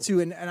I want to,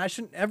 and I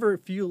shouldn't ever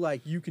feel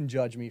like you can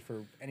judge me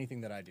for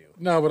anything that I do.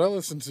 No, but I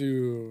listen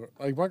to,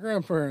 like, my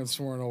grandparents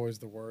weren't always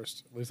the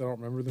worst. At least I don't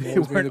remember them They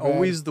always being weren't the bad.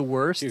 always the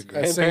worst. Your At singing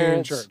in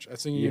grandparents- church. At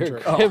singing in Your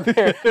church.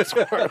 grandparents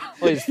weren't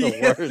always the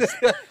worst.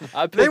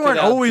 I They picked weren't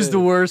it out, always too. the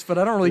worst, but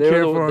I don't really They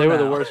care were, for they them were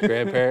the now. worst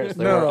grandparents.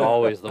 They No. weren't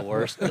always the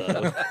worst,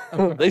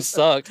 though. They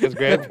sucked as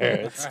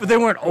grandparents. But they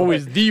weren't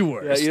always the Yeah,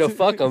 worst. you know,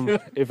 fuck them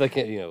if they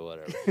can't, you know,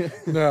 whatever.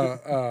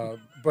 No,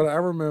 but I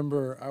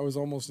remember I was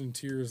almost in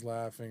tears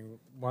laughing.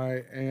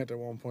 My aunt at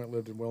one point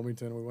lived in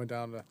Wilmington. We went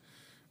down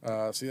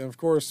to see them. Of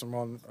course, I'm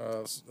on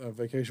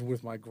vacation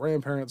with my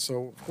grandparents.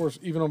 So, of course,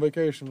 even on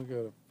vacation, we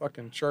go to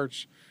fucking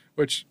church,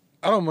 which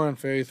I don't mind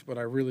faith, but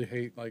I really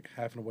hate like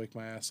having to wake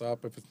my ass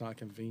up if it's not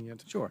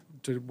convenient. Sure.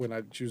 To when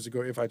I choose to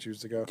go, if I choose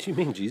to go. Do you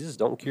mean Jesus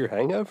don't cure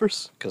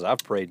hangovers? Because I've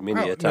prayed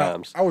many a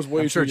times. I was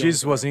way I'm sure too young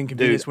Jesus for wasn't that.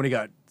 inconvenienced Dude. when he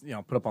got, you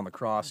know, put up on the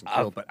cross and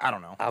killed, but I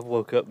don't know. I've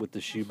woke up with the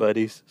shoe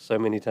buddies so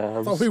many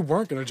times. I thought we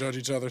weren't going to judge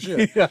each other.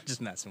 Shit. Yeah,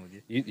 just messing with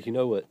you. You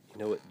know what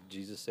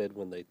Jesus said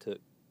when they took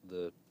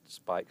the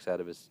spikes out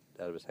of his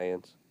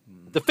hands?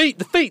 The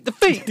feet.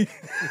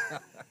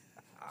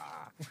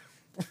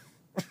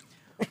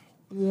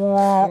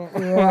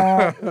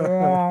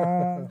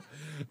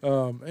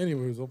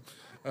 Anyways,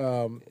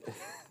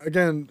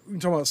 again, we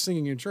talking about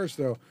singing in church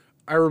though.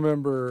 I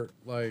remember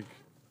like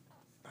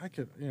I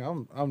could, you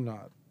know, I'm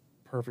not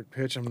perfect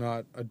pitch. I'm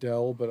not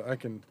Adele, but I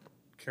can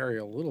carry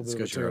a little bit of a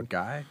Because you're a tune.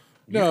 guy.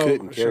 You No,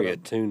 couldn't shut carry a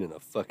up. tune in a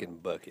fucking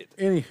bucket.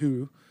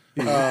 Anywho,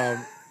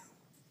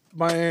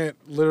 my aunt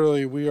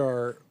literally, we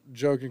are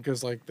joking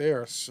because like they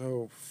are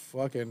so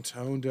fucking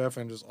tone deaf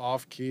and just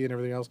off key and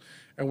everything else,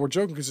 and we're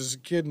joking because there's a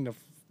kid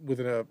with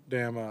a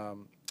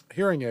damn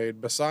hearing aid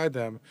beside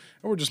them,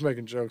 and we're just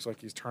making jokes like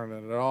he's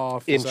turning it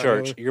off In this, that, and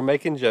church, the other. you're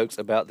making jokes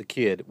about the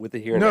kid with the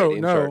hearing No, aid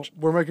in no, church.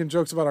 we're making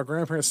jokes about our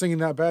grandparents singing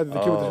that bad that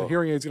the kid with the Oh.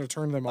 hearing aid's gonna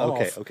turn them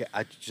Okay, off. okay.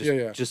 I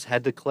Yeah. just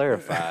had to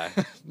clarify.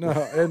 No,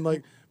 and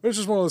like, but it's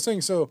just one of those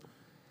things. So,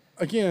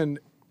 again,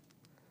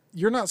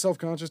 you're not self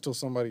conscious till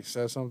somebody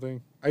says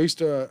something. I used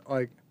to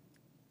like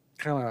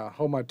kind of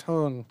hold my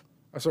tongue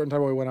a certain type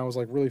of way when I was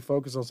like really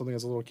focused on something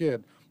as a little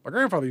kid. My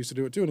grandfather used to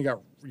do it too, and he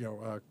got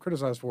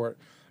criticized for it.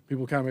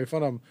 People kind of made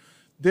fun of him.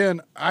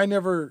 Then I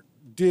never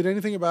did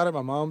anything about it.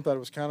 My mom thought it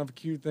was kind of a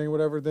cute thing,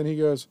 whatever. Then he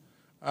goes,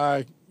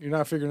 "You're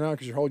not figuring it out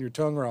because you're holding your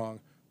tongue wrong,"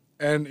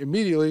 and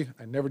immediately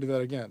I never did that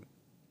again.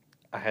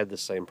 I had the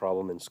same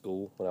problem in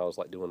school when I was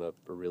like doing a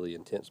really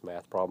intense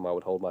math problem. I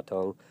would hold my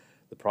tongue.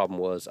 The problem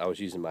was I was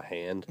using my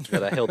hand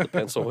that I held the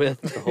pencil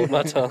with to hold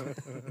my tongue.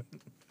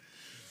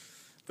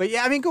 But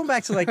yeah, I mean, going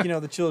back to like, you know,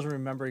 the children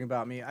remembering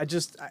about me,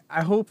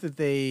 I hope that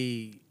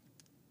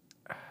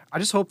I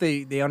just hope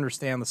they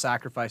understand the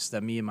sacrifices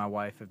that me and my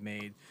wife have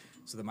made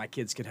so that my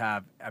kids could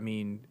have, I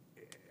mean,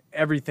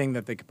 everything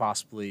that they could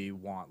possibly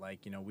want.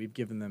 Like, you know, we've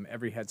given them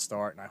every head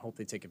start, and I hope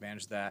they take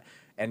advantage of that.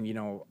 And, you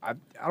know, I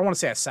don't want to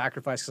say I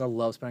sacrifice because I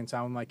love spending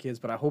time with my kids,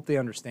 but I hope they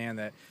understand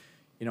that,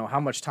 you know, how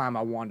much time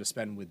I wanted to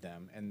spend with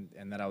them, and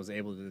that I was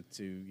able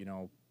to you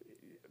know,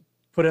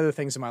 put other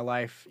things in my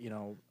life, you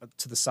know,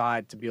 to the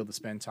side to be able to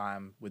spend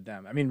time with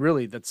them. I mean,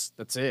 really, that's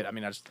it. I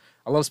mean,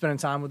 I love spending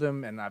time with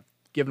them, and I've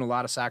given a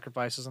lot of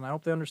sacrifices, and I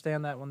hope they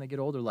understand that when they get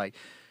older. Like,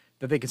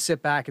 that they can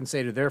sit back and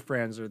say to their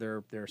friends or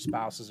their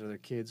spouses or their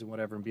kids and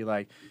whatever, and be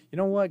like, you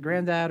know what,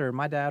 granddad or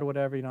my dad or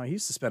whatever, you know, he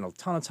used to spend a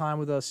ton of time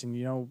with us, and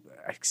you know,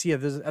 I see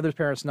other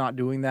parents not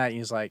doing that. And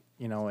he's like,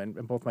 you know, and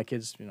both my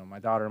kids, you know, my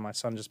daughter and my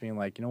son, just being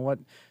like, you know what,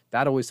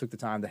 dad always took the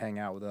time to hang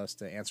out with us,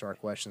 to answer our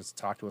questions, to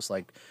talk to us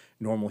like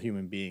normal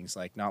human beings,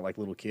 like not like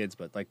little kids,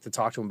 but like to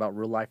talk to them about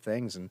real life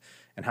things and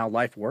how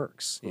life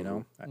works, you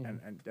know,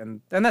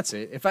 and that's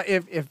it.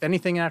 If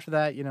anything after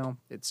that, you know,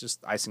 it's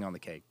just icing on the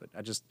cake. But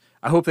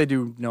I hope they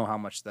do know how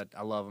much that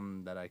I love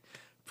them, that I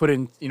put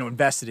in, you know,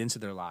 invested into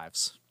their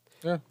lives.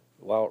 Yeah.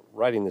 While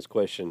writing this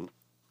question,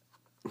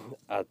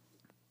 I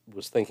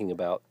was thinking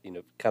about, you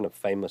know, kind of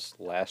famous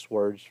last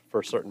words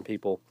for certain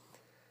people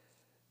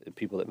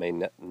that may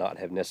not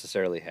have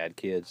necessarily had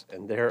kids.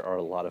 And there are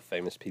a lot of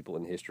famous people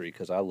in history,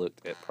 because I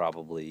looked at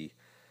probably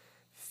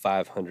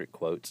 500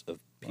 quotes of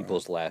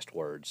people's last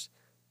words.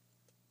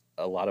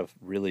 A lot of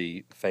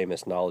really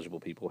famous, knowledgeable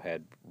people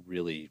had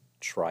really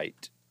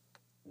trite,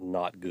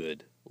 not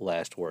good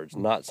last words,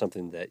 not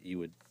something that you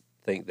would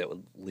think that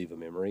would leave a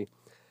memory.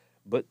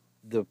 But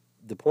the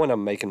point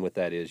I'm making with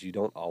that is you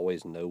don't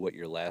always know what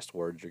your last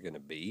words are going to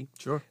be.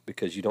 Sure.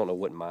 Because you don't know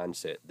what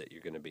mindset that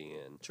you're going to be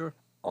in. Sure.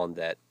 On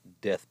that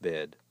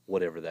deathbed,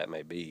 whatever that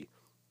may be.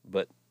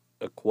 But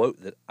a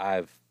quote that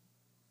I've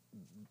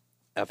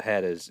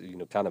had as, you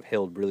know, kind of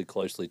held really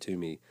closely to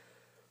me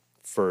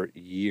for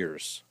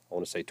years, I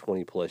want to say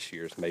 20 plus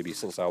years, maybe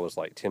since I was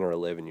like 10 or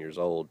 11 years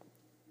old,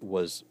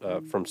 was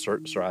from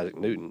Sir Isaac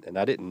Newton. And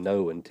I didn't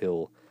know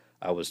until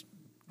I was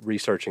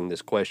researching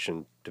this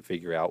question to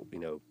figure out, you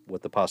know,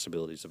 what the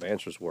possibilities of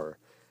answers were,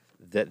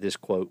 that this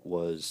quote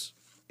was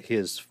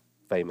his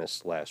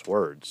famous last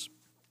words.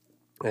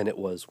 And it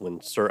was,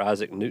 when Sir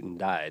Isaac Newton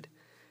died,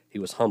 he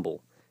was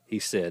humble. He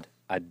said,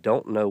 "I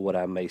don't know what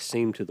I may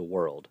seem to the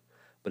world,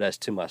 but as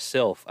to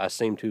myself, I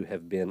seem to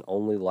have been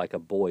only like a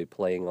boy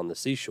playing on the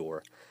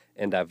seashore,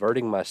 and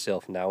diverting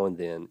myself now and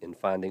then in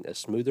finding a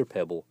smoother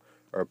pebble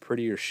or a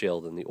prettier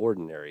shell than the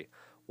ordinary,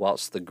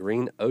 whilst the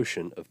green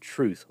ocean of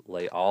truth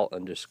lay all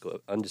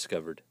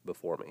undiscovered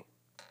before me."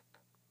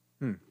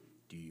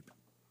 Deep.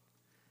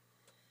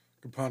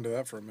 Could ponder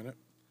that for a minute.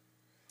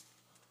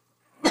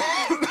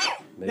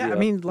 Maybe Yeah, I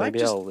mean, life maybe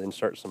just- I'll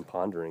insert some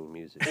pondering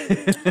music.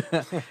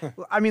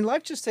 Well, I mean,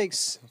 life just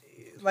takes,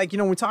 like, you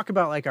know, when we talk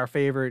about like our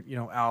favorite, you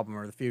know, album,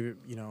 or the favorite,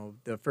 you know,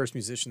 the first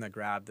musician that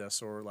grabbed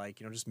us, or like,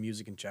 you know, just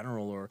music in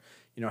general, or,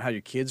 you know, how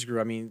your kids grew.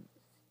 I mean,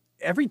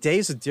 every day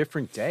is a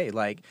different day.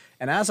 Like,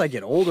 and as I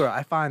get older,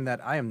 I find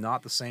that I am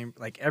not the same.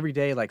 Like every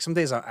day, like some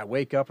days I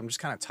wake up, I'm just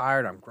kind of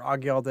tired. I'm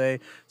groggy all day.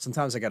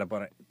 Sometimes I got a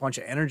bunch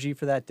of energy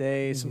for that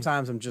day.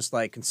 Sometimes I'm just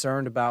like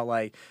concerned about,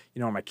 like, you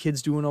know, are my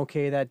kids doing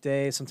okay that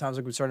day? Sometimes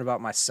I'm concerned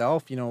about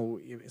myself. You know,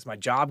 is my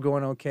job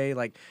going okay?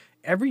 Like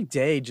every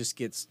day just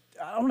gets,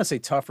 I don't want to say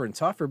tougher and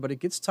tougher, but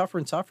it gets tougher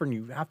and tougher. And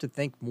you have to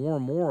think more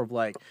and more of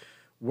like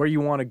where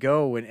you want to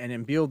go,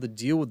 and be able to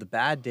deal with the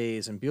bad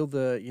days, and be able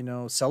to, you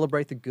know,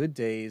 celebrate the good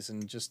days,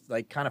 and just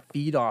like kind of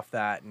feed off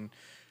that. And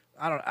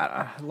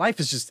life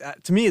is just,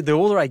 to me, the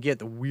older I get,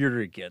 the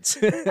weirder it gets.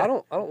 I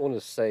don't want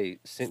to say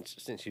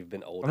since you've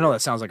been older. I know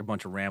that sounds like a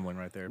bunch of rambling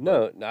right there.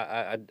 No,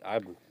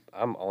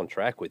 I'm on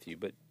track with you,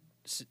 but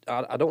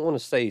I don't want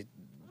to say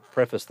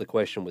preface the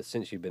question with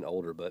since you've been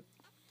older, but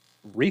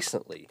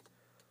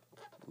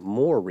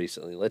more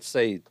recently, let's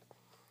say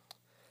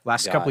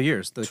Last couple of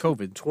years, the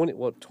COVID.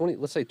 20,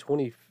 let's say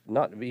 20,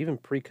 not even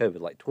pre-COVID,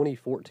 like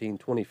 2014,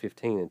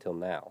 2015 until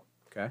now.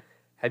 Okay.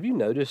 Have you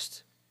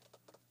noticed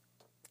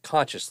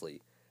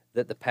consciously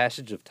that the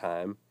passage of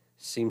time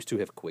seems to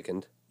have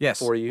quickened Yes.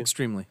 for you?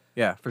 Extremely.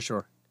 Yeah, for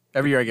sure.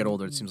 Every year I get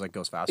older, it seems like it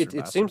goes faster.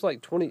 It seems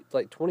like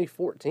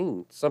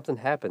 2014, something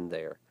happened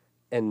there.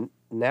 And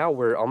now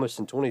we're almost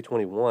in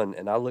 2021,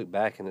 and I look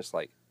back and it's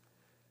like,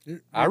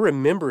 I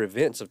remember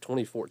events of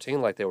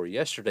 2014 like they were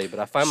yesterday, but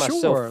I find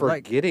myself Sure,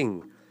 like-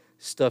 forgetting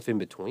stuff in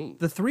between.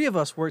 The three of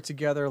us worked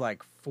together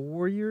like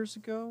 4 years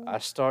ago.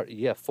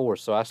 4.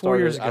 So I 4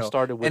 years ago. I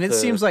started with, and it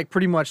seems like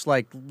pretty much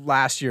like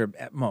last year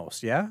at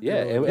most. Yeah.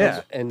 yeah, really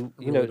does. and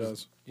you really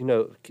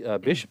know,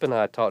 does. Bishop and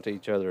I talk to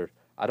each other.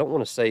 I don't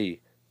want to say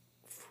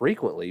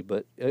frequently,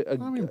 but I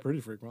mean, pretty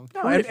frequently.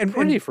 No,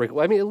 pretty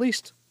frequently. I mean, at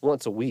least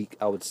once a week,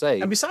 I would say.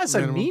 And besides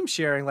like Minimum. meme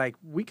sharing, like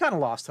we kind of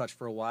lost touch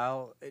for a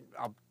while.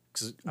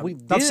 We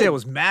not to say I did.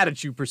 was mad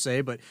at you per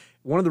se, but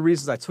one of the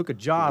reasons I took a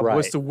job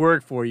was Right. to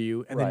work for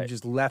you, and then you Right.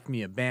 just left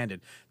me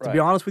abandoned. To be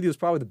Right. honest with you, it was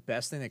probably the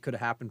best thing that could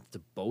have happened to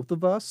both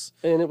of us.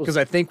 And it was Because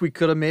I think we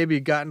could have maybe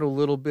gotten a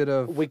little bit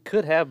of. we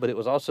could have, but it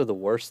was also the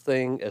worst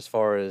thing as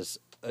far as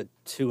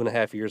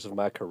 2.5 years of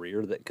my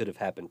career that could have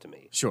happened to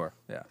me. Sure,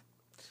 yeah.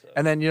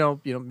 And then you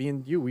know, me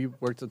and you, we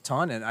worked a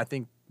ton, and I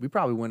think we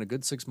probably went a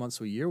good 6 months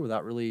to a year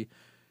without really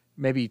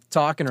maybe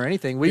talking or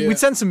anything. Yeah. We'd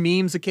send some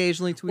memes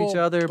occasionally to each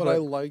Well, other, but but I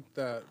like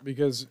that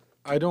because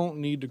I don't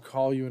need to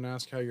call you and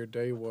ask how your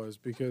day was,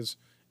 because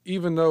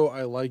even though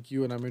I like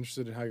you and I'm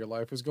interested in how your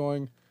life is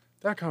going,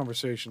 that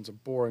conversation's a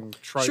boring,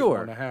 trite Sure.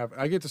 one to have.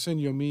 I get to send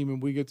you a meme,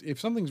 and if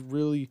something's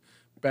really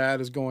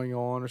bad is going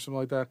on or something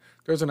like that,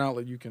 there's an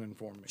outlet you can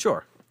inform me.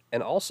 sure.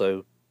 And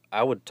also,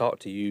 I would talk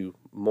to you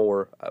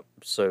more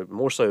so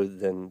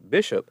than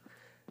Bishop,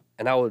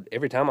 and I would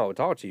every time I would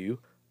talk to you,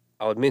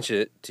 I would mention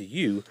it to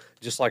you,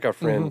 just like our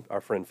friend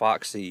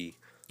Foxy,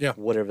 Yeah.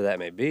 whatever that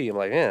may be. I'm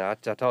like, man, I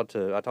talked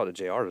to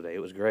JR today.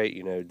 It was great.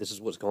 You know, this is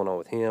what's going on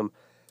with him.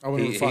 I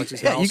went over to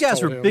Foxy's Yeah, house. you guys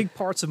told were him. big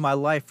parts of my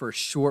life for a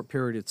short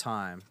period of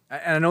time,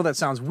 and I know that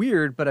sounds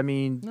weird, but I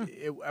mean,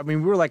 we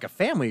were like a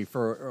family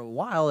for a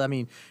while. I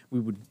mean,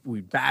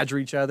 we'd badger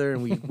each other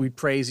and we'd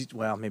praise each.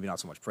 Well, maybe not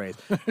so much praise,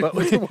 but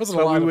There wasn't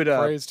a lot we of would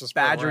praise to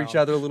spread badger around. each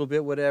other a little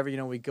bit, whatever. You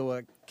know, we'd go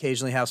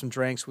occasionally have some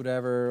drinks,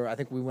 whatever. I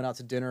think we went out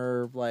to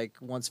dinner like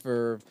once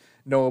for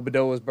Noah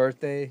Bedoa's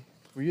birthday.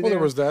 Were you Well, there?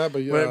 there was that,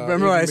 but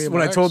Remember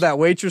when I told that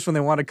waitress when they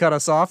wanted to cut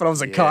us off, and I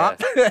was a Yeah,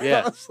 cop?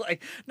 yeah. I was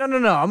like, no,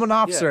 I'm an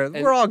officer. and-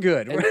 We're all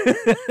good.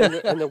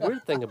 And the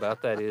weird thing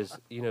about that is,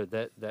 you know,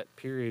 that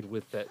period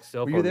with that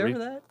cell Were phone you there for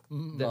that?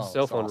 that Oh,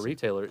 cell it's phone awesome.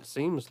 retailer, it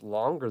seems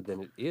longer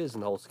than it is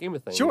in the whole scheme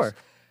of things. Sure.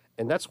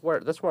 And that's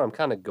where I'm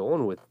kind of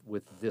going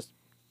with this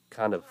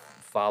kind of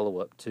follow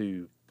up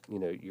to, you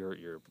know,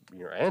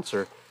 your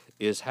answer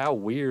is how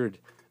weird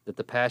that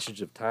the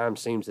passage of time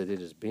seems that it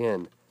has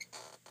been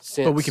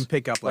since But we can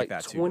pick up like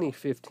that, too.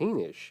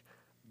 2015-ish.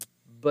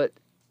 But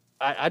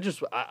I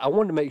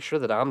wanted to make sure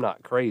that I'm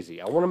not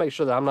crazy. I want to make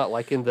sure that I'm not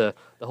like in the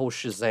whole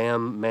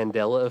Shazam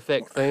Mandela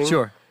effect thing.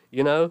 Sure.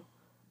 You know?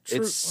 True.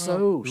 It's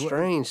so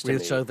strange to We me.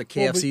 had show the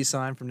KFC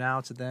sign from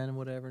now to then and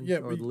whatever, Yeah,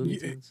 or but the Looney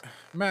Tunes.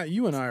 Matt,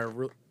 you and I are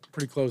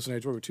pretty close in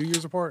age. What, we're 2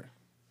 years apart?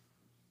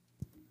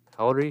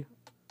 How old are you?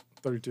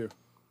 32.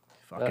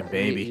 Fucking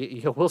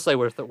baby. We'll say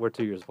we're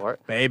 2 years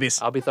apart.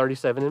 Babies. I'll be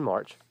 37 in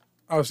March.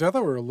 Oh, see, I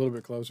thought we were a little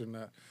bit closer than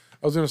that.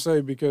 I was going to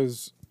say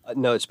because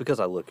No, it's because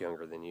I look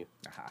younger than you.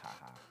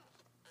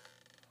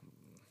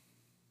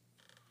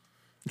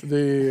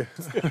 the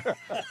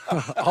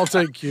I'll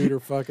take cuter.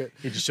 Fuck it.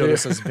 He just showed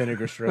us his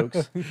vinegar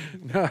strokes.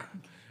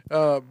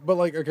 But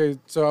like, okay,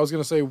 so I was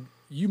gonna say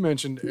you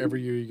mentioned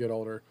every year you get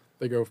older,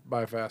 they go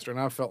by faster, and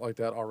I felt like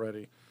that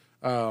already.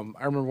 I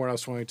remember when I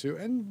was 22,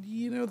 and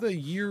you know the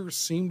years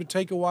seemed to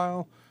take a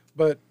while,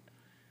 but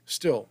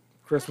still,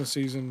 Christmas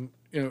season,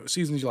 you know,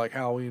 seasons you like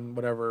Halloween,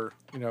 whatever,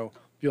 you know,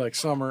 you like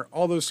summer,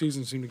 all those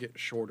seasons seem to get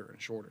shorter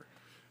and shorter.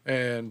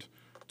 And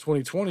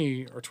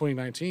 2020 or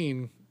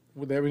 2019,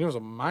 I mean, it was a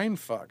mind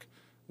fuck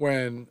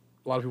when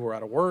a lot of people were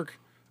out of work.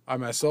 I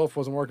myself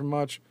wasn't working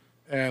much,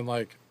 and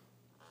like,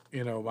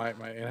 you know, my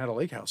aunt had a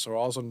lake house, so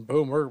all of a sudden,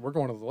 boom, we're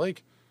going to the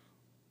lake.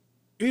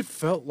 It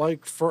felt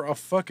like for a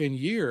fucking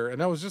year,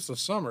 and that was just the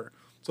summer.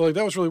 So like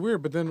that was really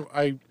weird. But then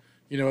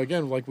you know,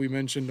 again, like we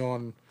mentioned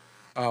on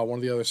one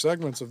of the other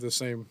segments of this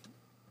same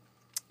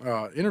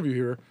interview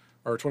here,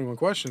 or 21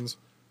 Questions,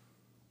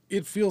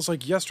 it feels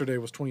like yesterday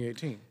was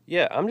 2018.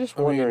 Yeah, I'm just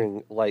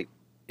wondering, like,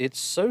 it's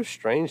so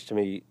strange to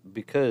me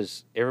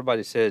because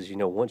everybody says, you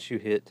know, once you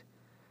hit,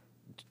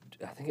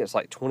 I think it's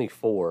like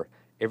 24,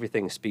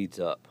 everything speeds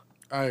up.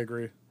 I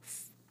agree.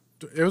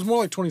 It was more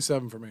like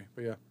 27 for me,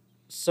 but yeah.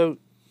 So,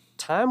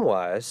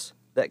 time-wise,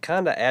 that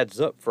kind of adds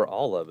up for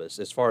all of us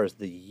as far as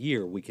the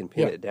year we can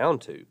pin Yeah. it down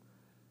to.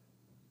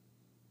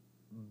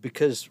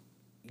 Because,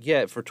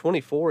 yeah, for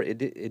 24, it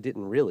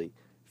didn't really.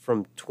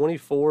 From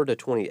 24 to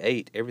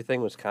 28,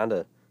 everything was kind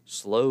of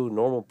slow,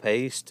 normal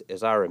paced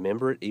as I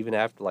remember it, even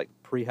after like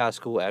pre-high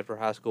school, after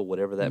high school,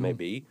 whatever that may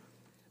be.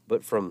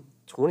 But from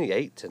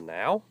 28 to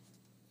now,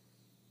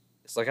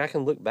 it's like I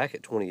can look back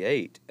at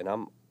 28 and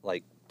I'm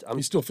like,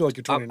 You still feel like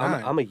you're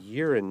 29. I'm a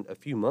year and a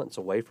few months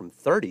away from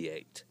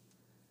 38.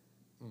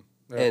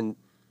 Yeah. And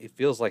it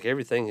feels like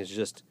everything is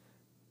just,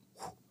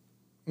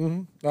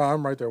 No,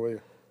 I'm right there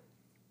with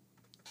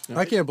you.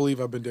 I can't believe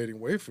I've been dating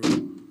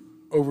Waifu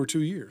over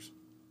 2 years.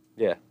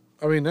 yeah.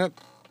 I mean, that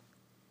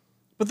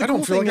But the I don't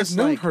cool feel thing like is, I've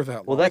known like, her that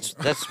long. Well, that's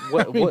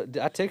what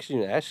I texted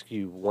you and asked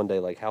you one day,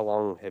 like, how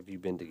long have you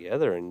been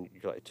together? And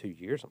you're like, 2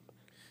 years.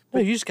 No,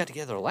 you just got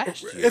together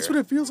last year. That's what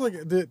it feels like.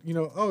 That, you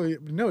know,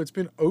 no, it's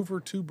been over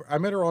two. I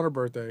met her on her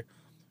birthday.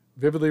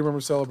 Vividly remember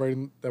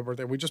celebrating that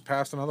birthday. We just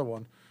passed another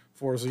one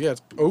for her. So yeah,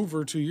 it's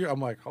over 2 years. I'm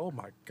like, oh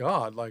my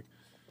god, like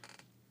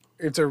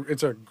it's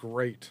a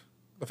great.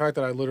 The fact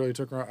that I literally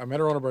took her. I met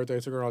her on her birthday.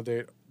 Took her on a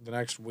date the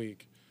next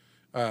week.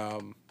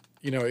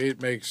 You know,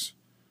 it makes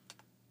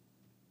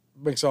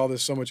all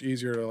this so much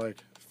easier to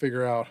like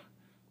figure out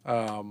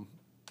how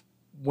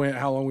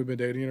long we've been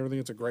dating and everything.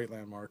 It's a great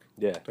landmark.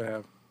 Yeah. To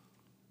have.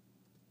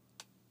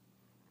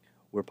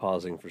 We're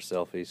pausing for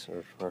selfies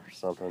or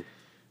something.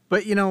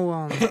 but you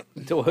know,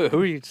 Who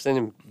are you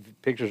sending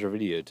pictures or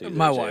video to?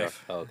 My there, JR?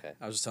 wife. Oh, okay.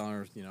 I was just telling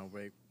her, you know,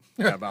 wait,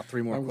 we got about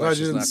 3 more I'm glad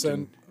you questions didn't left.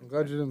 send. I'm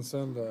glad you didn't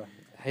send.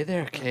 Hey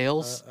there,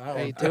 Kales. How you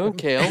I doing,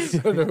 Kales?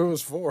 I don't know who it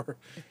was for.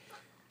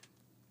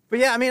 But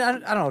yeah, I mean, I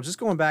don't know. Just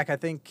going back, I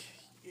think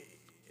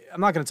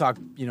I'm not going to talk,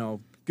 you know,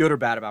 good or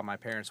bad about my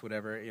parents,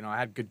 whatever. You know, I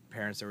had good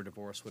parents that were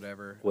divorced,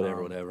 whatever.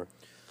 Whatever.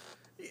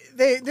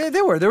 They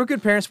were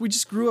good parents. We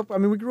just grew up. I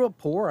mean, we grew up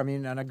poor. I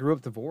mean, and I grew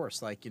up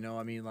divorced. Like, you know,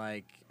 I mean,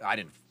 like I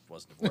didn't.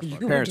 wasn't divorced. You My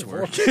were parents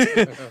were.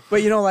 divorced.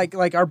 But you know,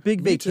 like our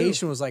big Me too.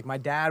 vacation was like my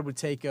dad would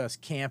take us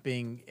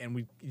camping,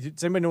 and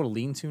does anybody know what a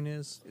lean tune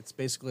is? It's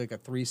basically like a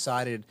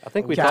 3-sided. I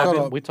think we cabin.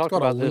 talked. We talked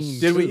called a about this. lean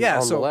Did we? too Yeah.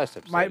 on So the last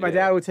episode. my yeah.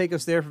 dad would take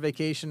us there for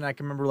vacation. I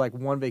can remember like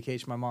one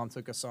vacation my mom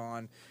took us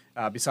on.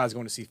 Besides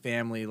going to see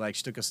family, like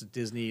she took us to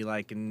Disney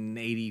like in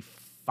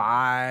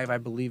 '85, I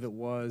believe it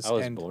was. I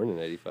was and, born in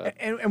 '85.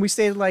 and we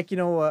stayed at like, you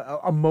know,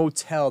 a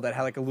motel that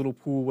had like a little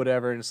pool,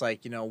 whatever. And it's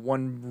like, you know,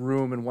 one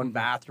room and one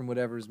bathroom,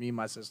 whatever. It was me and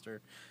my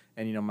sister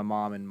and, you know, my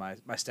mom and my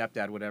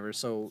stepdad, whatever.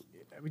 So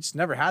we just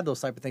never had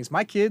those type of things.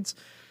 My kids,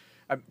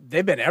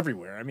 they've been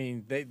everywhere. I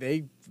mean,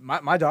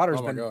 my daughter's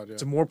Oh my been God, yeah.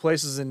 to more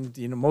places than,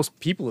 you know, most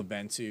people have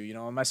been to, you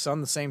know, and my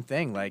son, the same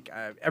thing. Like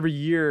every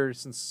year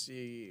since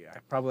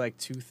probably like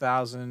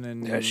 2000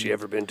 and Has she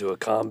ever been to a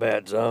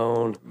combat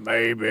zone?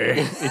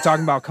 maybe you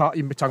talking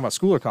about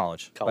school or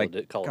college? Call of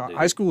Duty.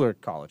 High school or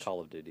college?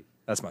 Call of Duty.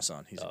 That's my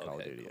son. He's in Call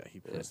of okay, Duty. cool. Yeah, he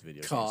plays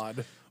video games.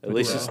 COD. At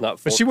least it's not.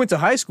 But she went to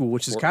high school,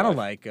 which is kind of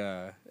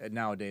Fortnite. like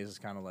nowadays it's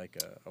kind of like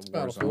a war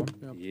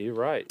Battlefield. zone. Yeah. You're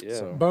right. Yeah.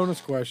 So-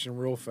 Bonus question,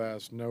 real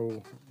fast.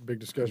 No big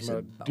discussion said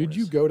about it. Did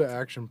you bonus. go to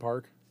Action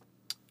Park?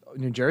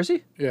 New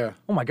Jersey? Yeah.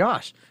 Oh my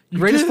gosh,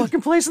 greatest did?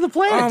 fucking place on the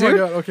planet, Oh dude. my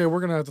god. Okay, we're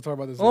gonna have to talk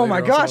about this. Oh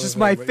my later on gosh, some it's other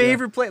my thing, but yeah.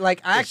 favorite place. Like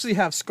I actually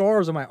have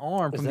scars on my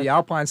arm from that- the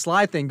Alpine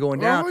slide thing going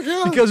Oh down my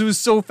God. because it was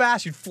so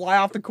fast. You'd fly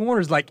off the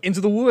corners like into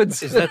the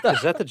woods. is that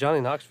the Johnny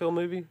Knoxville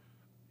movie?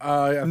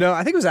 Yeah. No,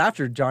 I think it was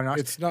after John Knox.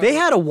 It's not- They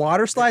had a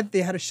water slide that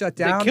they had to shut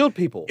down. They killed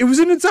people. It was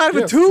inside of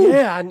Yeah. a tube.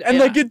 Yeah, and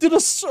like it did a yeah,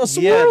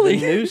 swirly.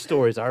 the news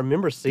stories. I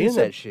remember seeing They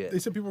said- that shit. They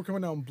said people were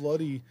coming down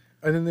bloody,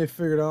 and then they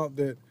figured out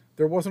that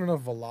there wasn't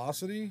enough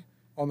velocity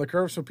on the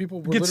curve, so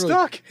people were Get literally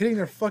stuck. hitting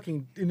their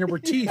fucking, and there were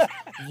teeth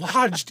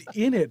lodged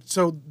in it.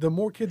 So the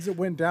more kids that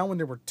went down when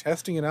they were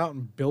testing it out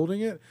and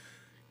building it,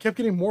 kept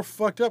getting more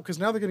fucked up because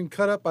now they're getting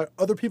cut up by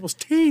other people's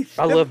teeth.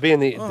 I love being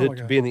the, Oh my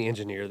God. being the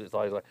engineer that's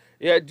always like,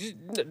 yeah, just,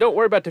 don't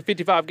worry about the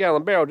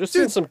 55-gallon barrel. Just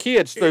send some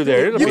kids through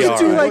there. It'll you be could all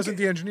do right. It like- wasn't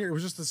the engineer. It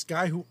was just this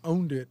guy who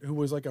owned it, who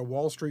was like a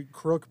Wall Street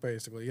crook,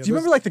 basically. Yeah, Do you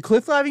remember like the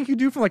cliff diving you could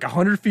do from like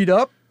 100 feet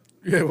up?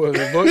 Yeah, well,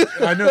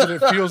 I know that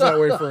it feels that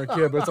way for a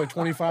kid, but it's like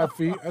 25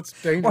 feet. That's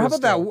dangerous. Or how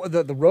about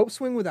still. the rope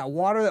swing with that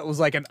water that was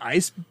like an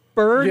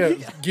iceberg?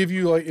 Yeah, give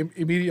you like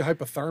immediate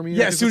hypothermia.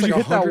 Yeah, as soon as you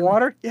hit that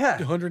water, yeah.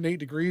 108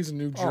 degrees in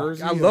New Oh,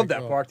 Jersey. I love like,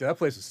 that oh. park. Though. That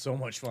place was so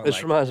much fun. This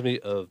Like, reminds me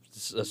of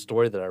a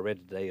story that I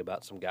read today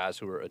about some guys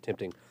who were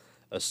attempting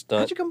a stunt.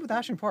 how'd you come up with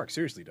Ashland Park?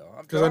 Seriously, though.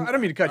 I 'Cause I'm-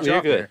 don't mean to cut you You're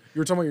off good. there. You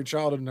were talking about your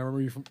childhood, and I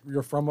remember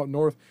you're from up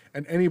north,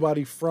 and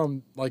anybody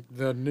from like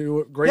the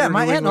new greater Yeah,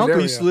 my New aunt and England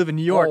uncle used to area live in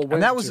New York, all and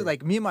went that was to.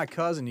 like me and my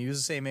cousin. He was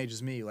the same age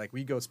as me. Like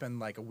we go spend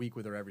like a week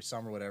with her every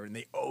summer, or whatever, and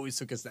they always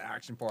took us to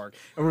Action Park,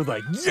 and we're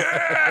like,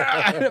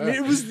 yeah! I mean,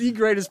 it was the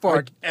greatest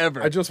park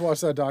ever. I just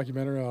watched that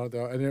documentary on it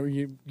though, and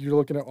you're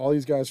looking at all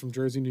these guys from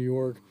Jersey, New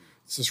York,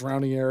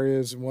 surrounding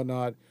areas and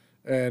whatnot,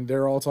 and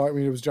they're all talking. I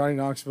mean, it was Johnny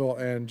Knoxville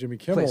and Jimmy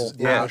Kimmel Place is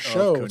on out a of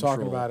show talking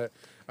control. about it,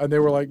 and they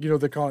were like,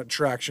 they call it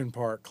Traction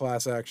Park,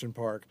 Class Action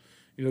Park,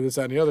 this,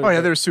 that, and the other. oh yeah,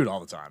 But- they're sued all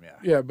the time. Yeah.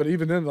 Yeah, but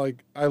even then,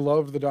 like, I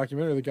loved the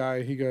documentary. The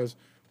guy, he goes,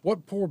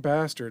 "What poor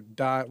bastard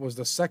was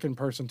the second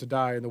person to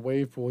die in the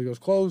wave pool?" He goes,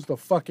 "Close the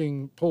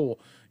fucking pool."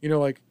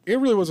 Like, it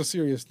really was a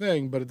serious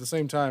thing, but at the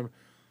same time,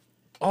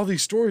 all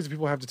these stories that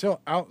people have to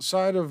tell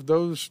outside of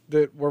those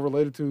that were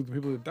related to the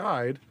people that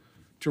died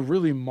to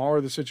really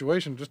mar the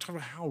situation, just talk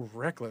about how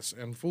reckless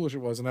and foolish it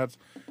was. And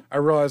I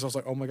realized, I was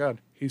like, oh my God,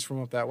 he's from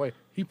up that way.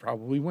 He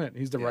probably went.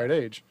 He's the right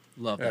age.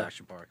 Loved Yeah.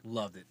 Action Park.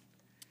 Loved it.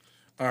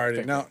 All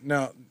right,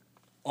 now,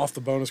 off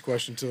the bonus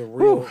question to the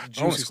real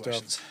juicy bonus stuff.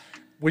 questions.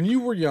 When we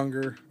were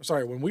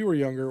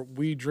younger,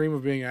 we dream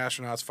of being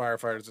astronauts,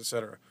 firefighters,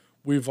 etc.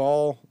 We've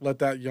all let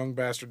that young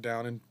bastard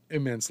down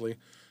immensely.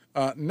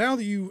 Now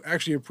that you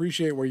actually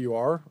appreciate where you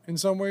are in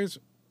some ways,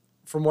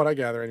 from what I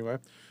gather anyway,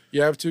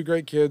 you have 2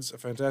 great kids, a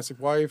fantastic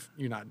wife,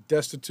 you're not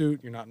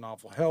destitute, you're not in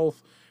awful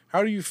health.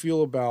 How do you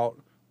feel about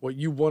what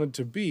you wanted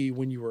to be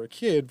when you were a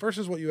kid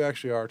versus what you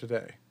actually are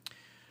today?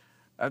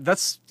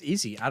 That's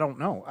easy. I don't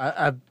know.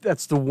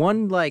 That's the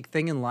one like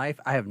thing in life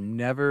I have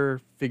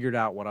never figured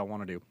out what I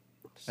want to do.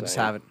 I just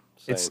Same. haven't.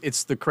 Same.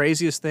 It's the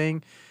craziest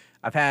thing.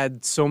 I've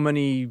had so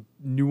many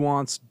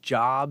nuanced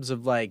jobs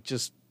of like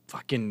just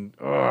fucking.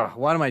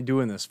 What am I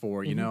doing this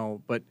for? You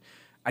know. But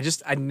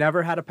I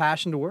never had a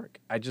passion to work.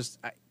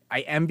 I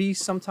envy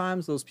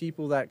sometimes those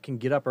people that can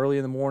get up early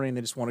in the morning.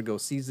 They just want to go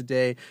seize the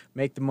day,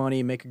 make the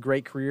money, make a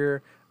great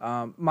career.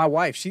 My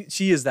wife,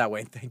 she is that way.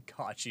 And thank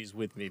God she's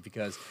with me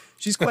because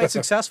she's quite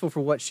successful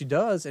for what she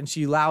does. And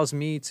she allows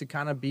me to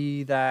kind of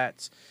be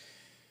that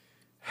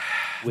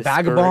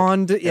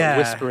vagabond. That Yeah.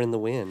 whisper in the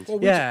wind. Well,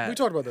 Yeah. we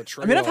talked about the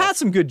I mean, I've trade-off. had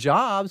some good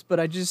jobs, but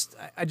I just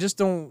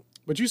don't.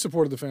 But you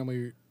supported the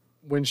family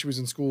when she was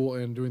in school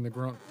and doing the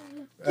grunt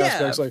Yeah,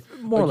 aspects.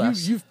 more or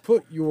less. You've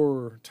put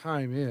your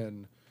time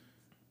in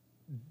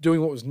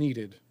doing what was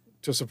needed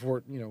to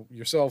support,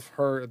 yourself,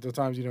 her at the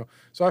times,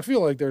 So I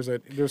feel like there's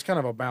kind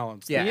of a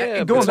balance. Yeah, Yeah,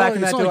 and but going It's back not-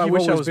 in it's that not though, like I you've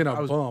wish I always was been a I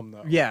was- bum,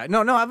 though. Yeah,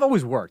 no, I've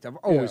always worked. I've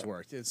always Yeah.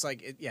 worked. It's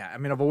like, I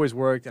mean, I've always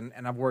worked, and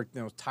I've worked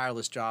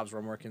tireless jobs where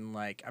I'm working.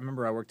 Like I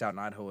remember I worked out in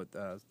Idaho at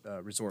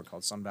a resort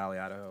called Sun Valley,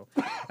 Idaho,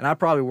 and I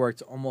probably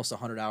worked almost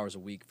 100 hours a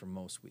week for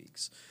most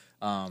weeks.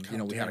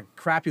 We had a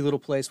crappy little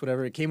place,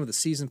 whatever. It came with a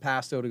season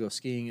pass though to go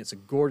skiing. It's a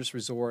gorgeous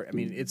resort. I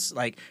mean, it's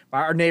like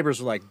our neighbors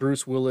were like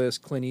Bruce Willis,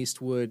 Clint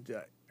Eastwood.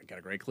 I got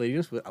a great Clint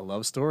Eastwood. I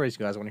love stories.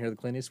 You guys want to hear the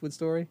Clint Eastwood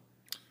story?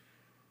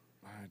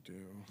 I do.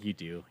 You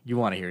do. You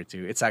want to hear it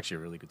too. It's actually a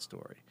really good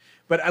story.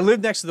 But I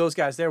lived next to those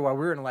guys there while we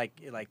were in like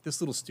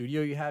this little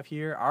studio you have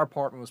here. Our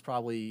apartment was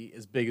probably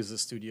as big as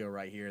this studio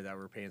right here that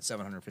we're paying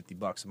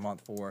 $750 a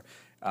month for.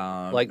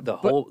 Like the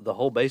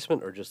whole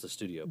basement or just the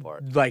studio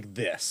part? Like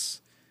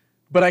this.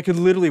 But I could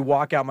literally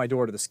walk out my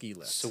door to the ski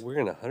lift. So we're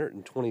in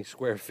 120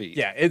 square feet.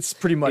 Yeah, it's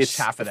pretty much It's,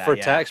 half of that. for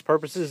yeah. tax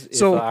purposes,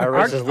 So if the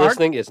IRS is our-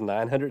 listening, it's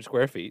 900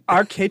 square feet.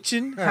 Our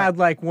kitchen had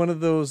like one of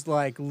those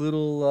like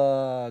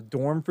little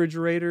dorm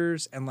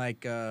refrigerators and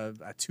like a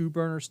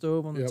 2-burner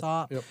stove on the Yep,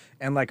 top yep.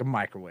 and like a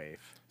microwave.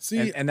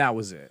 See- and that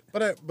was it.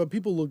 But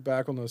people look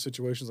back on those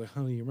situations like,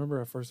 honey, you remember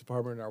our first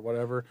apartment or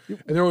whatever? And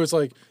they're always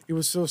like, it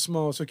was so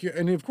small, so cute.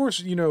 And of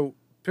course,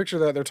 picture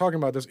that they're talking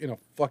about this in a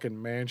fucking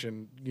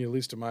mansion, at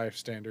least to my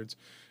standards.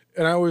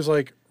 And I always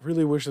like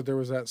really wish that there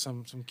was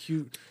some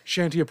cute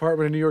shanty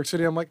apartment in New York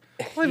City. I'm like,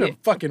 I live in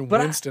fucking but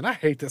Winston. I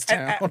hate this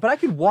town. But I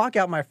could walk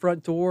out my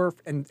front door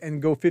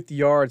and go 50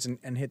 yards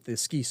and hit the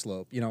ski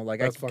slope.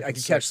 Like I That's could fucking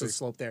catch the sexy.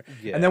 slope there.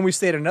 Yeah. And then we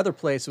stayed at another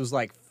place. It was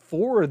like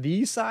 4 of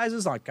these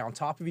sizes, like on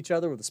top of each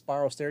other with a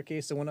spiral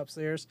staircase that went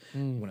upstairs.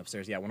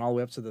 Went all the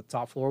way up to the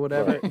top floor,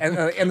 whatever.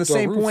 And the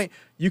same roof. point,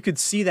 you could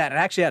see that. It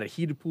actually had a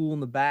heated pool in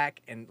the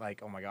back, and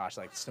like, oh my gosh,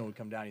 like the snow would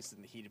come down. You sit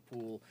in the heated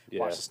pool,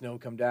 Yeah. watch the snow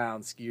come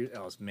down, ski.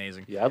 Oh, it was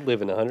amazing. Yeah, I'd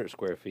live in 100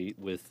 square feet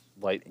with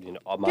like my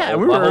Yeah, whole,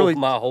 we were my, whole, early-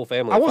 my whole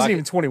family. I If wasn't could-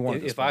 even 21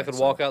 at this If I point, could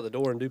so. walk out the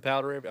door and do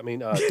powder,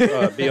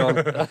 be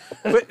on.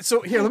 But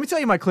so here, let me tell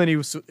you my Clint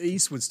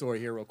Eastwood story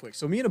here real quick.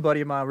 So me and a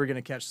buddy of mine, we're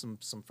gonna catch some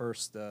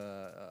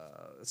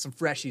some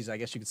freshies, I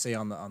guess you could say,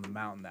 on the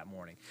mountain that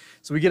morning.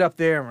 So we get up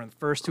there and we're the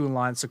first 2 in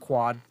line. It's a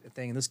quad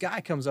thing, and this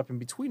guy comes up in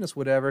between us,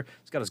 whatever.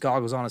 He's got his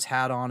goggles on, his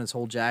hat on, his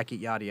whole jacket,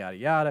 yada yada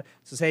yada.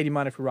 Says, "Hey, do you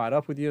mind if we ride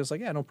up with you?" It's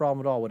like, "Yeah, no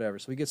problem at all, whatever."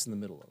 So he gets in the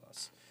middle of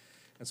us,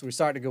 and so we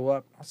start to go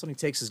up. All of a sudden, he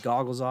takes his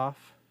goggles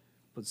off,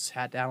 puts his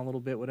hat down a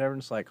little bit, whatever,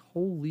 and it's like,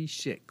 holy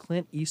shit,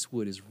 Clint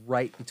Eastwood is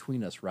right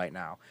between us right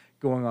now,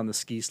 going on the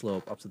ski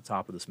slope up to the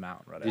top of this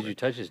mountain. Right. Did you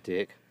touch his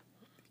dick?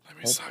 Let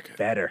me suck it.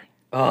 Better.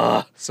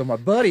 So my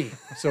buddy,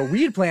 so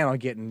we had planned on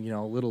getting,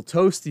 a little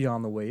toasty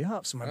on the way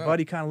up. So my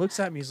buddy kind of looks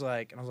at me, he's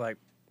like, and I was like,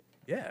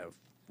 yeah,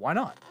 why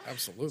not?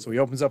 Absolutely. So he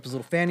opens up his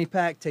little fanny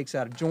pack, takes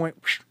out a joint,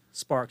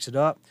 sparks it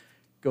up,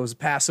 goes to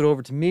pass it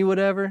over to me,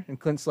 whatever. And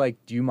Clint's like,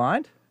 do you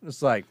mind? And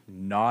it's like,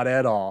 not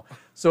at all.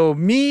 So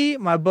me,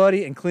 my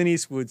buddy, and Clint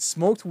Eastwood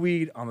smoked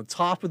weed on the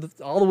top of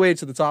all the way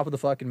to the top of the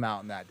fucking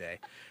mountain that day.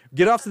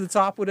 Get off to the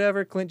top,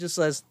 whatever. Clint just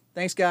says,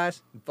 thanks,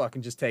 guys, and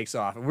fucking just takes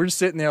off. And we're just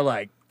sitting there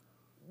like,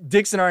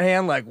 dicks in our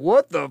hand, like,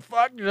 what the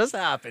fuck just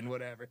happened,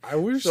 whatever. I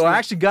wish So I that-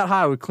 actually got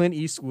high with Clint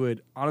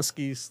Eastwood on a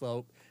ski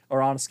slope,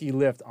 or on a ski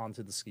lift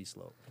onto the ski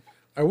slope.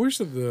 I wish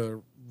that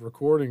the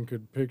recording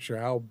could picture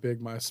how big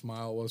my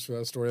smile was for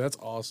that story. That's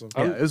awesome.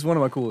 Yeah, it was one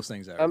of my coolest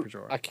things ever, for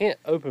sure. I can't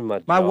open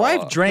my. My jaw.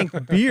 wife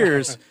drank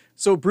beers.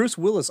 So Bruce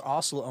Willis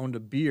also owned a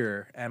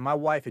beer, and my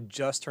wife had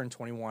just turned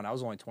 21. I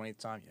was only 20 at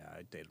the time. Yeah,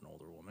 I dated an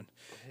older woman.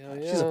 Hell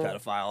She's a yeah.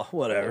 pedophile,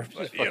 whatever. She's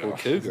a fucking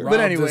cougar. But Rob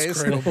anyways.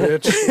 this cradle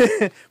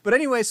bitch. But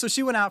anyway, so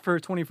she went out for her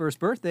 21st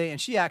birthday, and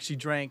she actually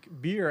drank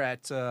beer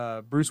at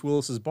Bruce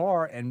Willis's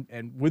bar, and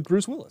with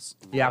Bruce Willis.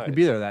 He happened to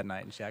be Nice. there that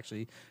night, and she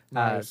actually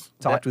Nice.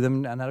 talked with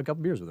him and had a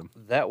couple beers with him.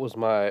 That was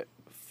my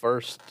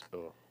first.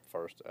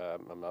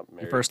 I'm not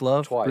married. Your first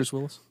love, Twice. Bruce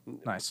Willis?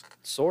 Nice.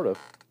 Sort of.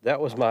 That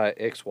was my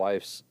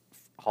ex-wife's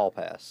hall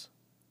pass.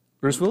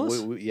 Bruce Willis?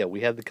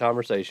 We had the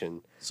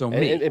conversation. So and,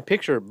 me. and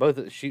picture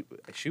both. She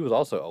was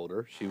also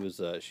older. She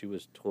was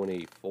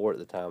 24 at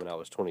the time, and I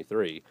was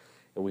 23.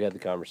 And we had the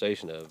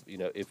conversation of,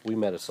 if we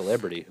met a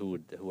celebrity, who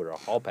would our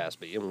hall pass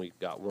be? And we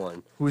got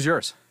one. Who was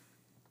yours?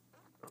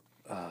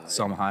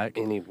 Salma Hayek.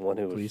 Anyone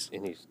who was Please.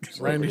 any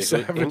Randy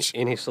celebrity who, Savage.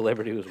 any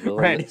celebrity who was willing.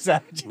 Randy to,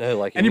 Savage. No,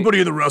 like Anybody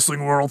in the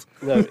wrestling world?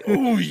 No,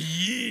 Oh,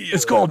 yeah.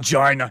 It's called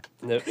China.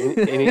 no,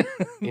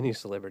 any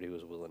celebrity who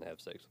was willing to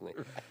have sex with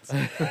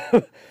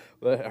me.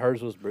 But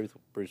hers was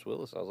Bruce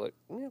Willis. I was like,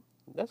 yeah,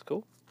 that's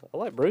cool. I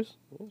like Bruce.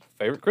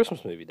 Favorite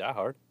Christmas movie, Die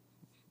Hard.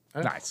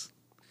 Nice.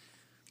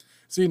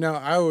 See, now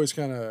I always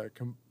kind of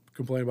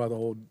complain about the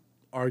whole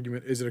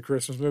argument, is it a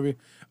Christmas movie?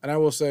 And I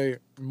will say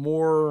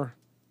more...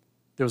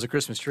 There was a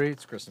Christmas tree.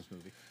 It's a Christmas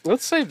movie.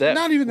 Let's save that.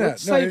 Not even that.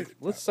 Let's No, save,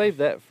 let's save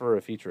that for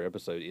a future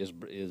episode.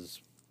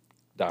 Is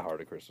Die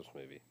Hard a Christmas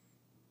movie?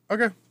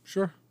 Okay,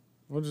 sure.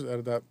 We'll just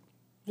edit that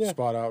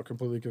spot out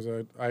completely because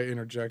I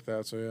interject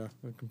that. So,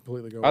 yeah, I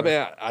completely go I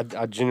away. mean,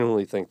 I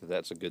genuinely think that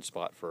that's a good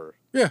spot for.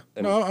 Yeah,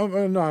 And-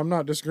 no, I'm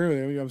not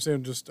disagreeing with you. I'm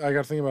saying just I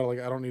got to think about it. Like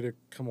I don't need to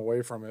come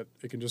away from it.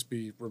 It can just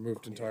be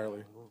removed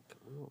entirely.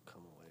 We won't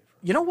come away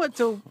from. You know what,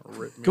 though?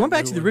 Rip me Going a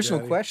back new to the one, original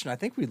Daddy. question, I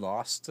think we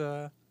lost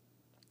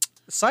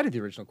sight of the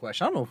original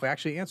question. I don't know if I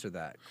actually answered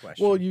that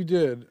question. Well, you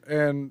did,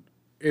 and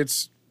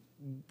it's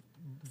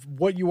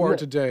what you are Yeah.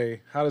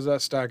 today. How does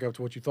that stack up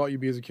to what you thought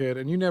you'd be as a kid?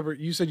 And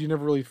you said you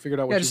never really figured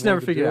out what yeah, you just never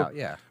wanted to figured do. out.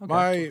 Yeah.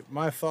 Okay.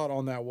 My thought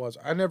on that was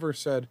I never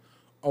said,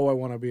 "Oh, I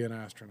want to be an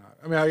astronaut."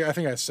 I mean, I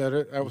think I said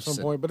it at some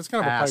said point, but it's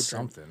kind of a pipe Ask dream.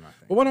 something, I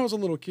think. But when I was a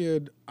little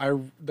kid,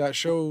 that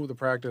show, The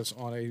Practice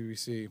on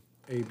ABC,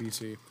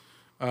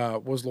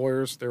 was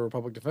lawyers. They were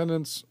public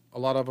defendants, a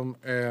lot of them,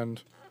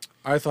 and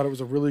I thought it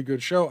was a really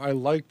good show. I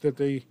liked that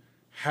they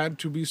had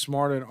to be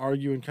smart and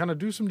argue and kind of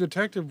do some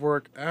detective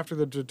work after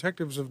the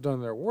detectives have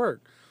done their work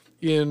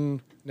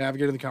in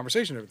navigating the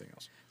conversation and everything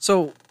else.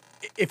 So,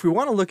 if we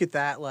want to look at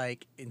that,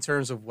 like in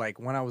terms of like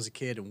when I was a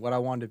kid and what I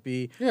wanted to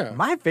be, Yeah.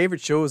 my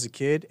favorite show as a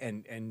kid,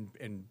 and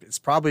it's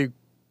probably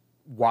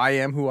why I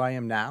am who I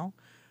am now.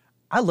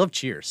 I love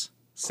Cheers.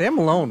 Sam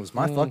Malone was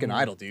my fucking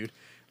idol, dude.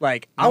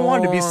 Like I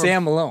wanted to be Norm.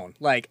 Sam Malone.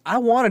 Like I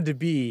wanted to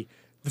be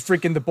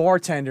the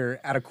bartender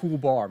at a cool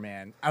bar,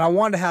 man. And I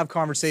wanted to have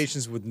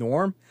conversations with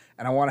Norm,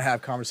 and I want to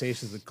have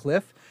conversations with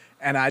Cliff,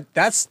 and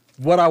that's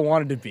what I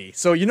wanted to be.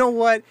 So you know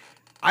what?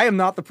 I am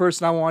not the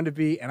person I wanted to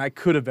be, and I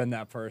could have been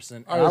that person.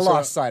 And I Alright, so-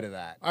 lost sight of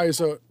that.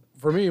 So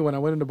for me, when I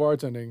went into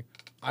bartending,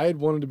 I had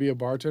wanted to be a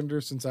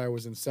bartender since I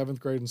was in 7th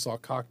grade and saw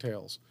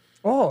Cocktails.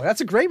 Oh,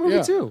 that's a great movie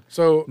Yeah. too.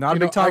 So Not a you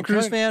big know, Tom I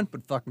Cruise kinda- fan,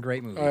 but fucking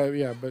great movie.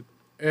 Yeah,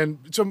 and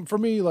so for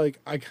me, like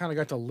I kind of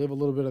got to live a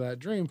little bit of that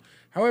dream.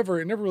 However,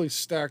 it never really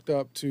stacked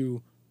up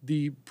to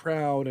the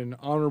proud and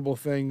honorable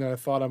thing that I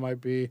thought I might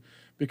be,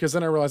 because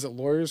then I realized that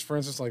lawyers, for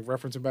instance, like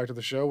referencing back to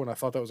the show when I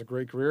thought that was a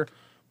great career,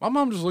 my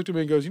mom just looked at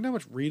me and goes, "You know how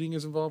much reading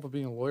is involved with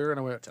being a lawyer?" And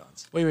I went,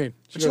 Tons. "What do you mean?"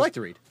 She But you goes, like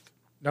to read,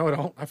 No, I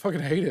don't. I fucking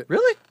hate it.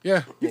 really?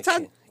 Yeah. You've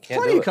had can't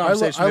plenty do of it.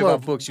 conversation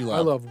about books you love.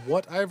 I love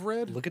what I've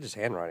read. Look at his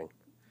handwriting.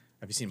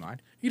 Have you seen mine?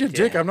 Eat a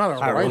dick. I'm not a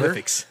writer.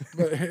 Hieroglyphics.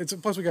 But it's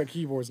plus we got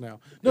keyboards now.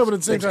 No, but at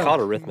the same It's time,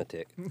 called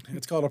arithmetic.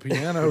 it's called a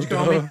piano.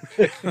 duh.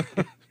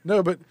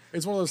 No, but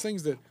it's one of those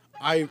things that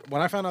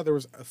when I found out there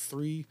was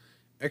 3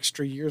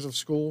 extra years of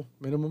school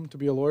minimum to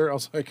be a lawyer, I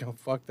was like, oh,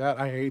 fuck that.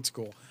 I hate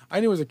school. I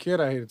knew as a kid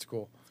I hated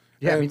school.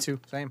 Yeah, me And, too.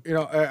 Same. You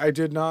know, I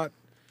did not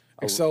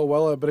excel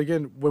well at it. But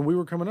again, when we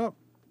were coming up,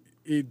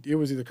 it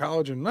was either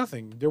college or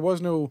nothing. There was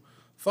no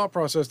thought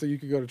process that you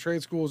could go to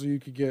trade schools or you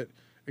could get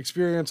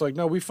experience. Like,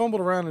 no, we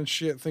fumbled around and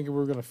shit thinking we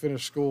were going to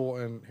finish school.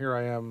 And here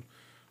I am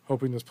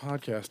hoping this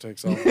podcast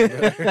takes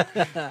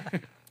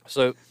off.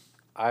 So,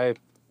 I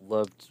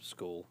loved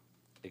school,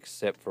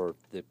 except for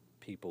the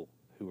people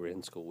who were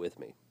in school with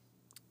me.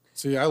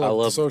 See, I love the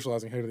love-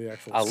 socializing, hated the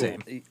actual.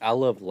 I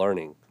love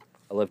learning.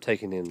 I love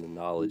taking in the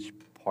knowledge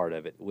part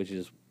of it, which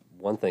is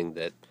one thing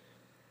that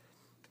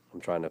I'm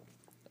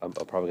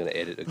probably going to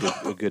edit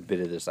a good bit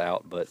of this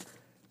out, but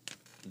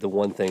the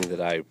one thing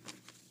that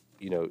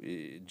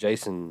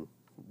Jason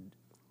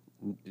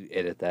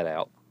edit that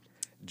out.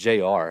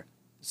 JR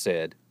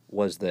said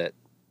was that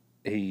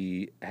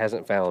he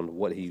hasn't found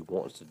what he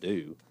wants to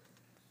do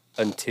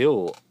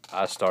until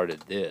I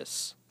started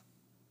this.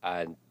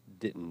 I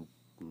didn't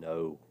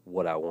know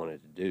what I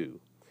wanted to do,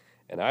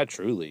 and I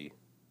truly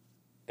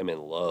am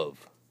in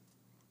love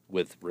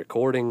with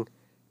recording,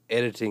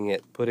 editing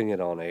it, putting it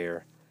on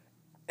air,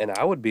 and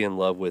I would be in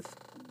love with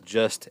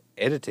just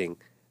editing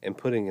and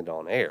putting it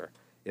on air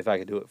if I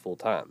could do it full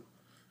time.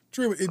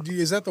 True.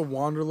 Is that the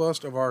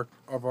wanderlust of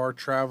our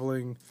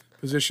traveling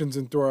positions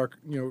and through our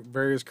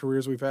various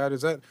careers we've had?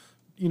 Is that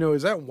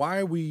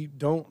why we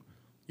don't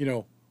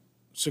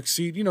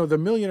succeed? The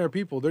millionaire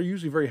people, they're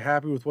usually very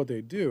happy with what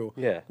they do.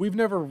 Yeah. We've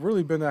never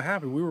really been that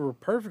happy. We were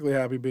perfectly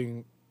happy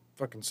being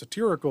fucking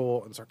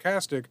satirical and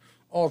sarcastic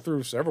all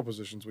through several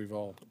positions we've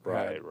all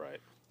had. Right.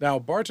 Now,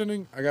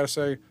 bartending, I gotta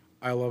say,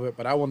 I love it,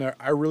 but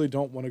I really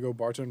don't want to go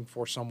bartend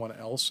for someone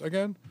else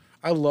again.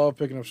 I love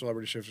picking up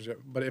celebrity shifts and shit,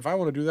 but if I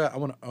want to do that, I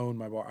want to own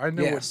my bar. I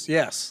know Yes.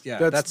 Yeah.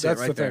 that's it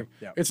right the there. thing.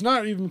 Yeah. It's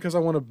not even because I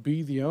want to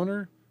be the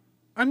owner.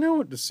 I know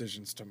what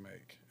decisions to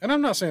make, and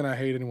I'm not saying I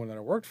hate anyone that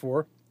I worked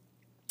for,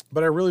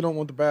 but I really don't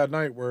want the bad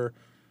night where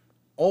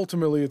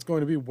ultimately it's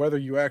going to be whether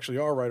you actually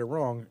are right or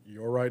wrong.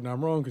 You're right and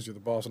I'm wrong because you're the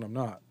boss and I'm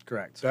not.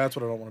 Correct. That's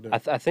what I don't want to do.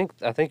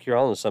 I think you're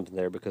on to something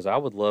there, because I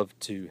would love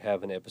to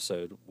have an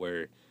episode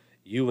where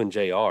you and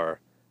JR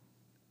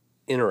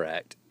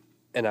interact,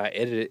 and I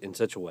edit it in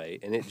such a way,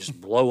 and it just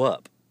blow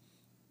up.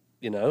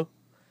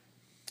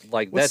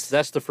 Like What's-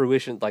 that's the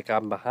fruition. Like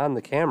I'm behind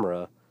the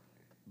camera,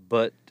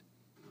 but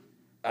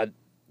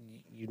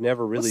you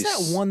never really.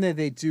 What's that one that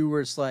they do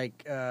where it's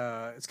like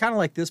it's kind of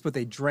like this, but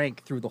they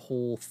drank through the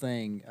whole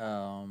thing.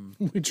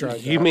 We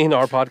tried. You that. mean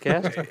our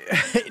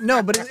podcast?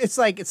 No, but it's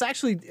like it's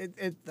actually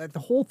the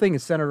whole thing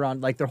is centered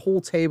around like their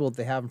whole table that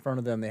they have in front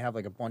of them. They have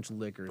like a bunch of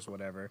liquors,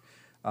 whatever.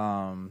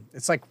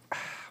 It's like, oh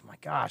my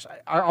gosh,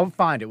 I'll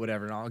find it,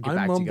 whatever, and I'll get I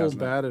back to you mumble guys.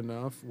 bad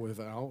enough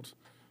without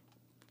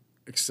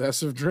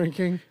excessive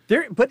drinking.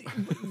 But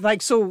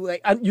like so,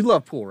 like you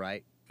love pool,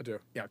 right? I do.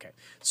 Yeah. Okay.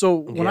 So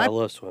when I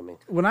love swimming.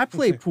 when I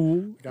play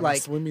pool, Got my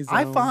like swimmy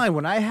I zone. find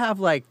when I have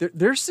like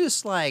there's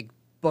this like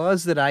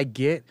buzz that I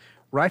get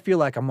where I feel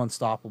like I'm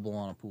unstoppable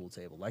on a pool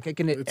table. Like I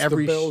can hit It's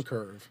every the bell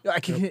curve. I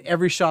can hit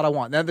every shot I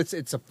want. Now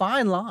it's a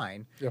fine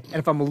line. Yep. And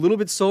if I'm a little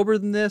bit sober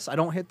than this, I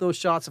don't hit those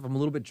shots. If I'm a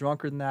little bit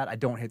drunker than that, I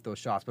don't hit those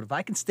shots. But if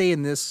I can stay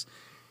in this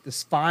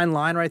fine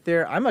line right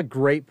there, I'm a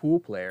great pool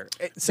player.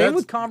 Same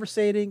with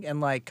conversating and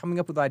like coming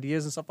up with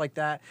ideas and stuff like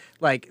that.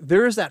 Like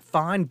there's that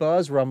fine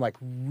buzz where I'm like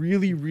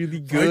really, really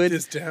good. Write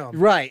this down.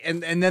 Right.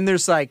 And then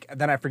there's like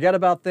then I forget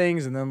about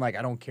things and then like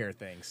I don't care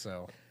things.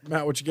 So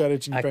Matt, what you got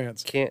itching your I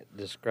pants? can't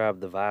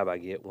describe the vibe I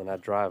get when I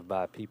drive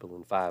by people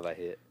in 5 I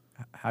hit.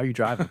 how are you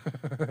driving?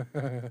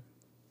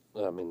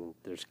 I mean,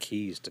 there's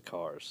keys to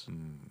cars.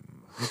 Hmm.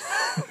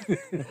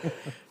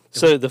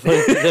 So the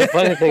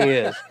funny thing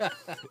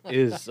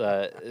is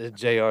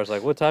JR's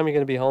like, what time are you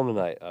going to be home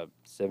tonight?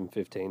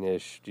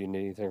 7:15-ish. Do you need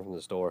anything from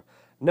the store?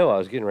 No, I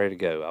was getting ready to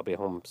go. I'll be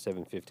home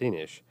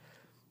 7:15-ish.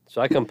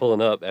 So I come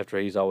pulling up after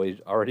he's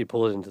already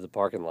pulled into the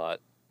parking lot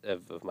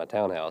of my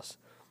townhouse.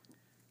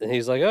 And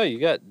he's like, oh, you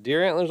got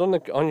deer antlers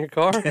on your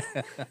car?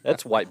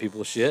 That's white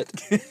people shit.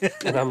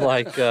 And I'm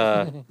like,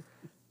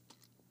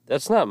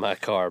 that's not my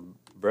car,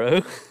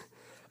 bro.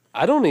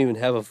 I don't even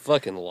have a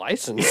fucking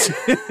license.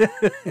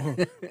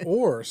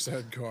 Or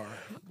said car.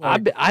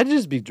 I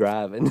just be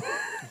driving.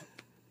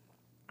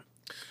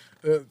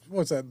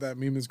 What's that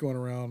meme that's going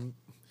around?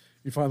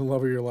 You find the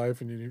love of your life,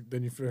 and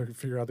then you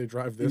figure out they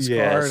drive this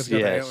Yes, car, and it's got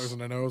the yes. antlers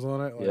and a nose on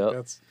it. Like, Yep.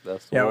 that's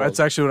That's the Yeah, one. that's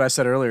actually what I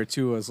said earlier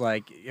too. Was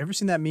like, you ever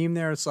seen that meme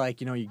there? It's like,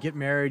 you get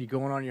married, you're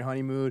going on your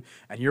honeymoon,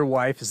 and your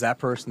wife is that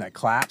person that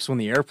claps when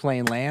the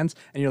airplane lands,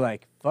 and you're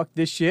like, "Fuck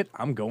this shit,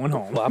 I'm going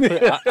home." Well,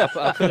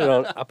 I put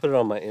it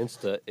on my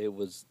Insta. It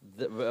was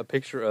a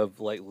picture of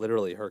like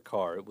literally her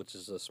car, which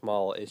is a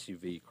small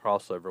SUV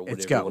crossover. Whatever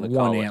It's you got want to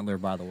one call it. antler,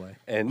 by the way.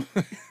 And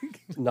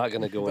not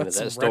going to go into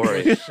that some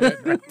reckless story.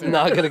 shit right there.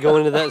 Not going to go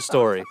into that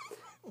story.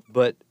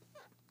 But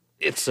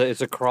it's a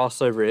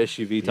crossover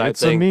SUV type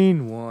It's a thing.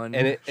 mean one.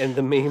 And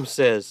the meme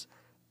says,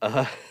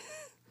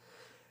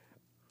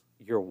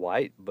 "You're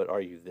white, but are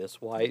you this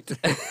white?"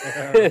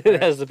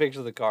 It has the picture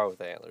of the car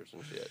with antlers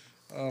and shit.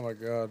 Oh my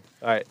god.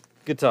 All right,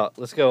 good talk.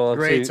 Let's go on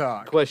Great to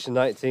talk. question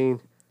 19.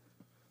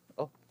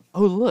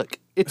 Oh, look,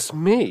 it's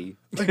me.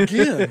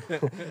 Again.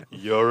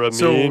 You're a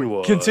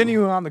so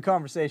continuing on the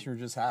conversation we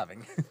we're just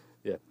having.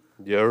 Yeah,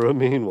 you're a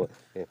mean one.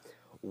 Yeah.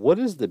 What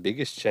is the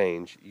biggest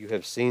change you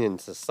have seen in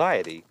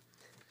society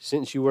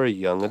since you were a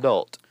young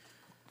adult?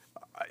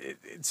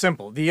 It's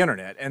simple, the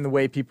internet and the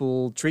way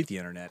people treat the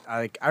internet.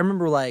 I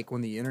remember like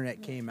when the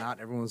internet came out,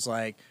 everyone was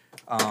like,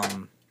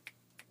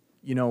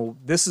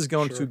 this is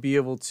going to be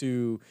able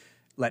to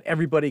let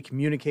everybody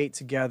communicate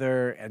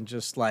together and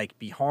just like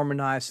be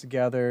harmonized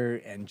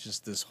together and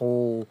just this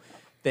whole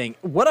thing.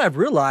 What I've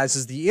realized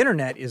is the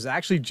internet is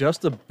actually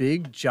just a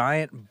big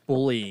giant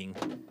bullying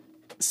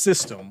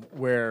system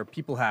where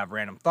people have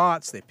random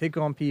thoughts, they pick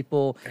on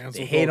people, Cancel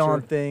they hate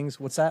on culture. things.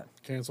 What's that?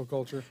 Cancel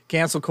culture.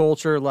 Cancel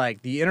culture.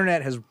 Like the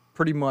internet has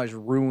pretty much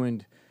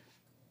ruined,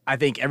 I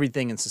think,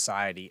 everything in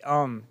society.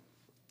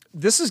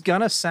 This is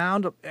gonna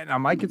sound, and I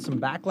might get some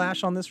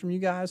backlash on this from you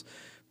guys,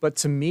 but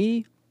to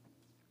me,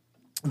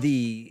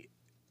 the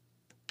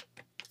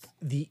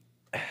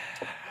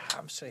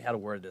I'm saying how to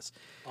word this.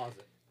 Pause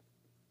it.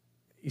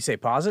 You say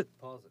pause it?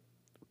 Pause it.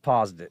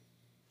 Paused it.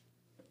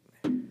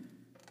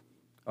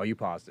 Oh, you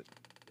paused it.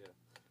 Yeah.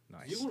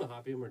 Nice. Do you want a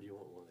hot beam or do you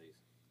want one of these?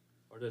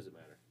 Or does it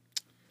matter?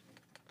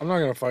 I'm not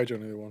gonna fight you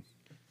on either one.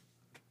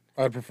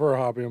 I'd prefer a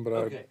hopium, but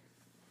Okay.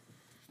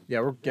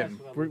 Yeah,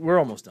 we're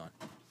almost done.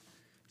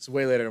 It's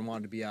way later than I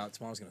wanted to be out.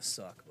 Tomorrow's gonna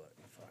suck, but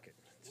fuck it.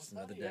 It's just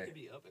another You have to day.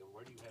 be up, and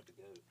where do you have to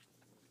go?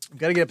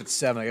 Gotta get up at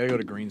 7. I gotta go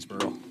to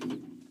Greensboro.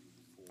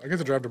 I get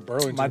to drive to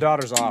Burlington. My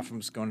daughter's off. I'm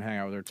just going to hang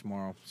out with her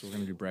tomorrow. So we're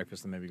gonna do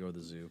breakfast and maybe go to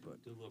the zoo.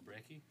 But Do a little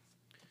brekkie?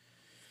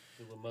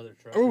 Do a little mother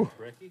truck Ooh.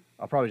 brekkie?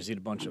 I'll probably just eat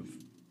a bunch of.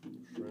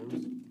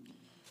 Shrooms?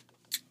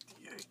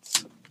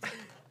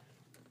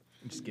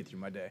 Just get through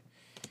my day.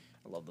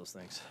 I love those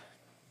things.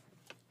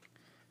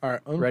 All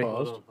right, Ready?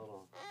 unpaused. Hold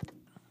on.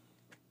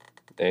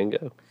 And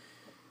go.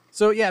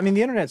 So yeah, I mean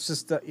the internet's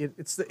just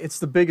it's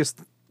the biggest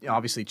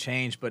obviously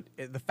change, but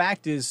the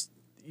fact is,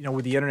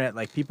 with the internet,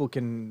 like people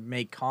can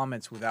make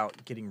comments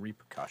without getting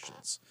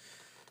repercussions.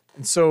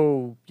 And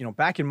so,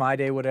 back in my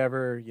day,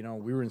 whatever,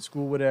 we were in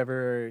school,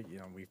 whatever,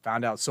 we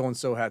found out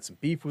so-and-so had some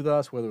beef with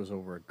us, whether it was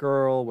over a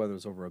girl, whether it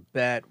was over a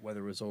bet,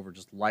 whether it was over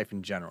just life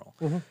in general.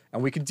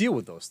 And we could deal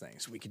with those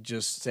things. We could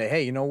just say,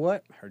 hey, you know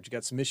what? Heard you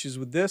got some issues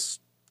with this.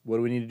 What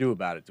do we need to do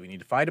about it? Do we need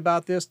to fight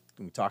about this?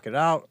 Can we talk it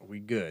out? Are we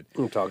good?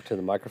 I'm talking to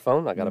the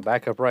microphone. I got a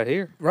backup right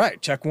here. Right.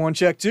 Check 1,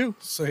 check 2.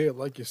 Say it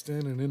like you're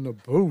standing in the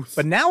booth.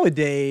 But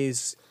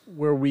nowadays,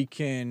 where we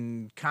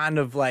can kind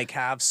of like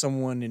have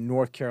someone in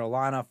North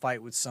Carolina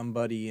fight with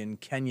somebody in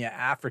Kenya,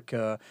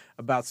 Africa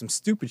about some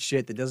stupid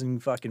shit that doesn't even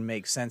fucking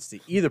make sense to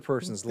either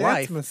person's That's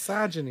life.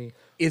 misogyny.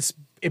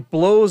 It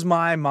blows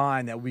my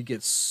mind that we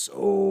get so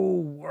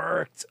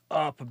worked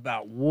up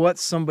about what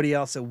somebody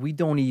else that we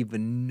don't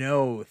even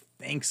know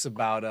thinks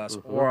about us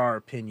or our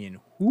opinion.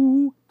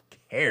 Who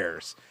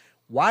cares?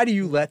 Why do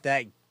you let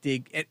that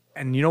dig?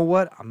 And you know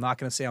what? I'm not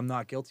going to say I'm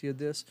not guilty of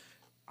this.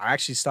 I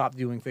actually stopped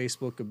doing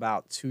Facebook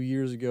about 2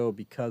 years ago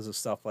because of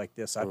stuff like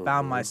this. I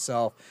found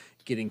myself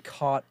getting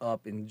caught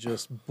up in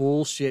just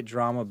bullshit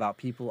drama about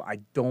people I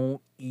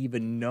don't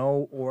even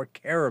know or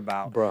care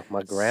about. Bruh,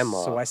 my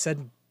grandma. So I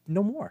said,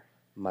 no more.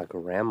 My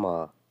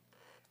grandma.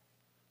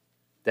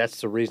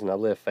 That's the reason I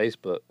left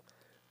Facebook.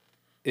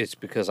 It's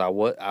because I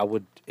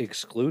would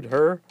exclude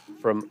her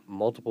from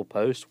multiple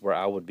posts where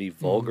I would be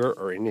vulgar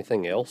or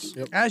anything else.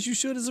 Yep. As you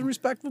should as a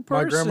respectful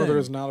person. My grandmother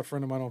is not a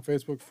friend of mine on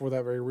Facebook for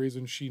that very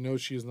reason. She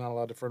knows she is not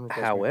allowed to friend request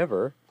me.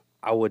 However,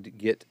 I would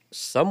get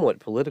somewhat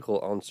political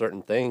on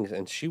certain things,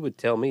 and she would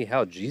tell me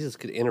how Jesus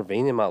could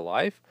intervene in my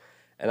life.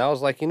 And I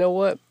was like, you know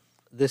what?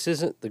 This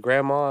isn't the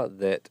grandma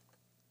that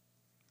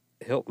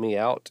helped me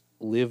out,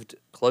 lived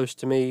close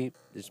to me.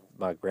 This is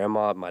my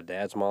grandma, my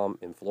dad's mom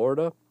in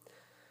Florida.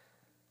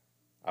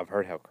 I've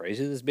heard how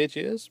crazy this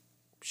bitch is.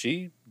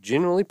 She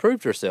genuinely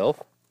proved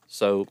herself.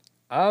 So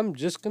I'm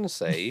just going to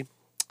say,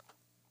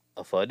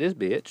 a fuck this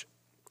bitch.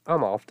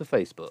 I'm off to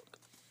Facebook.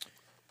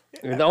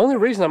 And the only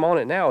reason I'm on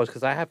it now is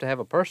because I have to have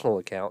a personal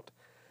account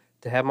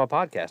to have my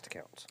podcast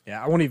accounts.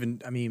 Yeah, I won't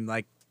even,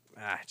 I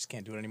just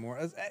can't do it anymore.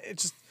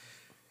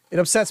 It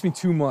upsets me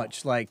too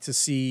much, like, to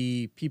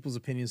see people's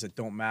opinions that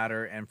don't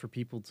matter and for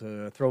people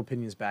to throw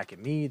opinions back at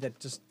me that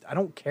just, I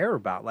don't care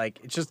about. Like,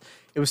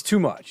 it was too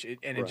much.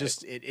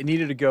 It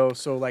needed to go.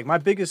 So, like, my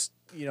biggest,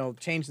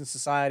 change in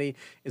society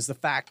is the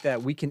fact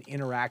that we can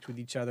interact with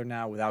each other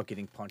now without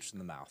getting punched in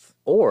the mouth.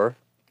 Or,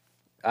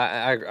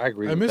 I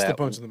agree with that. I missed the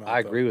punch in the mouth. I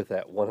agree with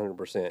that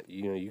 100%.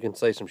 You can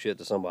say some shit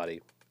to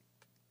somebody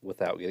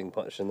without getting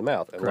punched in the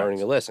mouth and Correct.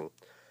 learning a lesson.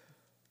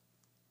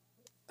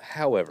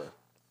 However,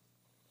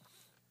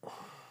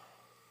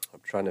 I'm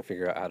trying to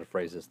figure out how to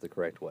phrase this the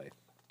correct way.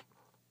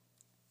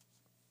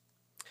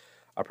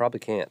 I probably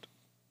can't.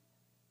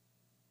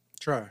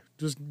 Try.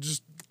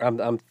 Just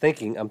I'm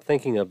thinking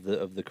of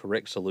the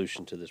correct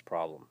solution to this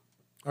problem.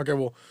 okay.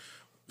 Well,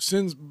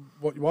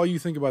 while you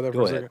think about that for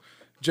Go a ahead. second,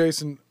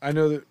 Jason, I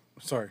know that.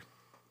 Sorry.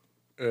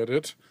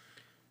 Edit.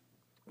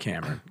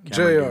 Cameron.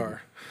 JR,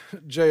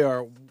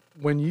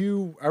 when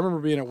I remember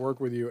being at work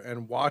with you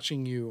and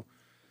watching you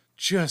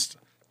just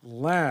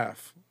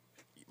laugh.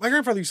 My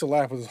grandfather used to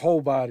laugh with his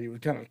whole body. It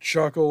would kind of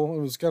chuckle. It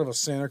was kind of a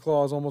Santa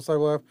Claus almost type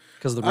laugh.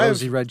 Because of the I have-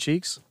 rosy red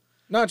cheeks?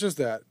 Not just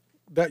that.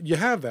 That you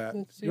have that.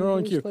 You're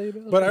on cue.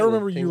 But I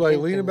remember you like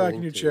leaning back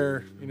in your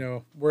chair.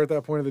 We're at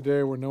that point of the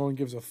day where no one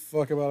gives a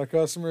fuck about a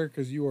customer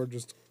because you are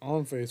just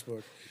on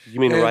Facebook. You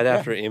mean And- right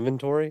after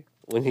inventory?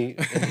 When he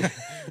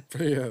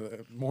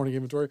The morning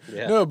inventory.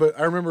 Yeah. No, but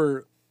I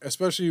remember,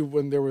 especially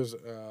when there was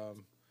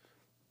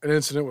an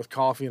incident with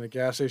coffee in a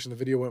gas station. The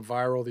video went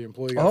viral. The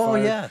employee got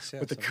fired. yes.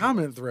 But the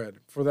comment thread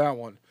for that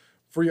one,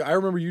 for you, I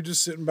remember you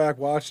just sitting back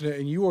watching it,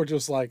 and you were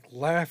just like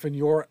laughing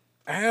your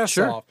ass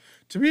Sure. off.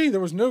 To me,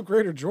 there was no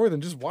greater joy than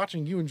just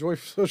watching you enjoy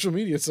social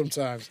media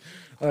sometimes.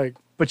 Like,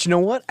 But you know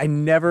what? I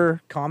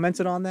never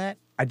commented on that.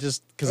 I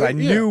just because I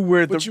yeah,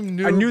 knew but you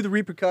knew- I knew the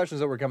repercussions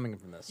that were coming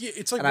from this. Yeah,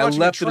 it's like and I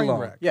watching a left it train alone.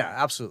 wreck. Yeah,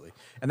 absolutely.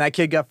 And that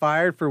kid got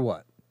fired for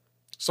what?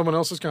 someone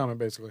else's comment,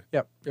 basically.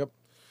 Yep. Yep.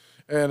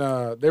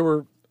 And they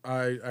were,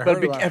 I But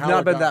heard about if how not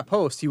it been got- that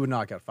post, he would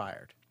not get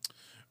fired.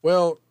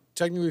 Well,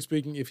 technically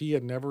speaking, if he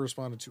had never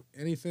responded to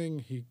anything,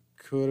 he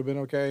could have been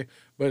okay,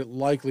 but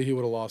likely he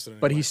would have lost it anyway.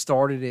 But he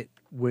started it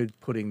with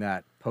putting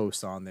that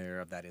post on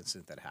there of that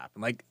incident that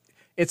happened. Like,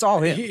 it's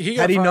all him. got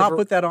Had he fired not for-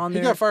 put that on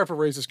there, He got fired for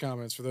racist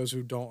comments, for those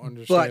who don't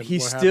understand. But he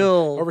what happened.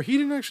 still- However, he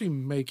didn't actually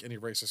make any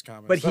racist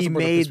comments. but That's he what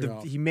made pissed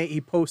me off.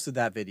 he posted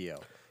that video.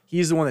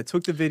 He's the one that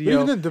took the But video.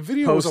 even then, the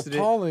video was posted it.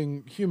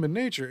 appalling human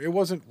nature. It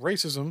wasn't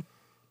racism.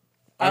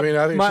 I mean,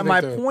 I think my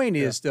the, point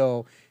yeah. is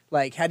though,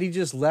 like, had he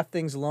just left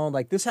things alone,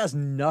 like, this has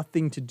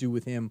nothing to do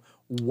with him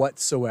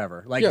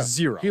whatsoever. Like, Yeah,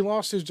 zero. He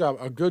lost his job,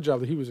 a good job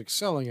that he was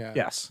excelling at.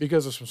 Yes.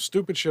 Because of some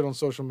stupid shit on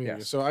social media.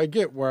 Yes. So I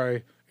get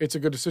why it's a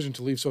good decision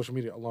to leave social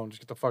media alone.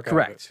 Just get the fuck out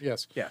Correct. of it.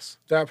 Yes. Yes.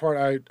 That part,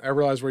 I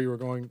realized where you were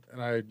going,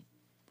 and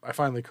I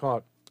finally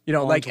caught. You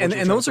know, on like, to what and you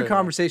were trying those to are say there.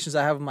 conversations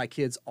I have with my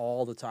kids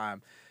all the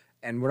time.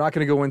 And we're not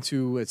going to go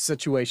into a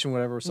situation,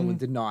 whatever, where someone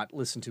did not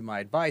listen to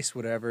my advice,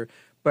 whatever.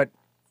 But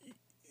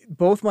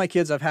both my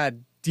kids, I've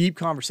had deep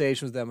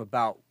conversations with them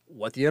about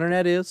what the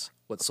internet is,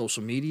 what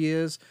social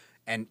media is.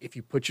 And if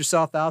you put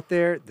yourself out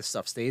there, the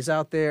stuff stays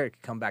out there. It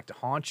can come back to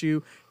haunt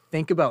you.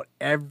 Think about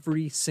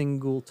every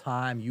single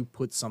time you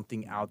put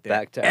something out there.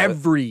 Back to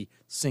every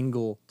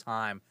single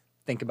time.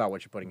 Think about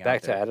what you're putting back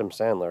out to there. Adam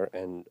Sandler,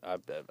 and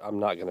I'm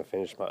not going to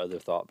finish my other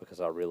thought because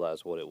I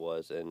realized what it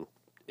was, and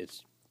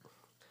it's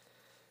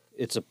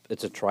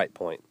a trite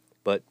point,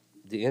 but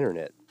the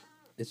internet,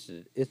 it's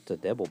the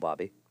devil,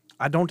 Bobby.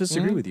 I don't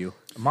disagree with you.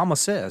 Mama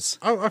says.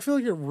 I feel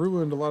like it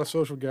ruined a lot of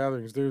social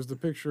gatherings. There's the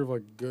picture of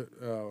like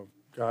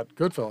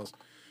Goodfellas,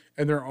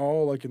 and they're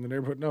all like in the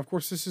neighborhood. Now, of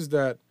course,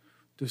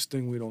 this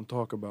thing we don't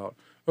talk about,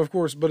 of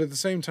course, but at the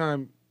same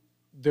time,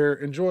 they're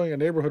enjoying a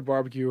neighborhood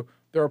barbecue.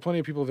 There are plenty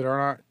of people that are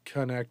not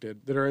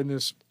connected that are in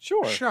this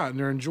Sure. shot, and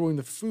they're enjoying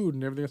the food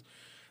and everything else.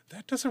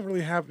 That doesn't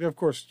really happen. Of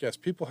course, yes,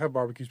 people have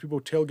barbecues.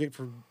 People tailgate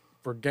for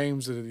for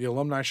games that the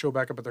alumni show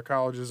back up at their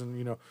colleges,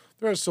 and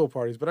there are still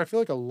parties. But I feel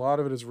like a lot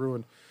of it is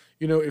ruined.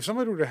 If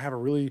somebody were to have a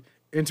really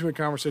intimate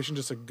conversation,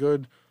 just a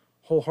good,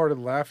 wholehearted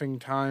laughing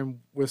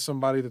time with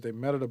somebody that they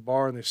met at a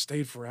bar and they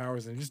stayed for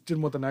hours and they just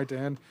didn't want the night to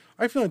end,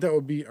 I feel like that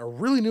would be a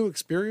really new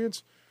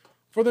experience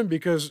for them,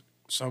 because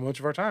so much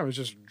of our time is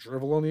just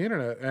drivel on the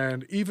internet.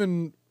 And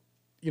even,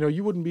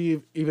 you wouldn't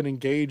be even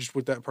engaged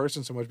with that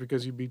person so much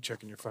because you'd be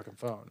checking your fucking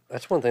phone.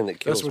 That's one thing that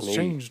kills That's what's me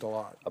changed a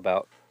lot.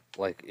 about,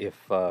 like, if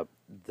the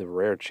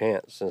rare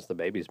chance since the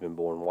baby's been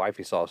born,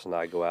 Wifey Sauce and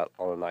I go out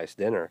on a nice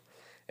dinner,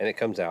 and it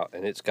comes out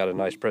and it's got a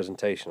nice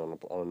presentation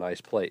on a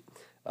nice plate.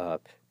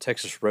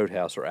 Texas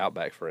Roadhouse or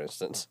Outback, for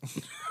instance.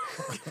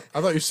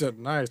 I thought you said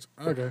nice.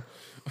 Okay.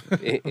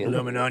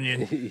 Bloomin'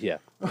 onion. Yeah,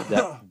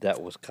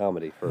 that was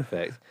comedy for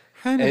effect.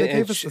 Honey, they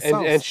gave us the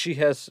sauce. And she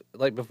has,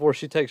 like, before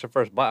she takes her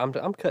first bite,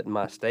 I'm cutting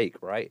my steak,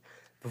 right?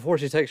 Before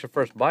she takes her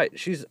first bite,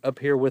 she's up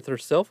here with her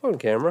cell phone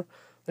camera.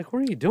 Like, what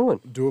are you doing?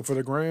 Do it for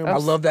the gram. I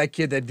love that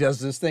kid that does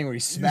this thing where he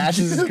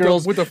smashes his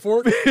girls with a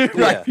fork. right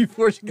Yeah.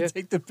 before she can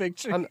take the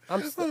picture. I'm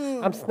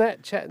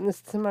Snapchatting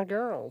this to my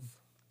girls.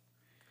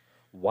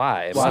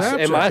 Why?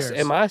 Snapchat.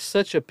 Am I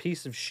such a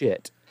piece of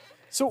shit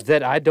So-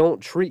 that I don't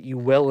treat you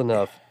well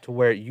enough to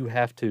where you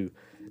have to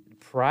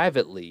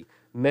privately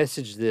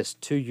message this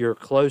to your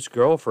close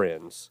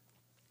girlfriends?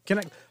 Can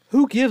I?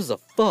 Who gives a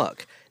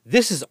fuck?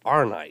 This is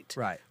our night.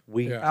 Right.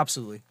 We Yeah.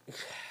 Absolutely.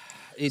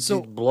 it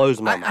So,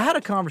 blows my I mind. had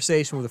a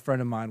conversation with a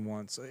friend of mine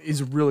once. He's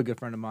a really good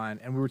friend of mine,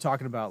 and we were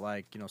talking about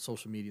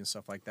social media and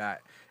stuff like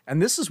that.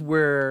 And this is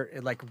where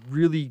it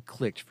really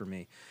clicked for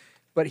me.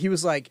 But he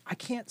was like, I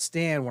can't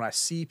stand when I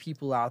see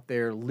people out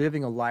there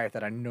living a life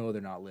that I know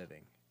they're not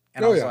living.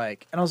 And Oh, I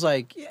yeah. was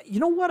like, yeah, you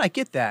know what? I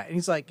get that. And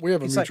he's like, We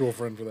have a he's like- mutual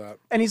friend for that.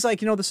 and he's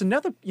like,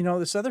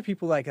 this other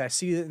people I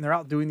see it and they're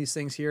out doing these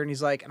things here. And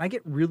he's like, and I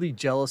get really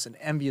jealous and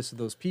envious of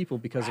those people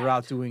because they're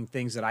out doing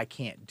things that I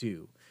can't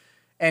do.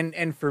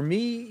 And for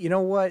me, you know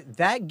what?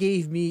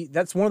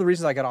 That's one of the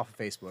reasons I got off of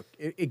Facebook.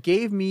 It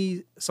gave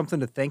me something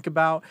to think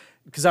about,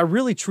 because I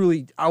really,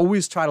 truly, I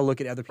always try to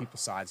look at other people's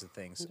sides of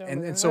things.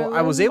 And so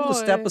I was able to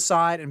step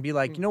aside and be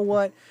like, you know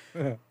what?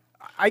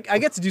 I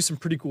get to do some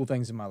pretty cool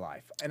things in my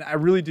life. And I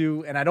really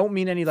do. And I don't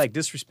mean any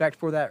disrespect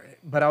for that.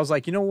 But I was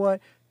like, you know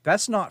what?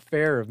 That's not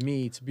fair of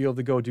me to be able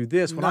to go do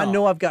this when I No.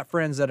 know I've got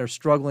friends that are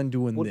struggling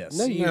doing this.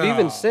 No, you've No.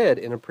 even said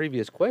in a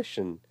previous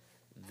question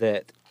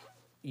that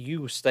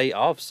you stay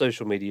off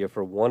social media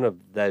for one of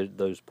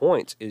those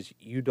points is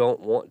you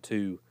don't want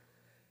to,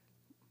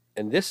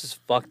 and this is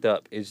fucked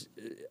up, is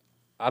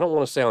I don't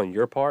want to say on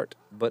your part,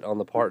 but on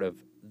the part of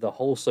the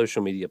whole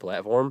social media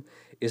platform,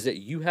 is that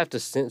you have to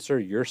censor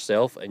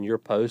yourself and your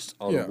posts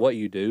on Yeah. what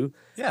you do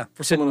Yeah.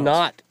 to someone else.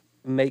 not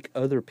make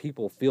other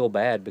people feel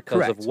bad because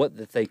Correct. of what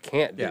that they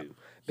can't do. Yeah.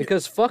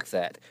 Because fuck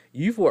that.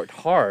 You've worked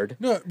hard.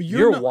 No, but you're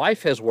your not-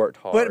 wife has worked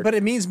hard. But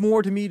it means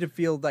more to me to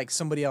feel like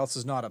somebody else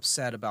is not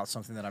upset about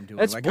something that I'm doing.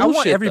 That's I want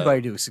bullshit,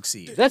 everybody to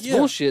succeed. That's Yeah.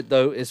 bullshit,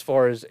 though, as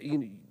far as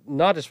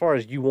not as far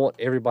as you want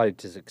everybody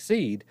to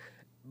succeed,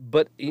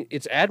 but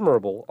it's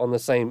admirable on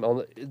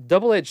the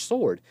double-edged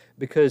sword,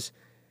 because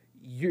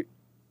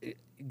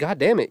God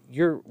damn it,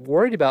 you're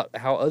worried about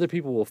how other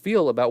people will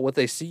feel about what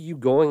they see you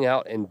going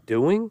out and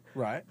doing,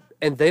 Right.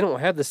 and they don't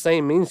have the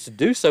same means to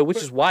do so, which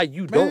is why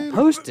you don't man,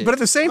 post it. But at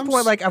the same I'm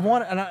point, s- I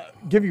want, and I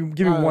give you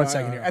 1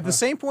 second here. At the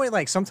same point,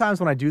 sometimes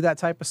when I do that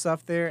type of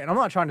stuff there, and I'm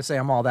not trying to say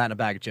I'm all that in a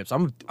bag of chips.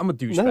 I'm a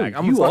douchebag.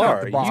 I'm you fucking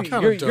are. the boss.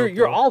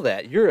 You're all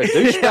that. You're a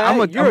douchebag. I'm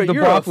a you're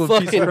debacle a of piece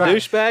of fucking crap.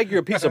 douchebag. You're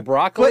a piece of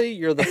broccoli.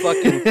 You're the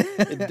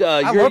fucking.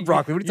 I love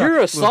broccoli. What are you You're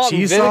a talking- little salt and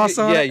cheese vinegar. sauce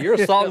on Yeah, it? you're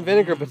a salt and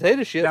vinegar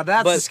potato chip. Now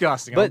that's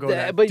disgusting. I'll go with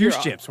that. Douche you're-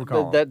 chips, we're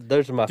calling them.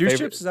 Those are my Douche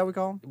favorite. chips, is that what we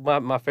call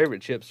them? My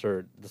favorite chips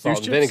are the salt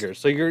and chips? vinegar.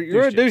 So you're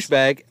a Douche chips.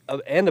 douchebag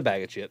and a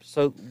bag of chips.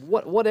 So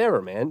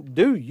whatever, man.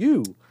 Do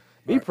you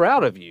be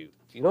proud of you?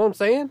 You know what I'm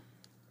saying?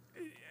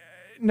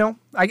 No,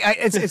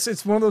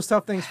 it's one of those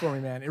tough things for me,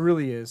 man. It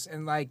really is.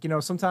 And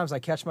sometimes I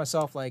catch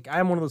myself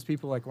I'm one of those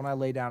people when I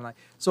lay down.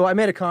 So I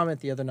made a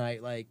comment the other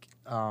night,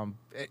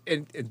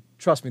 and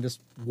trust me, this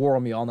wore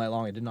on me all night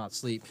long. I did not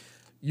sleep.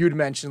 You'd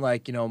mentioned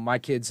my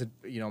kids had,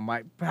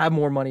 might have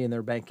more money in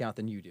their bank account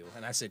than you do,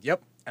 and I said,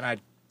 yep. And I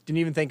didn't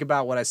even think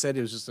about what I said.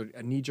 It was just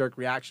a knee jerk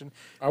reaction.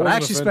 But I wasn't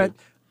actually offended.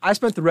 I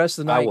spent the rest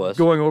of the I night was.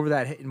 going over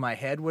that in my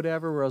head,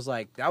 whatever. Where I was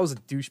like, that was a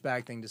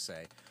douchebag thing to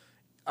say.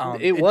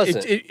 It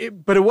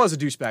wasn't. But it was a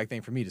douchebag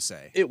thing for me to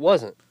say. It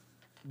wasn't.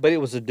 But it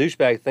was a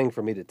douchebag thing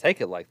for me to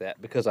take it like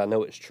that because I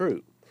know it's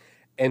true.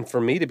 And for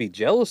me to be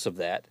jealous of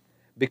that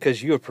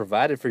because you have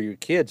provided for your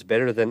kids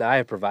better than I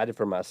have provided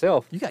for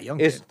myself. You got young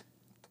is kids.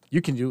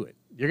 You can do it.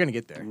 You're gonna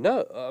get there.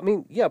 No, I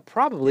mean, yeah,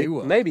 probably, You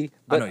will. maybe.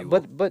 I know you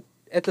But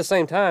at the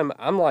same time,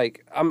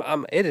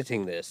 I'm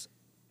editing this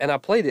and I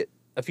played it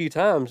a few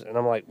times and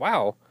I'm like,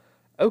 wow,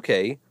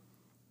 okay.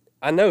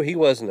 I know he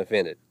wasn't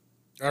offended.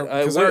 Because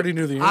I we're- already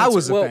knew the answer. I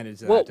was Well- offended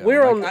to well, that. Though.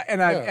 we're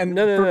on-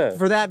 No.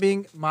 For that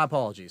being my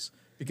apologies,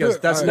 because Yeah,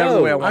 that's I- never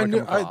the way I No, want to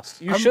come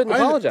across. You shouldn't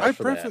apologize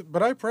for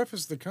But I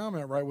prefaced the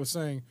comment right with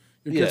saying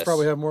your kids Yes.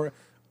 probably have more.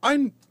 I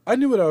knew I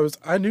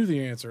knew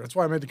the answer. That's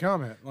why I made the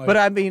comment. Like, But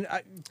I mean,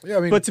 yeah, I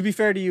mean, but to be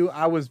fair to you,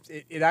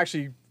 it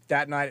actually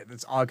that night.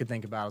 That's all I could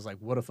think about. I was like,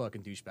 what a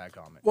fucking douchebag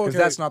comment. Because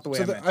that's not the way.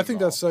 So I meant I think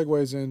to that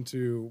segues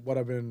into what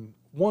I've been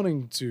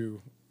wanting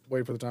to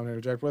wait for the time to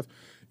interject with.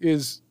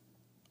 Is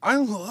I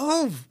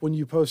love when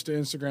you post to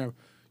Instagram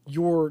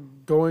you're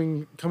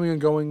coming and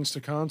goings to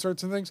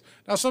concerts and things.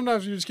 Now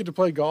sometimes you just get to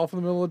play golf in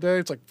the middle of the day.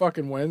 It's like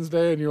fucking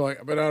Wednesday, and you're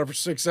like, I've been out for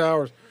 6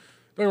 hours.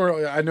 Don't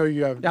worry, I know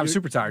you have. Yeah, I'm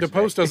super tired The today.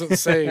 post doesn't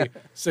say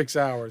 6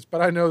 hours, but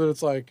I know that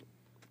it's like,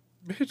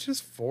 bitch, it's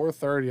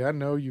 4:30. I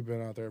know you've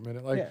been out there a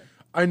minute. Like, Yeah.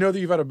 I know that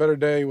you've had a better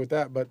day with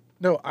that, but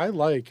no, I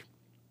like.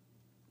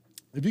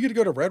 If you get to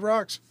go to Red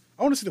Rocks,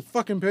 I want to see the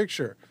fucking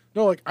picture.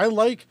 No, like I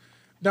like.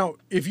 Now,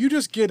 if you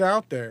just get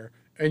out there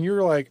and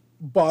you're like,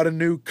 bought a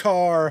new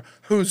car,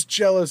 who's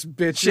jealous,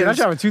 bitches? Shit, I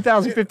drive a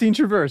 2015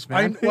 Traverse,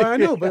 man. I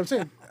know, but I'm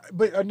saying,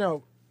 but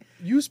no,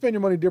 you spend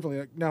your money differently.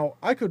 Like, now,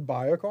 I could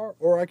buy a car,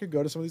 or I could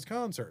go to some of these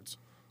concerts.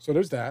 So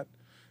there's that.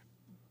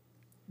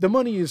 The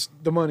money is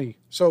the money.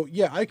 So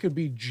yeah, I could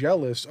be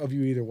jealous of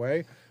you either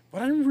way,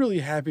 but I'm really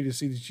happy to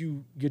see that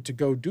you get to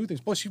go do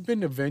things. Plus, you've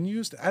been to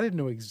venues that I didn't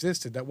know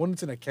existed. That one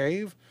that's in a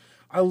cave.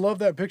 I love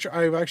that picture.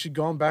 I've actually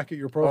gone back at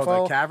your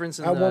profile. the caverns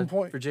in one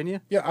point.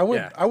 Virginia? Yeah, I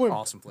went. Yeah, I went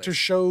awesome place. to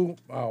show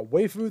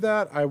Waifu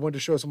that. I went to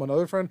show some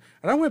other friend,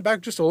 and I went back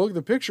just to look at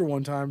the picture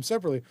one time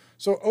separately.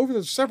 So over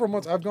the several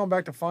months, I've gone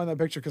back to find that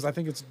picture because I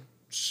think it's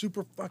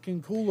super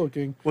fucking cool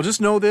looking. Well,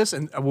 just know this,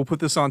 and we'll put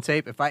this on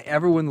tape. If I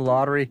ever win the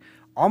lottery,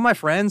 all my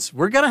friends,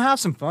 we're going to have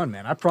some fun,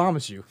 man. I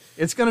promise you.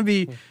 It's going to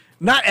be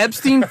not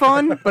Epstein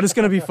fun, but it's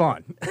going to be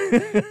fun.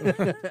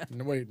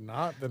 No, wait,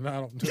 not then I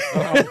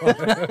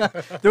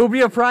don't. There will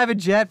be a private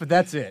jet, but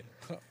that's it.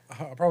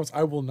 I promise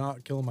I will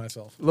not kill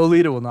myself,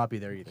 Lolita will not be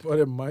there either. but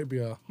it might be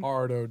a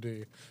hard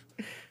OD.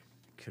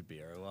 Could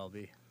be or will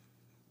be.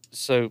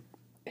 So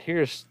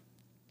here's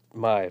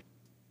my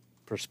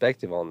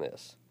perspective on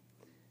this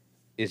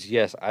is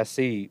yes, I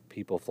see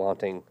people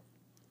flaunting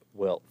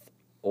wealth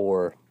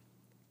or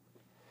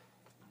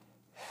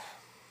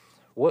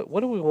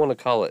what do we want to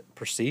call it?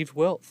 Perceived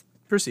wealth?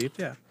 Perceived,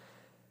 yeah.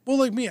 Well,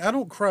 like me, I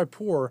don't cry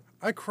poor.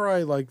 I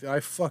cry like I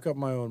fuck up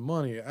my own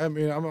money. I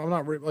mean, I'm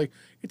not like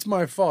it's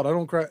my fault. I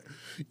don't cry.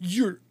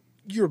 You're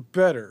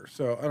better.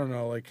 So I don't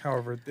know. Like,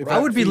 however, if I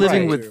would be feels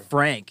living right with to.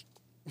 Frank.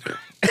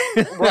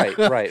 Right.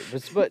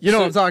 But You know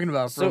so, what I'm talking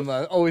about so-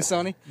 from Always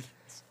Sunny?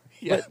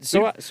 Yeah.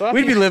 so I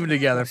We'd be think- living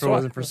together if it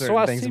wasn't for certain so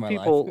I things see in my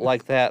people life.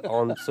 like that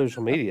on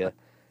social media,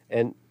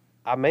 and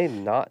I may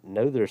not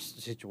know their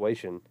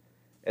situation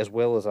as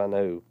well as I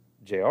know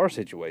JR's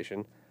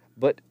situation,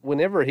 but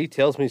whenever he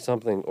tells me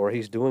something or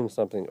he's doing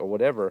something or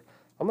whatever,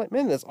 I'm like,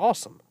 man, that's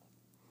awesome.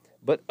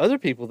 But other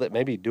people that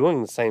may be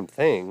doing the same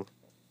thing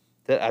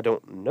that I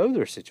don't know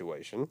their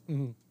situation,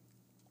 Mhm.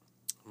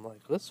 I'm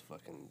like, this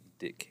fucking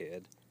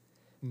dickhead.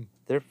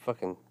 They're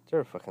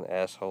a fucking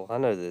asshole. I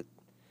know that,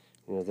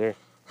 you know,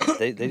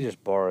 they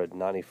just borrowed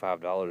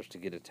 $95 to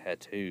get a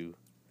tattoo,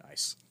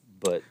 Nice.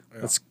 but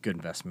That's a good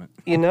investment.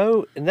 you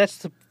know, and that's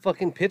the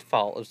fucking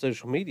pitfall of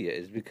social media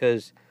is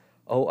because,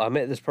 oh, I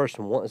met this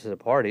person once at a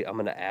party, I'm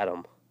gonna add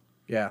them,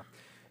 Yeah.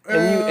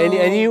 and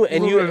you a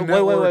little bit of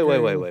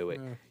networking. wait.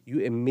 Yeah. You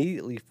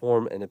immediately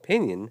form an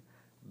opinion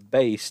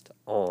based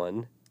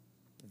on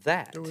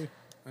that. Do we?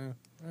 Yeah,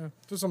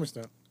 to some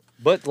extent.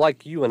 But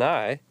like you and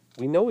I,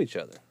 we know each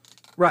other.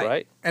 Right.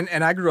 Right?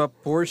 And I grew up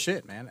poor as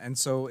shit, man. And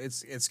so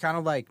it's kind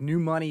of like new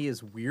money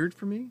is weird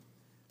for me.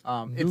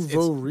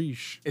 Nouveau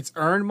riche. It's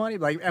earned money.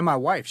 Like, and my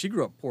wife, she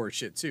grew up poor as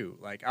shit too.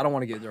 Like, I don't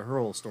want to get into her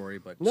whole story,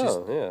 but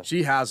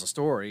she has a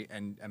story.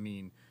 And I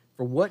mean,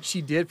 for what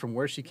she did from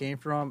where she came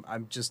from, I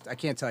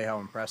can't tell you how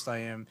impressed I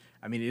am.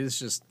 I mean, it's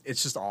just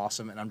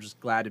awesome. And I'm just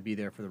glad to be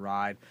there for the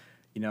ride.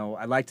 You know,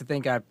 I like to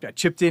think I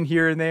chipped in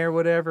here and there,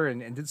 whatever,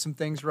 and did some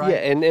things right. Yeah,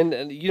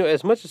 and you know,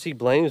 as much as he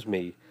blames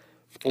me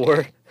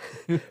for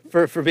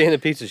being a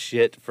piece of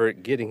shit for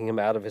getting him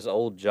out of his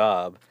old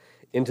job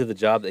into the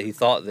job that he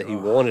thought that he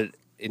wanted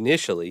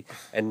initially,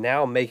 and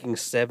now making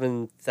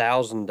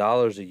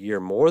 $7,000 a year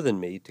more than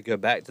me to go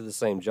back to the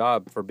same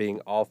job for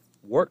being off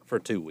work for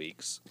 2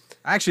 weeks.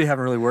 I actually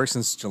haven't really worked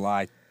since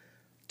July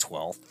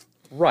 12th.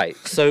 Right.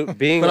 So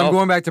being But I'm off,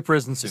 going back to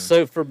prison soon.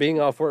 so for being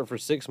off work for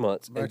 6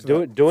 months Back and to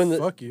that. doing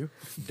Fuck you.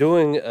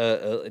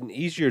 an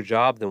easier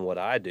job than what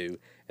I do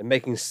and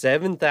making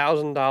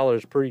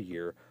 $7,000 per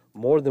year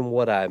more than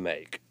what I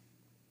make.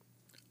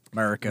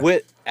 America.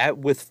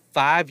 With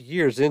 5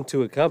 years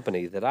into a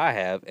company that I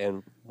have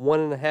and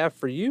 1.5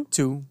 for you,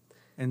 2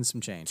 and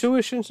some change.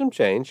 tuition and some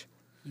change.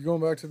 You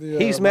going back to the?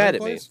 He's mad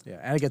at me. marketplace? Yeah,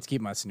 and I get to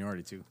keep my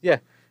seniority too. Yeah.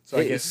 So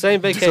I get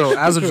same vacation. So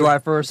as of July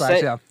 1st, I Same-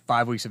 actually have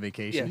 5 weeks of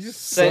vacation. Yeah, You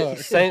same,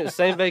 suck.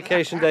 same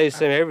vacation days,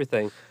 same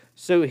everything.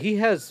 So he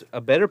has a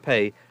better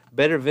pay,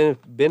 better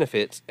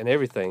benefits, and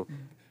everything.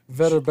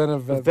 Better.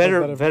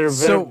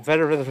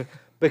 Better,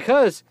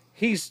 because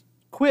he's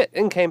quit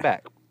and came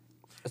back.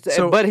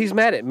 So- But he's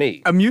mad at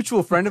me. A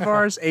mutual friend of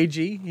ours,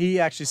 AG, he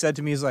actually said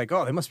to me, he's like,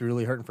 oh, they must be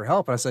really hurting for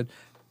help. And I said,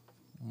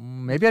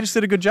 maybe I just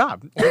did a good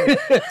job.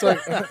 It's like,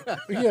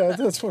 yeah,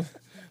 that's what.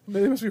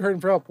 They must be hurting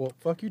for help. Well,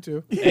 fuck you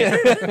too.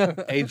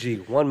 AG,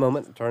 one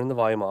moment, turning the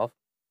volume off.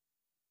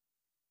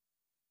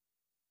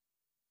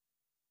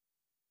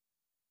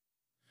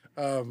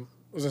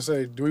 Was I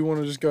say, do we want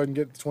to just go ahead and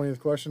get the 20th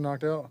question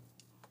knocked out?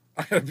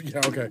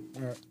 Yeah, okay.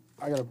 All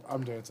right.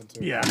 I'm dancing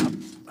too. Yeah.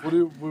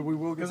 We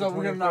will get the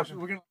 20th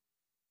question.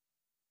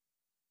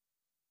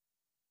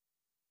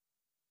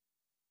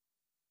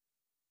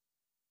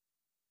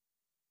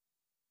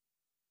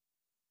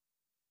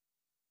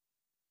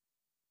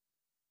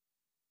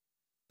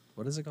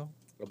 What is it called?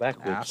 Go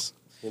backwards. Ass.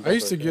 I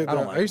used to get I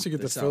don't the like I used to them.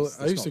 get the They Philly,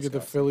 sound- I used to they get the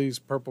smell Phillies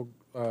purple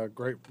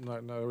grape.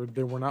 No,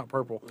 they were not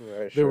purple.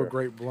 Right, They were sure.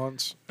 grape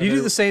blunts. Do you And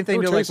do the same they thing,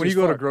 were though? Like tasty when you as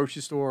go to a fuck.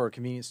 grocery store or a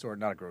convenience store,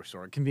 not a grocery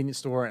store, a convenience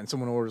store, and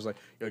someone orders like,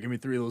 "Yo, give me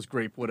 3 of those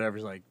grape whatever."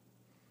 It's like,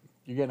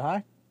 "You getting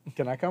high?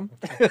 Can I come?"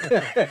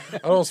 I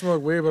don't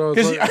smoke weed, but I was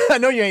Because like, I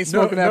know you ain't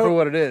smoking that for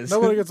what it is.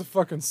 Nobody gets a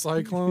fucking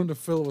cyclone to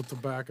fill it with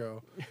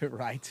tobacco.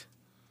 Right.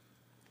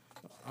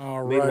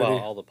 Meanwhile,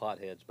 Alrighty. all the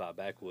potheads buy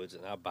backwoods,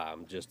 and I buy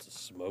them just to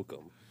smoke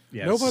them.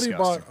 Yeah. Nobody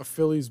bought a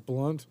Phillies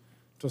blunt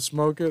to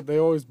smoke it. They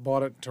always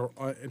bought it to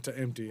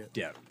empty it.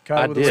 Yeah. I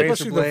Cut it with a did. razor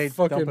Especially blade, the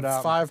dump fucking it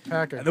out.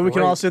 5-pack. And then we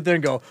can all sit there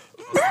and go,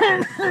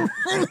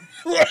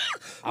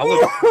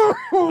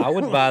 I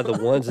would buy the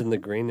ones in the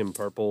green and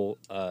purple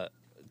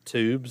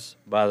tubes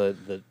by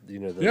the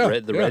Yeah,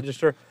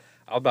 register.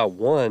 I would buy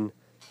one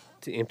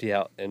to empty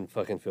out and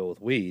fucking fill with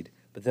weed,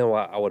 but then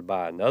I would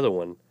buy another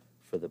one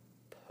for the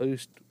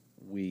post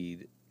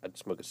weed. I'd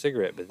smoke a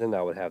cigarette, but then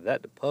I would have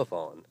that to puff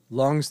on.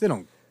 lungs, they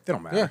don't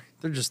matter. Yeah.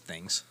 They're just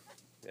things.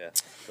 Yeah.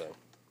 So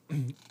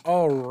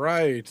All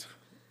right.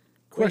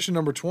 Question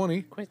number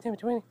 20. question number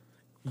 20.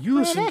 You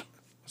listen.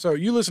 So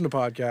you listen to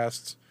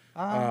podcasts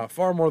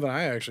far more than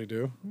I actually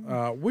do.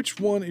 Which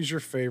one is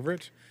your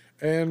favorite,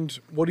 and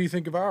what do you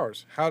think of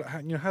ours?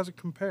 How's it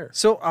compare?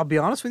 So I'll be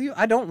honest with you,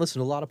 I don't listen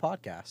to a lot of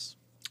podcasts.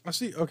 I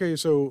see. Okay,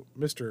 so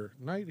Mr.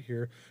 Knight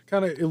here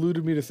kind of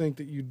eluded me to think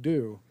that you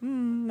do.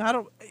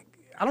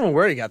 I don't know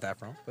where he got that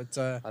from, but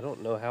I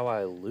don't know how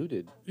I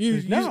eluded.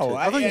 No,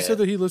 I thought I- you said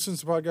that he listens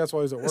to podcasts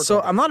while he's at work. so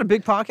all day. I'm not a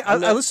big podcast.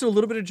 I listen to a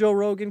little bit of Joe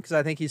Rogan because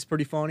I think he's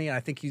pretty funny, and I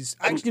think he's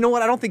actually. You know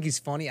what? I don't think he's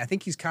funny. I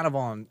think he's kind of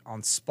on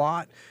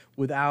spot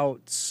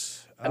without.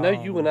 I know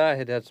you and I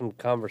had some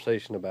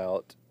conversation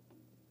about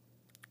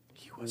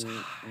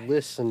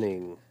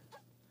listening.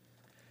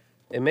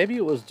 And maybe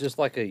it was just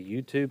like a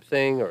YouTube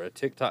thing or a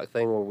TikTok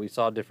thing where we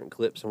saw different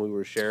clips and we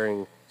were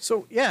sharing.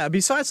 So yeah,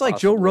 besides like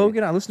Joe Possibly.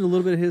 Rogan, I listen to a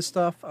little bit of his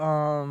stuff.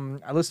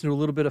 I listen to a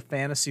little bit of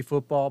fantasy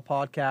football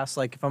podcasts.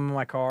 Like if I'm in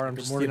my car, I'm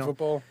Good just morning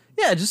football.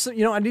 yeah, just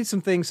I need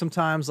some things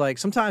sometimes. Like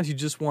sometimes you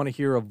just want to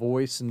hear a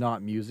voice and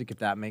not music, if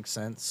that makes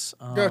sense.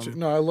 Gotcha.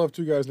 No, I love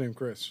two guys named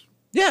Chris.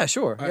 Yeah,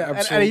 sure. I Yeah. And I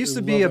absolutely used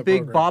to love be a that big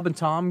program. Bob and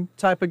Tom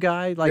type of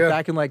guy, like Yeah,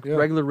 back in like yeah.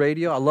 regular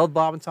radio. I love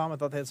Bob and Tom. I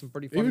thought they had some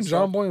pretty funny Even stuff.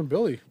 John Boy and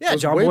Billy. Yeah,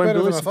 was John way Boy and better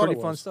Billy, than I some thought pretty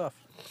it fun was. stuff.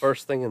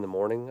 First thing in the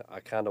morning, I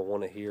kind of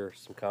want to hear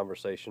some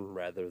conversation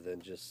rather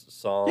than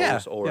just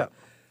songs or yeah.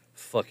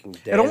 fucking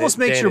It almost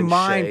makes Dan your and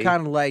mind Shay.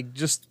 kind of like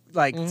just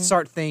like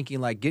start thinking,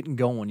 like getting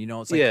going.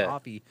 It's like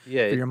coffee for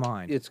your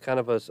mind. It's kind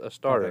of a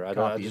starter. I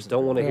coffee just isn't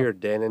don't want to good. hear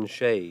Dan and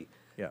Shay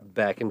Yeah.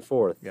 back and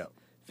forth Yeah.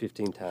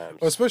 15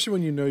 times. Well, especially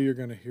when you know you're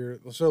going to hear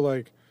it. So,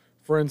 like,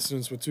 for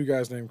instance, with two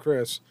guys named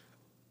Chris,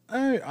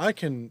 I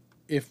can,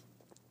 if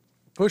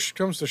push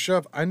comes to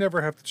shove, I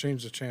never have to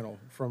change the channel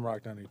from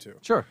Rock 92.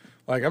 Sure.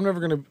 Like, I'm never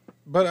going to,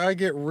 but I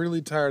get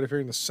really tired of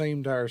hearing the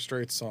same Dire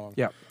Straits song.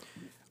 Yeah.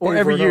 Or Over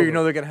every and year,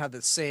 over. they're gonna have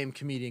the same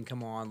comedian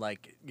come on,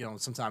 like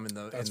sometime in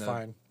the. That's in the,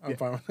 fine. I'm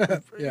fine with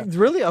that. Yeah.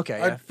 Really? Okay.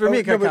 Yeah. For me,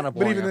 it got kind of But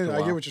boring. even then, after a I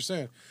get while. what you're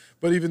saying.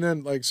 But even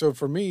then, like, so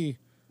for me,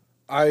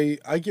 I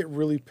get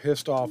really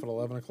pissed off at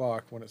 11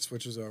 o'clock when it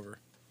switches over.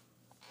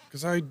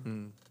 Because I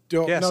don't,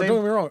 Yeah, no, same. don't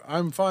get me wrong.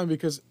 I'm fine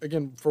because,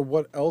 again, for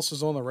what else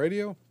is on the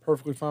radio,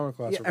 perfectly fine with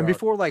Classic Yeah, and Rock.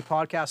 before like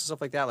podcasts and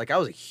stuff like that, like I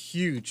was a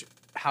huge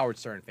Howard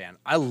Stern fan.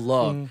 I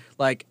love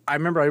like I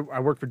remember I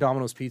worked for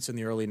Domino's Pizza in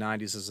the early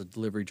 '90s as a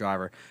delivery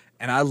driver,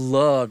 and I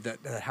loved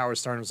that Howard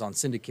Stern was on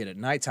Syndicate at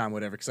nighttime,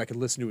 whatever, because I could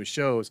listen to his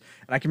shows.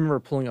 And I can remember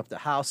pulling up to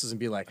houses and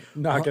be like,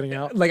 Not getting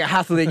out? Like I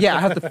have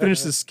to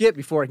finish the skit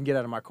before I can get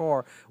out of my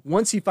car.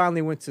 Once he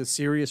finally went to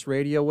Sirius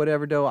Radio,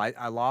 whatever, though,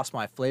 I lost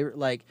my flavor.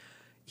 Like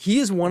he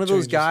is one of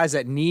those changes. guys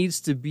that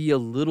needs to be a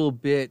little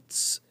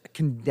bit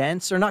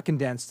condensed, or not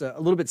condensed, a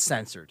little bit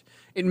censored.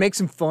 It makes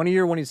him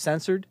funnier when he's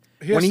censored.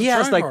 He has when he to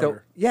has try like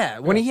harder.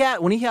 when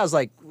he has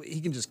like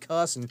he can just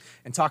cuss and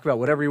talk about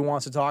whatever he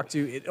wants to talk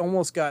to. It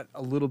almost got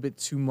a little bit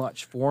too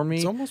much for me.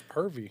 It's almost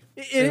pervy.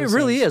 It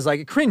really is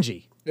like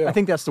cringy. Yeah. I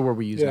think that's the word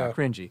we use now, Yeah.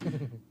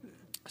 cringy.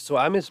 So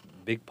I miss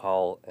Big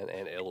Paul and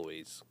Aunt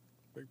Eloise.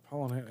 Big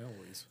Paul and Aunt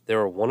Eloise. They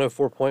were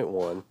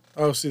 104.1.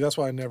 Oh, see, that's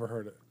why I never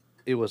heard it.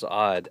 It was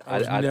odd. I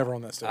was never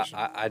on that station.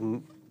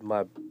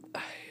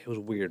 It was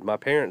weird. My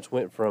parents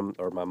went from,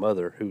 or my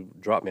mother, who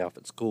dropped me off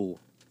at school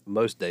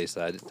most days,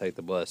 so I didn't take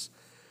the bus,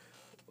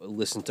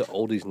 listened to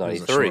Oldies It was a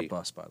 93. short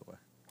bus, by the way.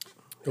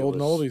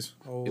 Golden was-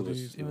 oldies. It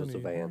was a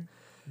 93. van.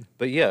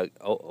 But yeah,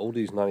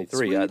 Oldies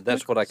 93.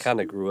 That's what I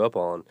kind of grew up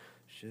on.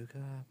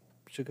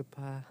 Sugar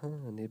pie,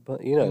 honey bun,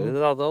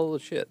 all the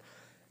shit.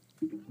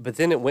 But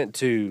then it went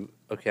to,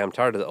 okay, I'm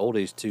tired of the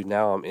oldies, to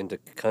now I'm into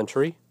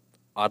country,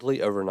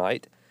 oddly,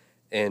 overnight.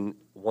 And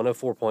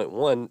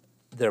 104.1,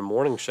 their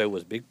morning show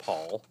was Big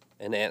Paul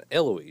and Aunt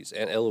Eloise.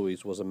 Aunt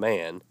Eloise was a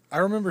man. I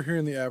remember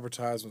hearing the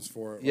advertisements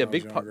for it. Yeah, when I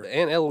was younger.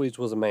 Aunt Eloise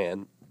was a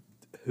man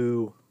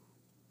who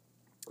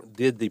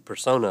did the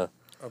persona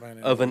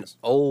of an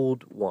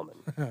old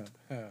woman.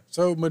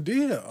 So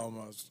Medea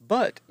almost.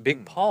 But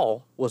Big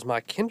Paul was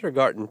my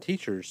kindergarten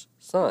teacher's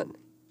son.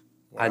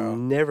 I Wow.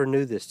 never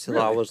knew this till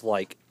I was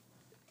like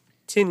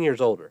 10 years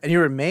older. And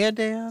you're in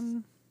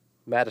Mayadan?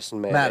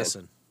 Madison, man.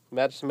 Madison.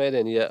 Madison,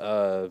 Madan,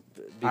 yeah.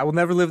 I will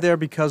never live there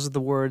because of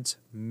the words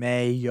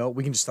mayo.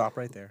 We can just stop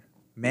right there.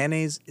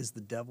 Mayonnaise is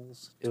the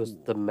devil's It was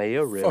tool. the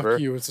Mayo River. Fuck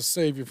you! It's a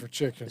savior for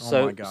chicken. Oh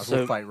So- my gosh, so-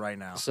 we'll fight right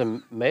now.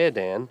 So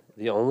Mayadan,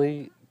 the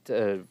only,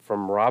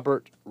 from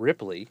Robert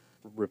Ripley,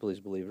 Ripley's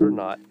Believe It or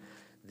Not,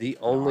 the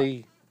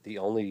only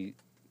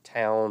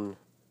town,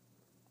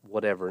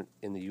 whatever,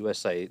 in the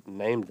USA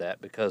named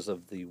that because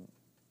of the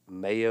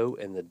Mayo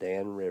and the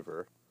Dan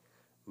River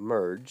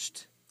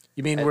merged.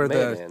 You mean at where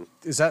Mayadan.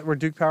 is that where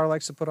Duke Power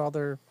likes to put all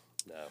their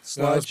No. No,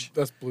 sludge?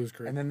 that's Blues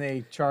Creek. And then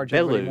they charge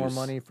everybody more Bellows.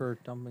 money for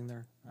dumping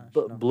their ash?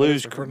 But No.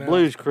 Blues, Those are pronounced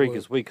Blues Creek, blue.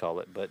 as we call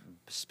it, but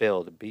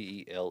spelled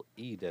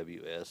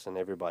Belews, and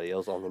everybody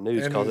else on the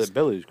news And calls it's- it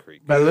Bellows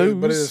Creek. but it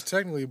Bellows? is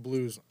technically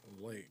Blues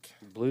Lake.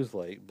 Blues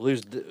Lake,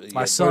 Blues.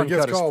 My Yeah, son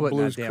gets cut his called foot in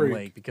Blues that damn Creek.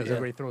 lake because Yeah.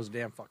 everybody throws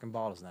damn fucking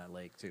bottles in that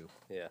lake too.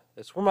 yeah,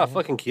 it's where my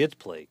fucking kids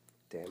play.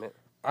 Damn it.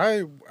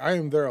 I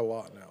am there a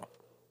lot now,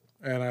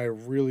 and I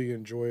really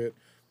enjoy it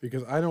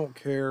because I don't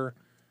care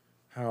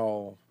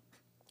how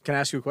Can I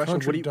ask you a question?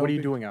 Country What are you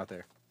dumpy. doing out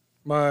there?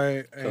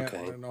 my aunt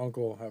Cocaine. and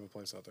uncle have a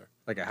place out there.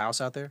 Like a house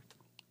out there?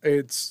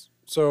 It's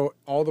so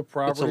all the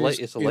properties.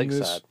 It's a in this-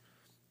 lakeside.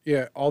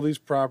 yeah, all these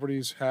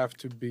properties have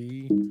to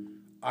be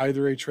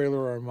either a trailer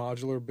or a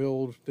modular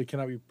build. They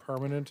cannot be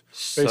permanent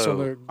based So- on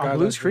the On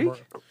Blues guidelines for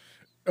Creek?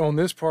 on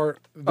this part,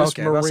 this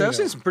Okay, well, marina. I've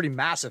seen some pretty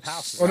massive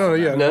houses. Oh no, out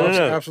yeah, there. No, no,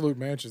 no. absolute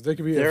mansions. They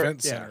could be There-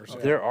 event yeah, centers.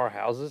 okay. There are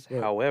houses.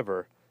 Right.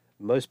 However,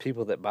 most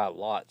people that buy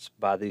lots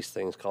buy these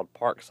things called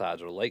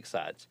parksides or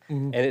lakesides,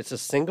 and it's a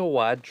single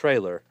wide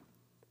trailer.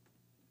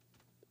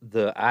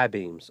 The I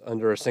beams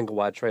under a single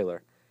wide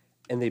trailer,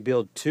 and they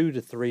build 2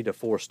 to 3 to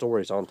 4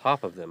 stories on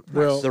top of them.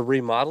 Well- the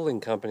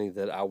remodeling company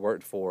that I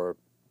worked for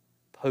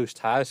post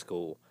high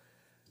school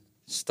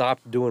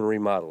stopped doing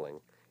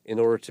remodeling in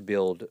order to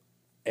build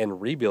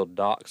and rebuild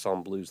docks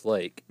on Blues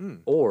Lake,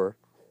 or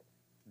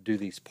do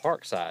these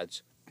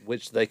parksides,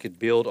 which they could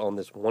build on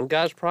this one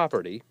guy's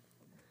property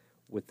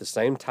with the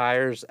same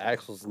tires,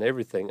 axles, and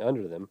everything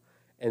under them,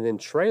 and then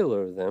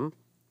trailer them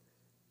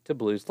to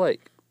Blues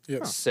Lake.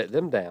 Yep. Set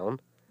them down,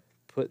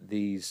 put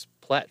these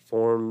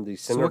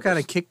these So what kind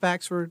of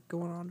kickbacks were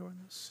going on during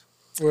this?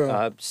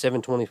 Well,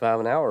 $7.25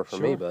 an hour for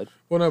me, Sure. bud.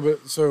 well, no,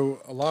 but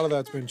so a lot of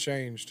that's been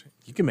changed.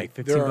 You can make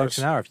There are $15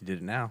 an hour if you did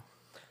it now.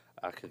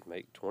 I could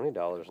make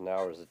 $20 an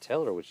hour as a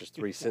teller, which is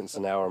 3 cents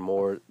an hour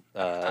more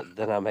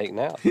than I make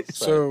now.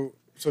 So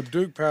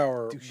Duke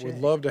Power would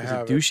love to Is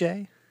have it douche?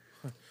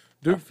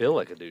 I feel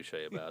like a douche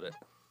about it.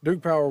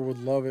 Duke Power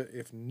would love it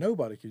if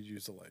nobody could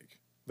use the lake.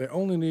 They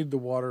only need the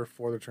water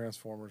for the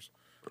transformers,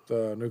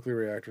 the nuclear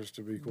reactors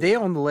to be cool. They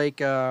own the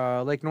Lake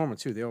Norman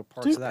too. They own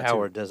parts Duke of that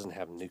Power too. doesn't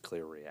have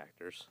nuclear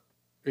reactors.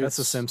 That's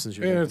the It's- Simpsons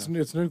you're Yeah, thinking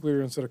it's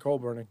nuclear instead of coal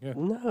burning. Yeah,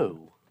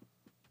 No.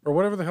 or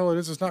whatever the hell it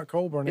is. It's not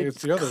coal burning.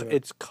 It's the other.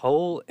 It's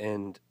coal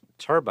and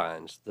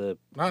turbines. Not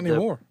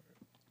anymore.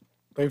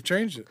 They've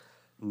changed it.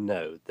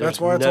 No. That's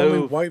there's why it's no,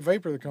 only white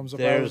vapor that comes up.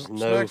 There's out of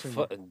no snacks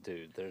anymore.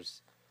 dude.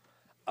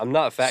 I'm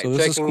not fact So this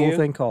is a checking cool you.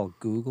 thing called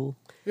Google.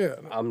 Yeah,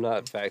 I'm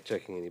not fact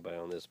checking anybody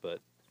on this, but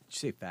Did you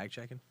say fact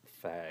checking?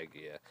 fag,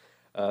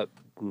 yeah.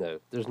 No,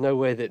 there's no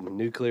way that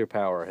nuclear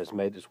power has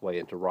made its way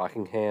into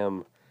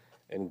Rockingham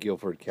and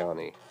Guilford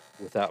County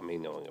without me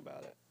knowing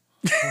about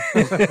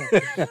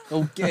it.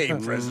 Okay,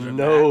 President.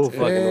 No fucking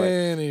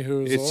way.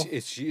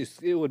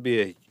 Anywho, It would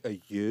be a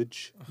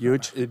huge.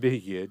 Huge. It'd be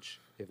huge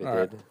if it all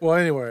right. did. Well,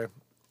 anyway,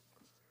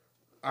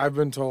 I've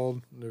been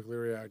told nuclear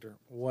reactor,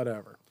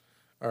 whatever,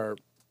 or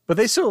But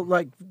they still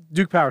like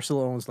Duke Power still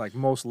owns like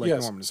most of Lake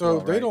yes. Norman as So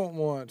well, they right? don't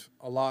want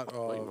a lot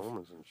Lake of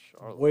Norman's in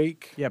Charlotte.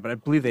 wake. Yeah, but I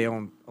believe they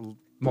own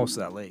most of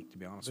that lake. To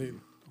be honest They, with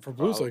you. for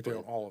Blues Lake, they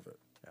own Probably. all of it.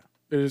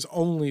 It is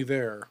only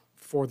there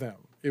for them.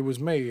 It was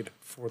made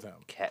for them.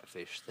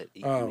 Catfish that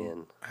eat Um,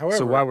 men. However,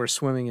 So while we're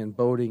swimming and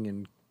boating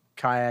and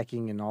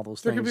kayaking and all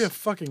those there things, could be a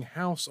fucking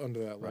house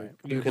under that lake. Right.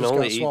 but You it can just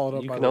only got swallowed up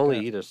eat. You by can the only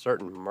dam. eat a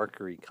certain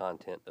mercury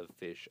content of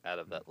fish out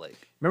of that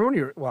lake. remember when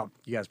you were, well,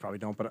 you guys probably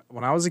don't, but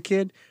when I was a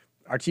kid,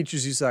 our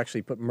teachers used to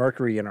actually put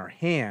mercury in our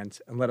hand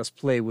and let us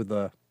play with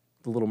the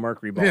little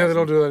mercury balls. Yeah, they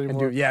don't do that and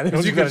anymore. yeah, they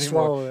don't Because do you that can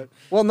anymore. swallow it.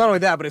 Well, not only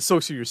that, but it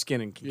soaks through your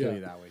skin and can kill Yeah.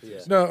 you that way. Too. Yeah.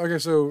 So. No, okay.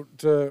 So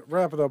to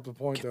wrap it up, the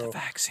point Get though, the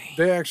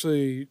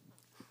vaccine.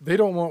 they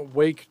don't want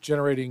wake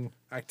generating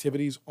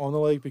activities on the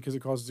lake because it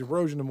causes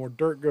erosion. The more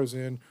dirt goes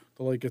in,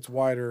 the lake gets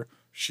wider,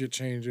 shit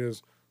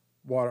changes,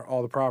 water,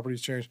 all the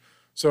properties change.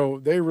 So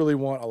they really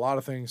want a lot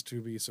of things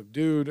to be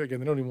subdued. Again,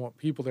 they don't even want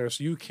people there.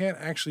 So you can't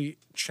actually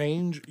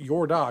change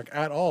your dock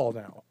at all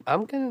now.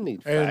 I'm gonna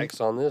need And-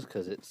 facts on this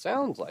because it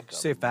sounds like Did you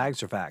say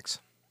fags or facts?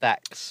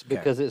 facts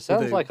because it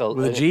sounds With a- like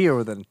with a G or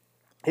with an.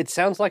 It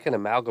sounds like an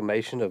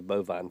amalgamation of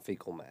bovine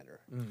fecal matter.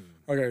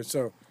 Okay,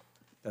 so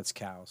That's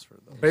cows for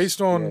those.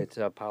 based on Yeah, it's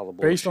a pile of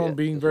based on bullshit,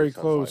 being is what very it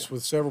sounds close like.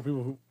 with several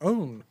people who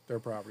own their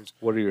properties,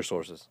 What are your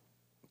sources?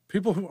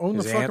 people who own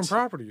His the fucking aunts?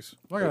 properties.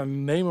 I'm not gonna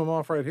name them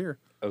off right here.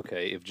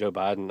 Okay, if Joe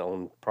Biden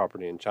owned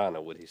property in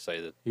China, would he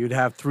say that? You'd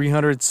have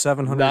 300,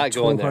 700, Not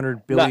going there.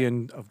 200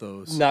 billion of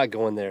those. Not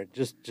going there.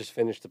 Just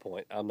finish the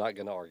point. I'm not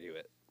going to argue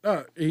it.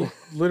 He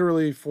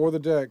literally for the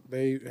deck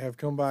they have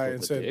come by For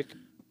and the said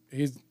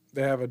dick.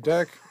 they have a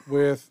deck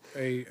with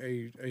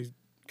a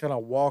kind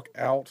of walk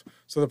out.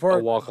 So the A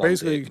part walk on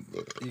basically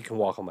dick. You can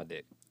walk on my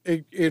dick.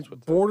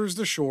 it borders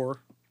the shore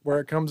where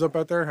it comes up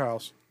at their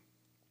house,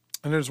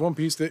 and there's one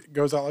piece that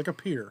goes out like a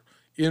pier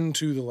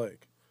into the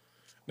lake.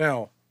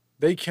 Now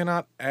they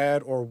cannot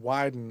add or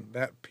widen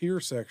that pier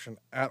section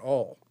at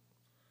all.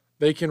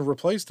 They can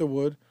replace the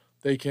wood.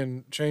 They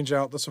can change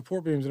out the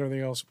support beams and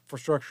everything else for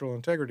structural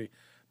integrity.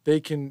 They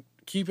can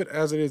keep it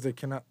as it is. They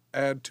cannot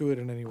add to it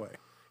in any way.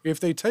 If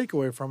they take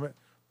away from it,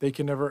 they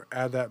can never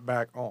add that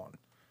back on.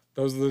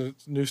 Those are the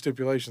new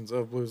stipulations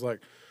of Blues Lake.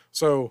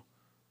 So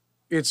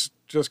it's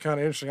just kind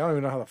of interesting. I don't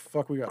even know how the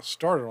fuck we got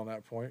started on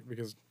that point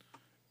because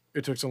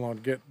it took so long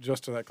to get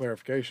just to that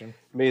clarification.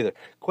 Me either.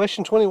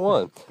 Question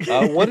 21.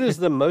 What is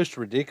the most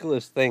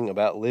ridiculous thing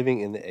about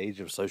living in the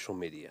age of social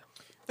media?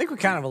 I think we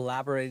kind of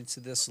elaborated to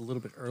this a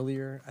little bit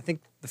earlier. I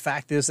think the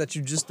fact is that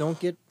you just don't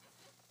get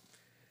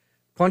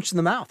punched in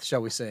the mouth,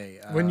 shall we say?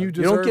 When you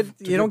don't deserve get,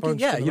 to you get don't get,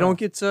 punched yeah, in the you don't mouth.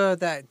 get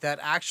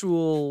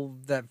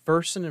that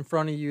person in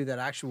front of you, that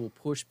actual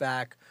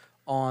pushback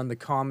on the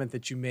comment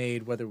that you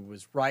made, whether it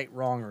was right,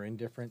 wrong, or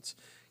indifference.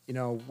 You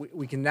know,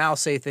 we can now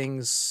say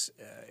things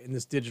in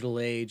this digital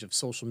age of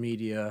social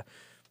media,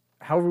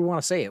 however we want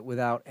to say it,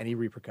 without any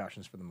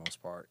repercussions for the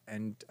most part.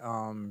 And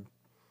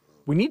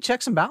we need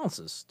checks and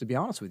balances, to be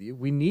honest with you.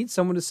 We need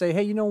someone to say,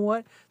 hey, you know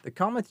what? The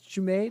comment that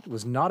you made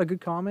was not a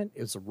good comment.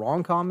 It was a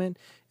wrong comment.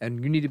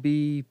 And you need to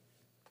be,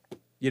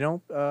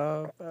 You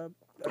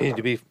need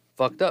to be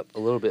fucked up a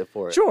little bit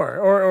for it. sure,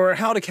 or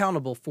held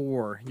accountable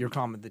for your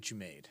comment that you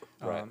made.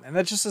 Right. And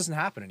that just doesn't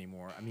happen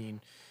anymore. I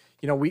mean,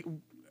 you know,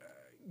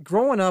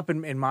 growing up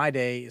in my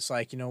day, it's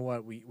like, you know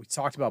what, we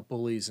talked about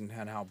bullies and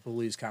how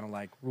bullies kind of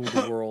like ruled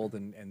the world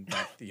and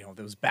that, you know,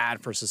 it was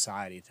bad for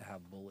society to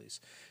have bullies.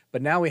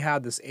 But now we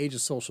have this age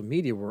of social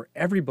media where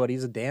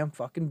everybody's a damn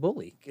fucking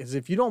bully. Because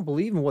if you don't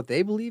believe in what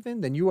they believe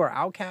in, then you are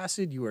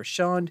outcasted, you are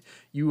shunned,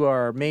 you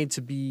are made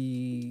to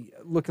be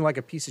looking like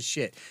a piece of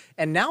shit.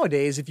 And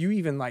nowadays, if you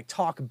even like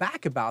talk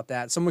back about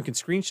that, someone can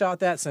screenshot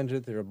that, send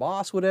it to their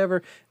boss,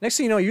 whatever. Next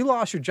thing you know, you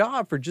lost your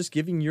job for just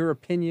giving your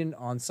opinion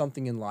on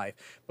something in life.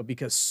 But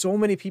because so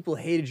many people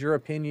hated your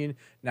opinion,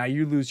 now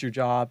you lose your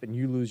job and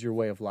you lose your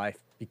way of life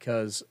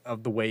because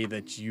of the way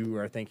that you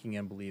are thinking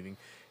and believing.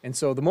 And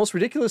so the most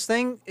ridiculous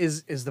thing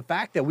is the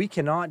fact that we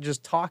cannot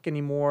just talk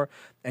anymore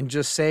and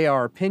just say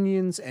our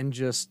opinions and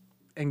just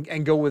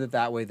and go with it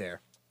that way there.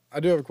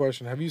 I do have a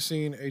question. Have you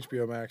seen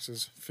HBO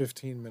Max's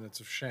 15 Minutes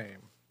of Shame?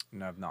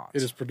 No, I've not.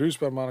 It is produced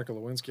by Monica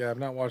Lewinsky. I have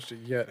not watched it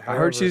yet. I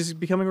However, heard she's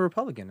becoming a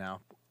Republican now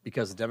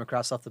because the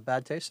Democrats left a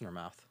bad taste in her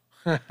mouth.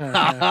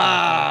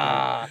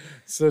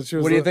 So she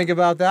was What do you think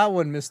about that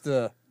one,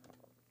 Mr.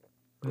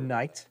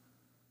 Knight?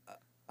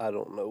 I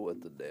don't know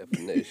what the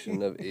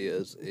definition of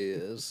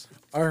is.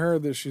 I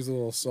heard that she's a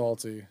little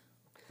salty,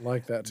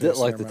 like that. Did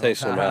like the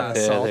taste in her mouth.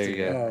 Yeah, there you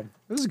go.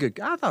 It was a good.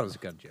 I thought it was a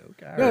good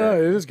joke. No,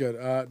 it is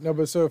good. No,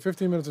 but so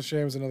 15 Minutes of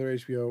Shame is another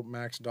HBO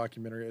Max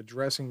documentary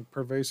addressing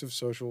pervasive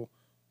social,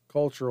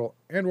 cultural,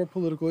 and/or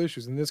political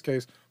issues. In this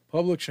case,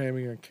 public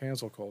shaming and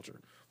cancel culture.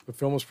 The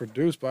film was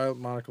produced by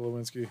Monica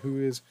Lewinsky, who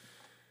is,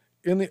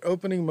 in the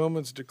opening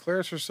moments,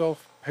 declares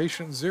herself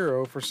patient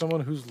zero for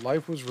someone whose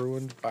life was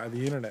ruined by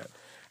the internet.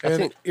 And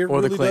think- it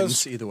Or the really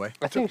Clintons, does. either way.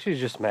 I think she's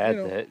just mad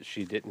You know. that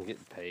she didn't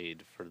get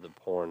paid for the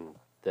porn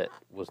that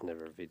was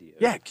never videoed.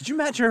 Yeah, could you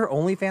imagine her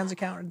OnlyFans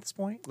account at this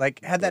point?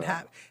 Like, had that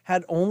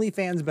had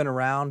OnlyFans been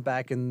around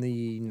back in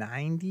the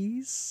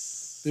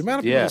 90s? The amount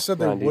of people Yeah, that said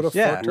they 90s. would have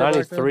Yeah, fucked her back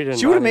 93 then. to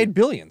She would have 90 made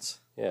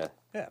billions. Yeah.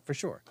 Yeah, for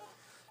sure.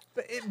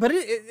 But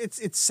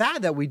it's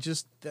sad that we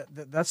just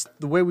that's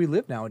the way we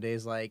live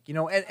nowadays. Like, you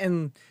know,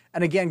 and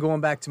again,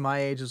 going back to my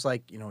age, it's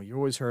like, you know, you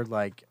always heard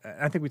like,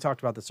 and I think we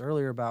talked about this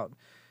earlier about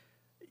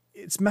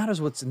it matters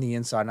what's in the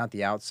inside, not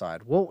the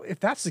outside. Well, if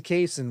that's the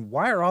case, then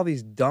why are all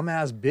these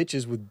dumbass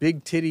bitches with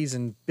big titties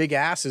and big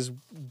asses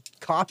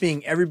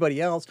copying everybody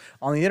else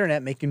on the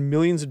internet, making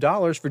millions of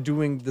dollars for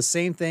doing the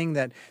same thing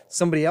that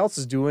somebody else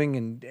is doing,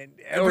 and or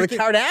the Everything-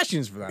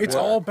 Kardashians for that It's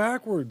matter? all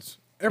backwards.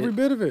 Every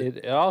bit of it.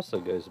 It also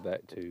goes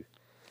back to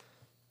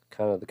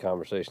kind of the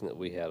conversation that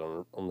we had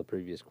on the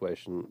previous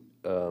question.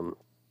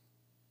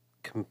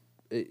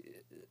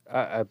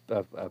 I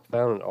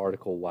found an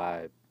article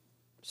why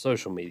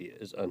social media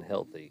is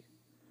unhealthy.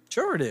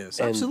 Sure, it is.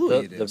 And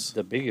Absolutely, the, it is.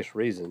 The biggest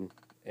reason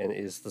and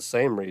is the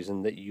same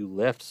reason that you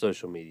left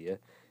social media,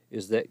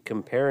 is that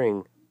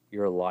comparing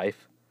your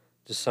life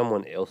to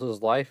someone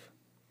else's life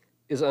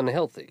is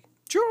unhealthy.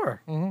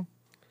 Sure. And,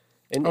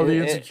 Oh, the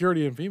and-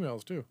 insecurity in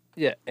females too.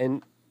 yeah,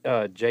 and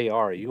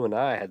JR, you and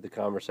I had the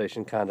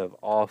conversation kind of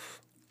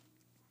off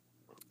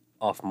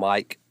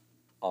mic,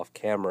 off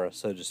camera,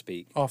 so to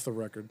speak, Off the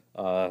record.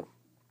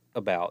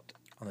 about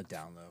On the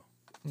down low.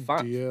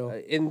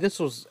 DL. and this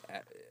was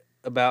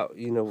about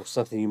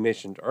something you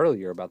mentioned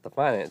earlier about the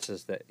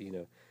finances that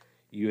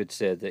you had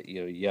said that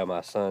yeah,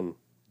 my son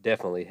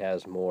definitely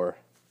has more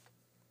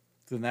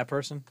Than that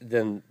person?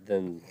 than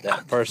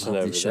that person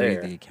Love over to show you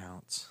there. the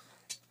accounts.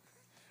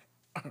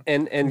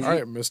 And All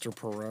right, Mr.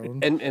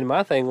 Perone. and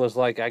my thing was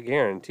like, I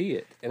guarantee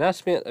it. And I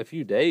spent a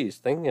few days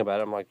thinking about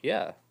it. I'm like,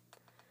 yeah,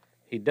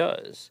 he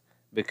does,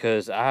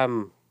 because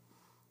I'm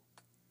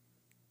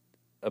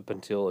up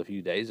until a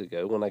few days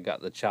ago when I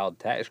got the child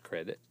tax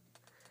credit,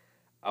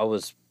 I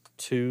was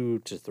 2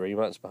 to 3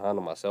 months behind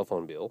on my cell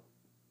phone bill.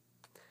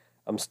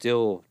 I'm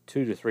still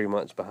 2 to 3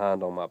 months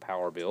behind on my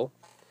power bill.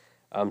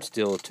 I'm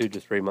still 2 to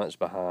 3 months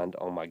behind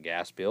on my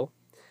gas bill.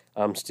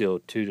 I'm still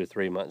 2 to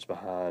 3 months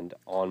behind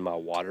on my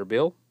water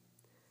bill.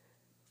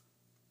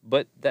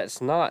 But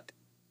that's not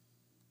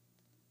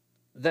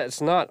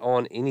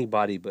on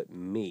anybody but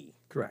me.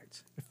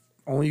 Correct. If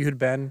only you had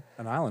been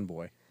an island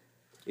boy.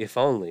 If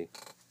only.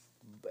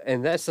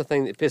 And that's the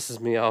thing that pisses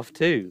me off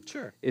too.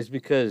 Sure. Is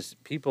because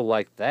people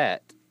like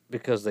that,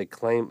 because they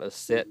claim a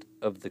set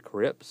of the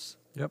Crips,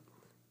 Yep.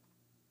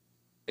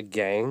 a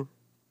gang,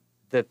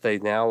 that they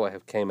now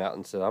have came out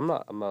and said, I'm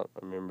not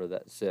a member of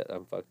that set.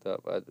 I'm fucked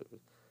up.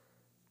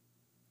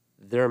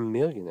 They're a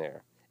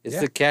millionaire. It's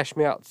Yeah. the cash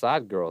me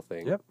outside girl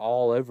thing Yep.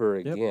 all over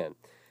Yep. again.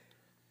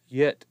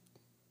 Yet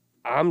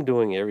I'm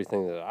doing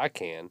everything that I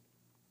can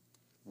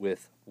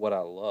with what I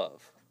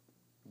love.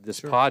 This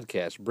Sure.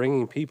 podcast,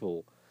 bringing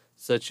people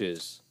such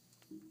as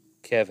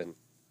Kevin,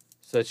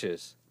 such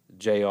as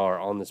JR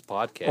on this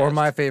podcast. Or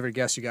my favorite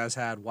guest you guys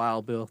had,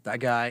 Wild Bill. That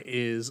guy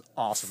is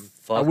awesome. I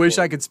Fuck wish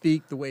him. I could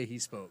speak the way he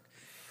spoke.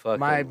 Fucking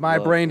My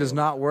love brain does him.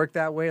 not work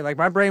that way. Like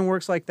my brain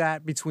works like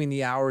that between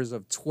the hours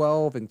of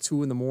 12 and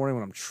 2 in the morning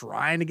when I'm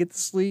trying to get to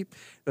sleep.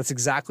 That's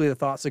exactly the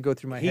thoughts that go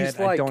through my head.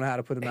 I don't know how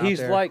to put them out He's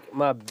there. like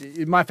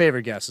My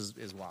favorite guest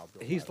is Wild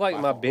Bill. He's by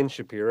like my far. Ben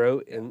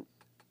Shapiro, and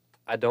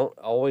I don't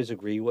always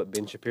agree what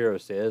Ben Shapiro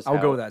says. I'll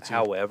go with that, too.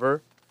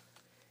 However,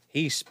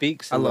 he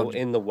speaks I in, love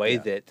in the way yeah.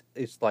 that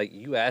it's like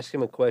you ask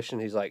him a question,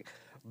 he's like,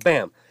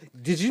 "Bam!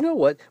 Did you know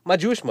what my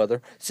Jewish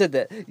mother said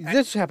that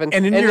this happened?"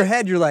 And in your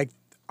head, you're like,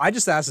 I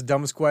just asked the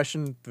dumbest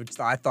question, which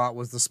I thought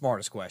was the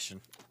smartest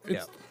question.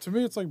 It's, To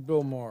me, it's like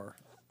Bill Maher.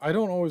 I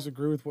don't always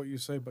agree with what you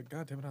say, but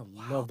goddamn it,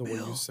 I love the way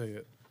you say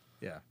it.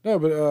 Yeah. No,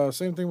 but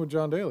same thing with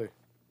John Daly.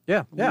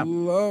 Yeah. Yeah.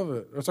 Love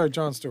it. Oh, sorry,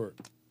 Jon Stewart.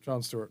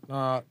 Jon Stewart,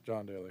 not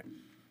John Daly.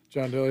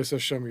 John Daly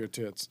says, "Show me your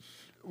tits."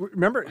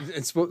 Remember,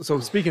 so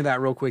speaking of that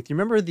real quick, do you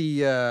remember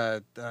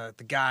the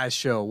guy's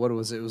show? What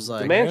was it? It was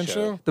like The Man Man Show.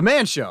 Show? The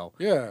Man Show.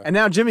 Yeah. And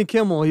now Jimmy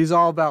Kimmel, he's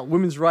all about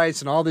women's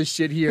rights and all this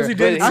shit here. 'Cause he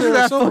did After Sarah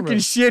that Silverman. fucking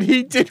shit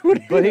he did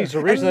with But he's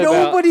and originally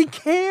about- nobody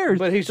cares.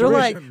 but he's They're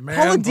like, originally- Man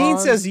Paula Dean Pond.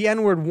 says the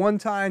N-word one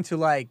time to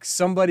like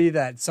somebody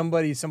that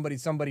somebody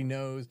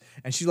knows,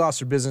 and she lost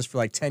her business for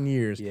like 10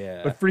 years.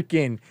 Yeah. But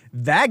freaking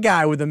that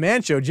guy with the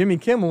Man Show, Jimmy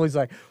Kimmel, he's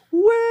like,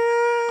 well,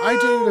 I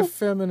dated a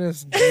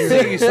feminist Jew.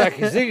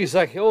 Ziggy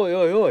Saki, oi,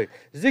 oi, oi.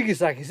 Ziggy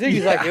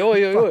Saki, oi,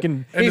 oi, oi.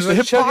 Fucking- And He's the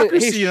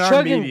hypocrisy in our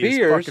chugging media is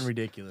beers fucking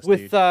ridiculous, with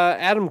dude.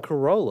 Adam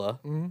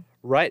Carolla,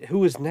 right?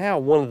 Who is now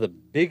one of the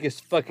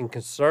biggest fucking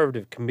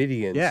conservative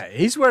comedians. Yeah,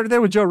 he's right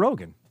there with Joe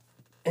Rogan.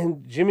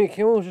 And Jimmy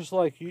Kimmel was just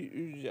like,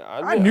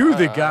 I knew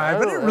the guy,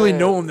 but I didn't really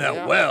know him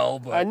that well.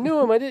 But I knew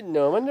him. I didn't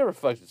know him. I never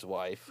fucked his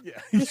wife. Yeah.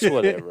 Just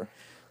whatever.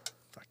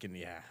 fucking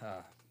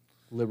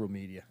liberal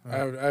media.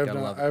 I Gotta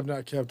love it. have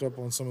not kept up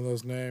on some of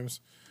those names.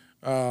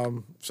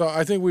 So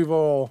I think we've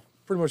all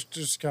pretty much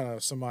just kind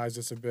of surmised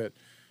this a bit.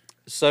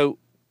 So,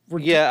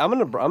 yeah, I'm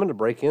gonna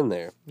break in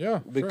there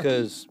Yeah, sure.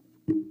 because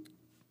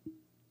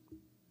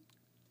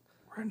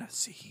We're gonna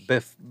see.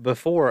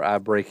 before I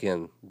break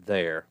in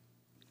there,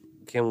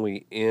 can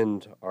we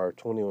end our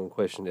 21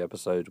 question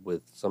episode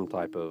with some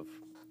type of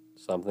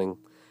something?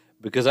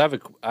 Because I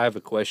have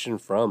a question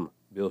from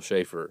Bill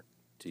Schaefer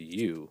to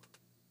you.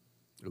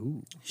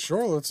 Ooh,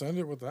 Sure, let's end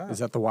it with that. is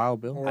that the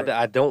Wild Bill? Or-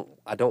 I don't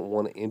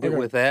want to end it Okay.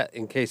 with that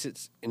in case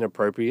it's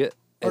inappropriate,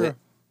 and Okay.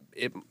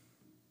 it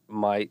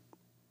might.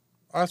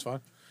 Oh, that's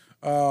fine.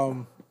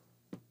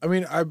 I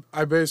mean,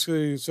 I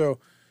basically, so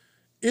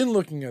in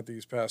looking at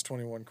these past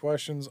 21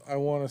 questions, I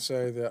want to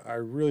say that I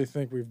really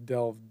think we've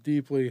delved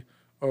deeply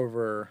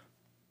over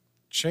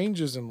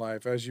changes in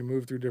life as you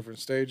move through different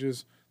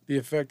stages, the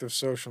effect of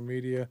social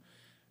media,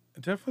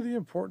 and definitely the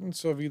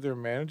importance of either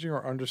managing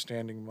or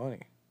understanding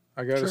money.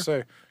 I got to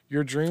say,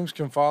 your dreams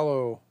can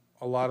follow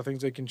a lot of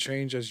things. They can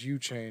change as you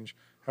change.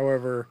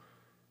 However,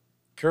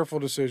 careful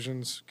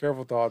decisions,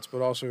 careful thoughts,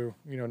 but also,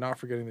 not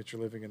forgetting that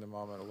you're living in the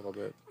moment a little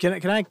bit. Can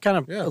I kind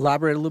of Yeah.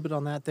 elaborate a little bit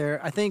on that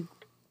there? I think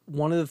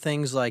one of the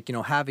things, like,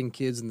 having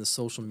kids in the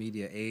social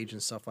media age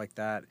and stuff like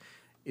that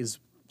is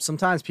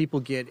sometimes people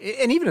get,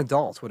 and even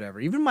adults, whatever,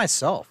 even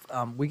myself,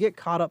 we get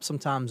caught up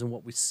sometimes in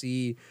what we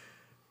see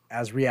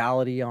as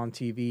reality on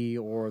TV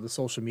or the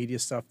social media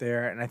stuff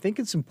there. And I think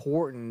it's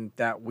important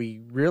that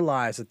we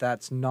realize that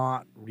that's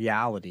not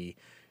reality,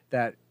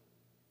 that,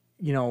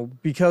 you know,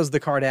 because the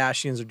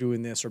Kardashians are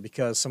doing this or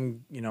because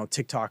some, you know,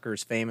 TikToker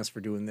is famous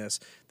for doing this,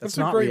 that's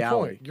not a great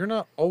reality. point. You're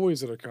not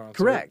always at a concert.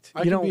 Correct. I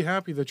You can know, be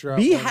happy that you're out.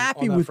 Be on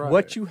happy that with Friday.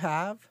 what you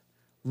have.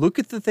 Look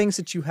at the things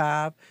that you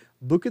have.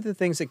 Look at the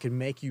things that can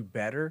make you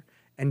better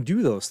and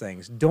do those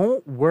things.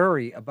 Don't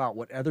worry about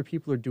what other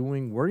people are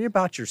doing. Worry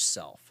about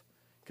yourself.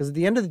 Because at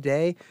the end of the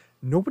day,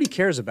 nobody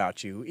cares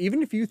about you.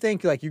 Even if you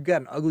think like you've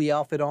got an ugly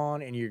outfit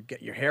on and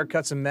your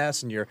haircut's a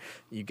mess and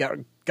you got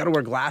to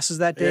wear glasses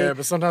that day. Yeah,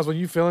 but sometimes when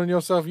you feeling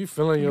yourself, you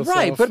feeling yourself.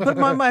 Right, but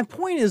my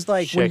point is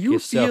like Check when you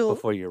yourself feel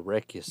before you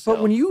wreck yourself.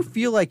 but when you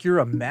feel like you're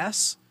a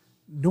mess,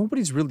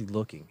 nobody's really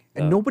looking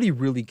and nobody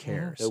really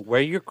cares. So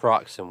wear your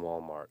Crocs in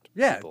Walmart.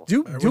 Yeah, people.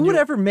 do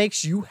whatever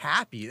makes you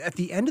happy. At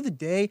the end of the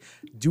day,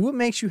 do what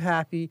makes you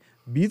happy.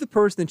 Be the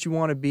person that you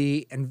want to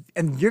be, and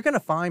you're gonna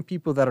find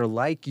people that are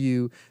like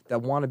you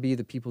that want to be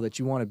the people that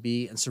you want to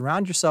be, and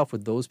surround yourself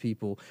with those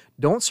people.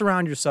 Don't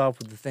surround yourself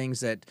with the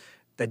things that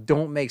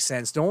don't make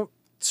sense. Don't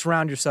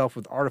surround yourself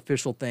with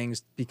artificial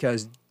things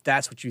because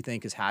that's what you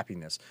think is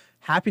happiness.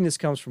 Happiness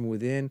comes from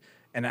within,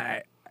 and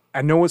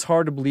I know it's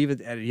hard to believe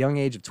it at a young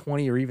age of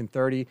 20 or even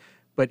 30,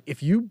 but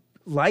if you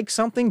like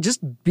something,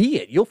 just be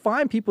it. You'll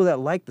find people that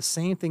like the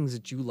same things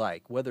that you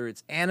like, whether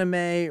it's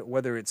anime,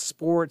 whether it's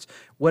sports,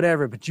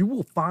 whatever, but you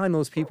will find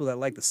those people that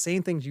like the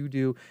same things you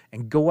do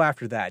and go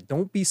after that.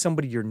 Don't be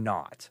somebody you're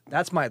not.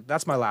 That's my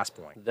last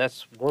point.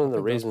 That's one of the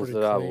think that's reasons pretty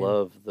that I clean.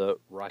 love the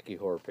Rocky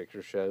Horror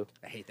Picture Show.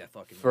 I hate that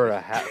fucking For movie.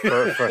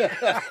 a for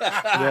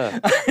yeah.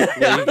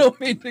 I don't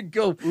mean to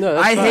go. No,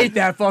 that's I fine. hate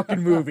that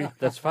fucking movie.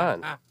 That's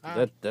fine.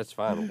 That's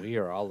fine. We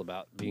are all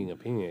about being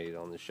opinionated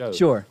on the show.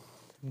 Sure.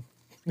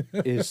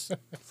 Is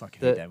Fucking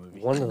hate the, that movie.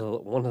 one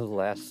of the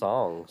last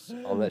songs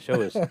on that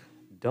show is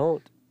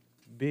don't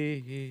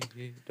feel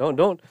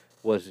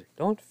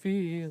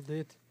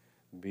it,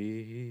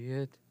 be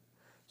it.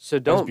 So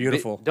don't be-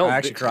 beautiful. don't I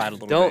actually be- cried a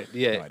little don't, bit.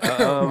 Yeah, My I'm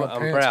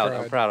pants proud. I'm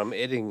cried. proud. I'm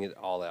editing it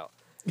all out.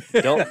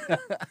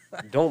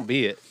 Don't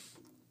be it,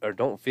 or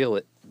don't feel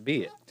it.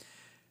 Be it,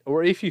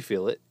 or if you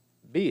feel it,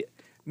 be it.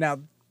 Now,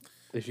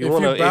 If If you you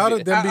want to, about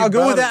it, then be I'll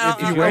go with about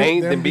that. it. if you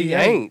ain't, then be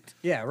ain't.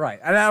 yeah, right.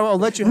 And I'll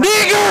let you.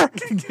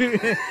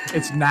 Nigger.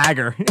 It's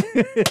Nagger.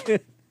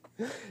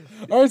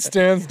 All right,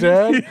 Stan's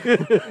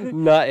dad.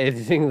 Not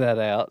editing that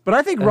out. But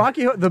I think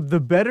the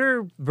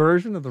better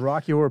version of the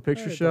Rocky Horror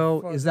Picture the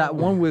Show fuck is that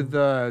one with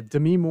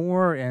Demi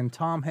Moore and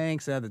Tom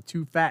Hanks and the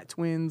two fat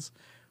twins.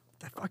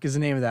 What the fuck is the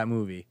name of that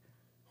movie?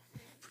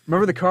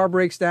 Remember the car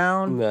breaks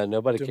down? No,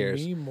 nobody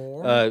cares. Demi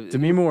Moore?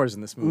 Demi Moore is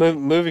in this movie.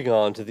 Moving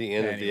on to the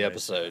end of the Anyways.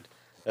 episode.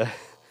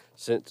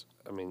 Since,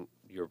 I mean,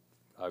 you're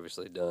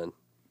obviously done.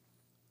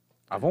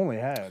 I've only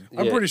had.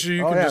 I'm Yeah. pretty sure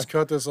you Oh, can yeah. just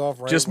cut this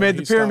off right Just when made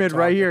he the pyramid stopped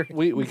right talking.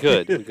 here. We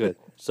could.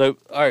 So,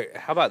 all right,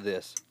 how about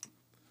this?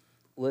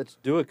 Let's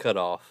do a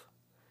cutoff,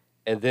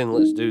 and then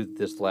let's do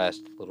this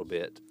last little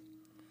bit.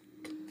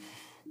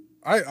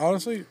 I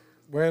honestly,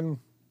 when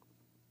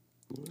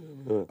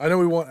I know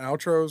we want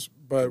outros,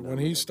 but when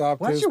he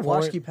stopped Why does his your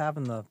watch point, keep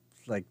having the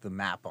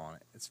map on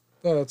it? It's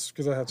that's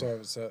because I had to have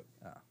it set.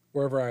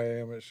 Wherever I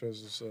am, it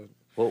shows us.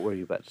 What were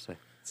you about to say?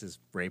 his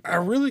rape. I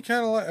really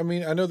kind of like. I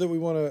mean, I know that we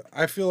want to.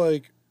 I feel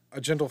like a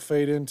gentle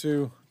fade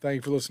into. Thank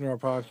you for listening to our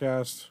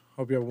podcast.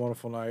 Hope you have a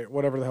wonderful night.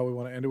 Whatever the hell we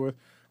want to end it with,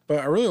 but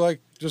I really like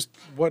just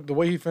what the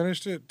way he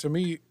finished it. To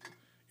me,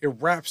 it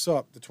wraps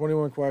up the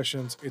 21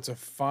 questions. It's a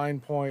fine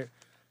point.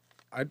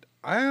 I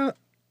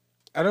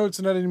know it's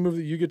an editing move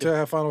that you get to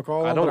have final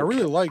call on, but I don't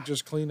really ca- like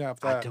just clean up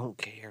that. I don't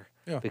care.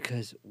 Yeah.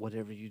 Because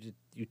whatever you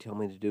tell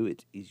me to do,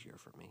 it's easier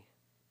for me.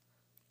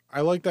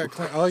 I like that.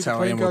 I like the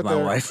telling clean him with cut my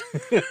there. wife.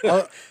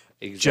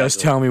 Exactly. Just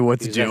tell me what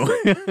to do.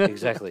 Exactly.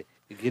 Exactly.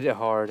 You get it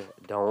hard.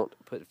 Don't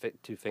put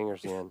two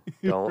fingers in.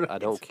 Don't. I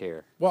don't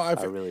care. Well, I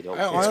really don't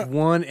I- care. It's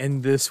one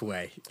in this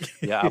way.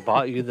 Yeah, I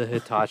bought you the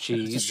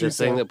Hitachi, the shoot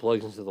thing that. that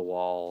plugs into the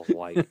wall.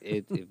 Like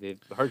if it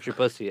hurts your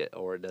pussy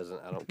or it doesn't,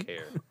 I don't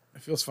care.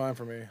 It feels fine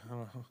for me. I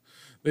don't know.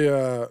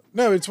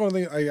 No, it's one of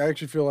the things I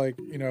actually feel like,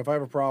 if I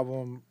have a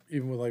problem,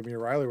 even with like me or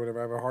Riley or whatever,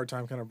 I have a hard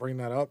time kind of bringing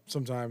that up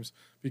sometimes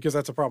because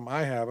that's a problem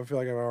I have. I feel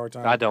like I have a hard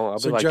time. I don't. I'll be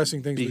suggesting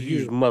like, things "Be with you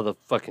you.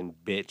 motherfucking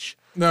bitch."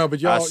 No,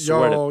 but I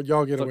swear to-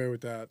 y'all get away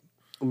with that.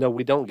 No,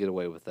 we don't get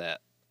away with that.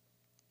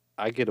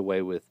 I get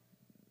away with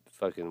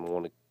fucking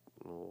want to.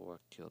 Oh,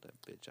 I killed that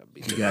bitch. I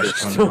beat You that guys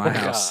bitch. come to my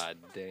house. God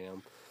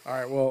damn. All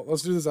right, well,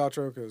 let's do this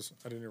outro because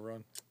I didn't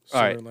run. All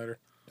Sooner right. than later.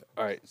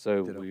 All right,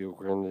 so we're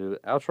going to do the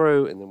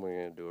outro, and then we're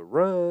going to do a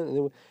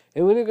run,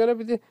 and we're going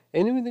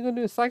to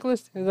do a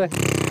cyclist. And like,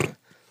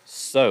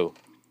 so,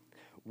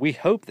 we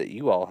hope that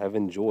you all have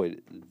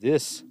enjoyed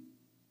this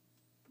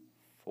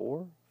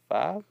 4,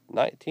 5,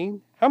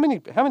 19. How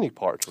many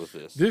parts was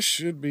this? This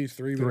should be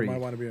 3, but Three. it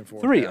might want to be in 4.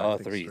 3. Yeah, I Oh,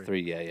 think it's 3. three.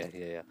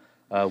 3.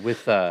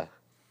 Yeah.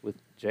 With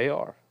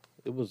JR.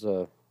 It was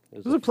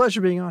It was a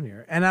pleasure being on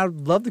here, and I'd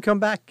love to come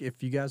back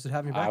if you guys would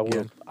have me back I will.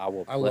 again. I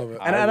will. I love it.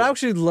 And I'd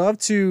actually love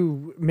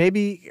to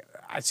maybe.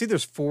 I see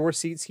there's 4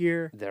 seats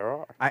here. There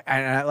are.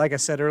 Like I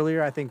said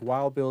earlier, I think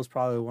Wild Bill is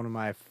probably one of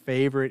my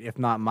favorite, if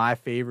not my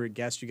favorite,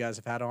 guests you guys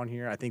have had on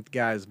here. I think the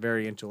guy is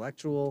very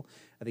intellectual.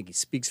 I think he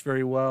speaks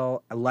very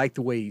well. I like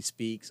the way he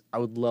speaks. I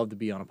would love to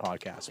be on a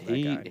podcast with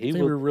that guy. I think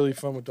we were really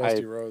fun with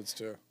Dusty Rhodes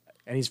too.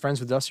 And he's friends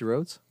with Dusty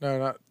Rhodes? No,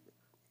 not.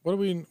 What do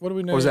we name?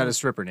 Or was that a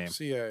stripper name?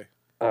 CA.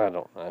 I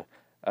don't know.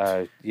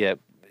 Yeah.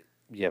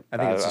 I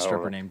think it's a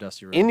stripper named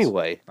Dusty Rhodes.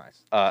 Anyway,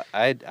 Nice. I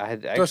had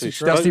actually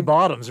Dusty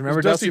Bottoms.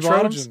 Remember Dusty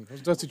Bottoms? Trojan. It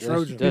was Dusty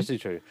Trojan. Dusty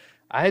Trojan.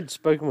 I had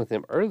spoken with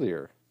him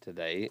earlier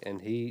today,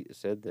 and he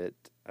said that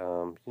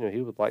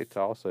he would like to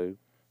also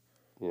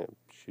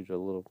shoot a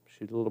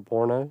little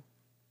porno.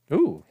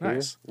 Ooh, here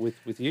nice.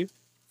 with you.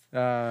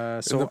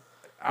 So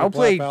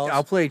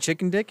I'll play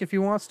chicken dick if he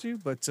wants to,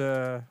 but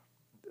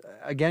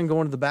again,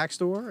 going to the back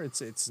store,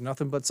 it's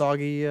nothing but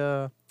soggy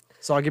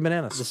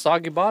bananas. The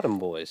Soggy Bottom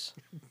Boys.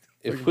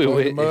 If we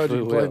play in will, the mud,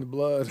 you play in the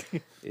blood.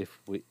 if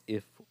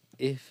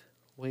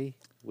we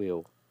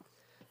will.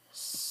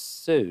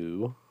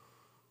 So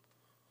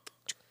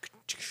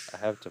I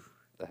have to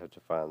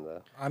find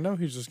the. I know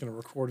he's just gonna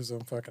record his own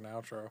fucking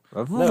outro.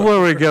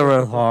 Before we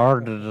go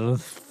hard,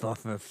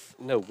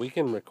 No, we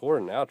can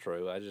record an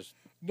outro.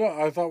 No,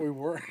 I thought we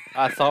were.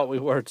 I thought we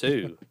were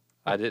too.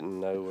 I didn't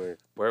know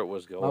where it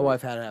was going. my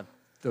wife had to have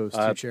those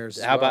 2 chairs.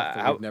 how about-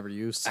 that how- we've never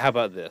used? How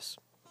about this?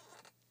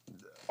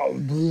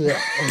 We're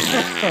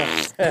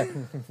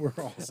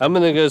all. I'm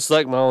gonna go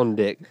suck my own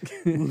dick.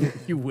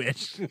 You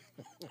wish.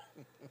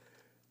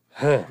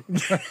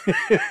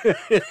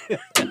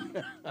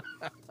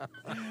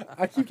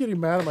 I keep getting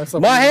mad at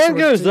myself. My hand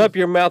goes up,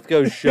 your mouth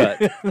goes shut.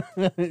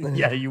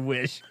 Yeah, you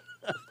wish.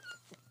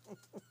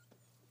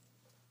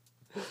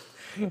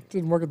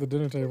 Didn't work at the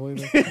dinner table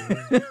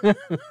either.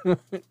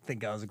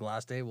 Think I was a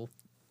glass table.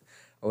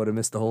 I would have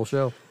missed the whole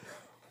show.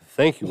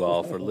 Thank you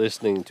all for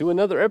listening to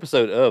another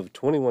episode of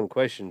 21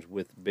 Questions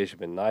with Bishop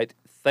and Knight.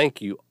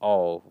 Thank you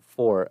all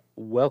for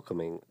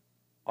welcoming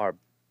our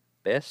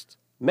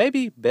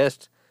maybe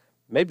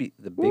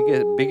the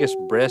biggest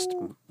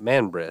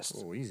man breast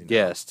Oh, easy now.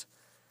 guest,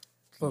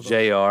 Thought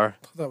JR.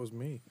 that was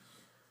me.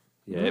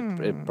 Yeah,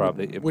 it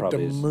probably With the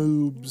is.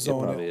 moobs It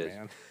on probably it.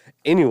 is.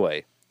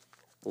 Anyway,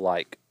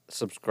 like,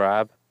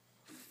 subscribe,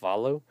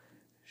 follow,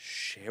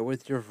 share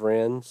with your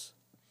friends,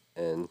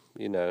 and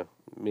me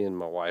and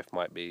my wife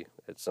might be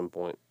at some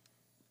point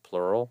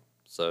plural.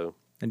 So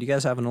And do you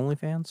guys have an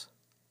OnlyFans?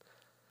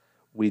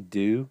 we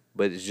do,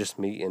 but it's just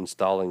me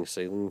installing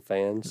ceiling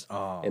fans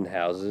in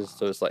houses.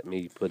 So it's like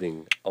me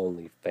putting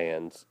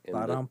OnlyFans in the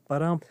Ba-dum,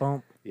 ba-dum,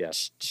 bum. yeah.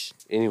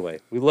 Anyway,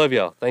 we love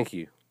y'all. Thank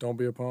you. Don't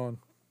be a pawn.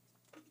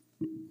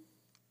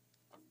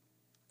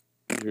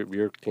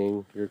 You're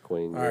king. You're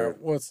queen. All right,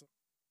 what's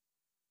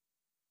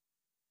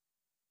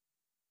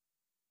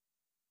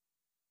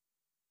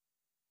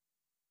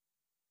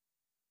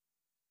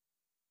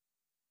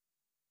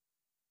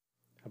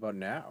How about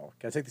now?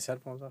 Can I take these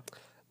headphones off?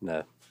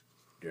 No.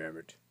 Damn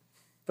it.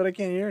 But I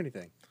can't hear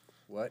anything.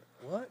 What?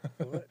 Oh,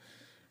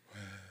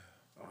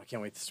 I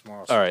can't wait till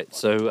tomorrow. All right,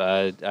 so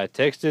I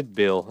texted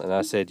Bill and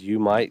I said you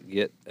might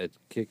get a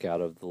kick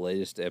out of the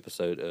latest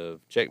episode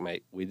of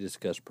Checkmate. We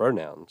discussed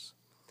pronouns.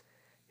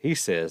 He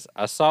says,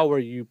 I saw where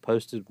you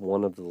posted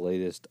one of the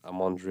latest.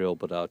 I'm on drill,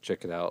 but I'll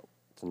check it out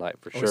tonight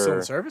for Still sure.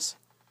 in service?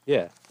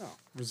 Yeah,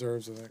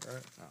 reserves? I think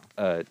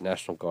right.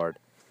 National Guard.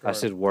 I Guard.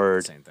 said,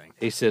 word. Same thing.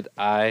 He said,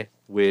 I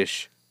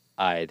wish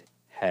I'd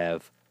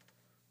have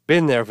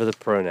been there for the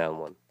pronoun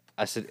one.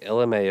 I said,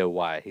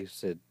 LMAOY. He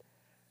said,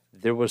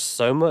 there was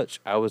so much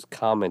I was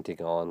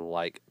commenting on,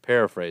 like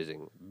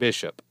paraphrasing,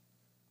 Bishop.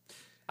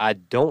 I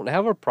don't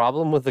have a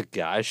problem with a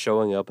guy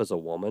showing up as a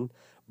woman,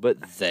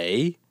 but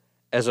they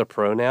as a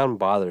pronoun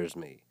bothers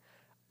me.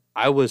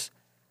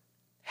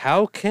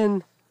 How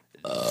can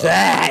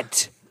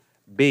that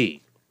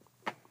be?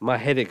 My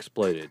head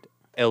exploded.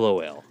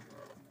 LOL.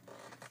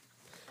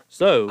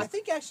 So, I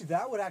think actually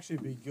that would actually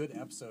be a good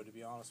episode, to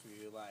be honest with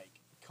you, like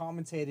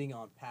commentating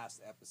on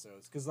past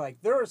episodes. Because like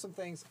there are some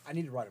things I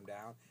need to write them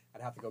down.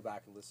 I'd have to go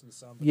back and listen to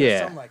some. But Yeah.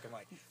 There's some like I'm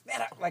like,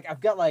 man,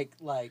 I've got like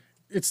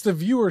It's the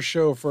viewer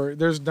show for.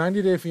 There's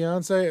 90 Day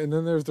Fiance, and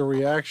then there's the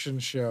reaction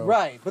show.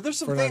 right. But there's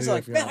some For things 90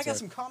 like, Day man, I got Fiancé.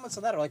 some comments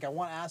on that, or like I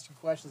want to ask you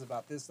questions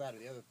about this, that, or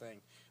the other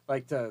thing.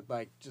 Like to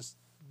like just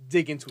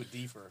dig into it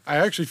deeper. I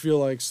actually feel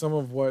like some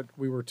of what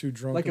we were too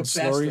drunk Like a and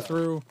slurry best of.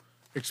 through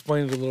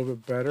explained it a little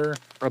bit better.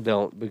 I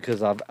don't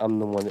because I'm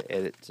the one that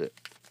edits it.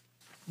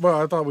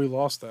 Well, I thought we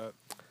lost that.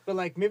 But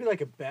like maybe like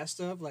a best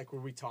of, like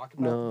where we talk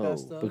about the No,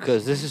 best of.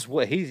 because this is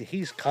what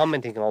he's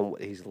commenting on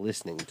what he's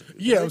listening to.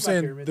 Yeah, like I'm my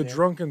saying pyramid the there.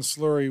 drunken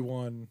slurry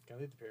one. Can I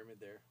leave the pyramid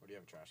there, or do you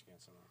have a trash can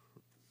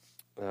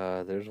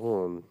somewhere? There's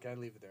one, Can I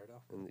leave it there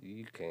though? and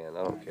you can.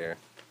 I don't care.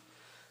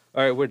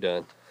 All right, we're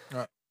done.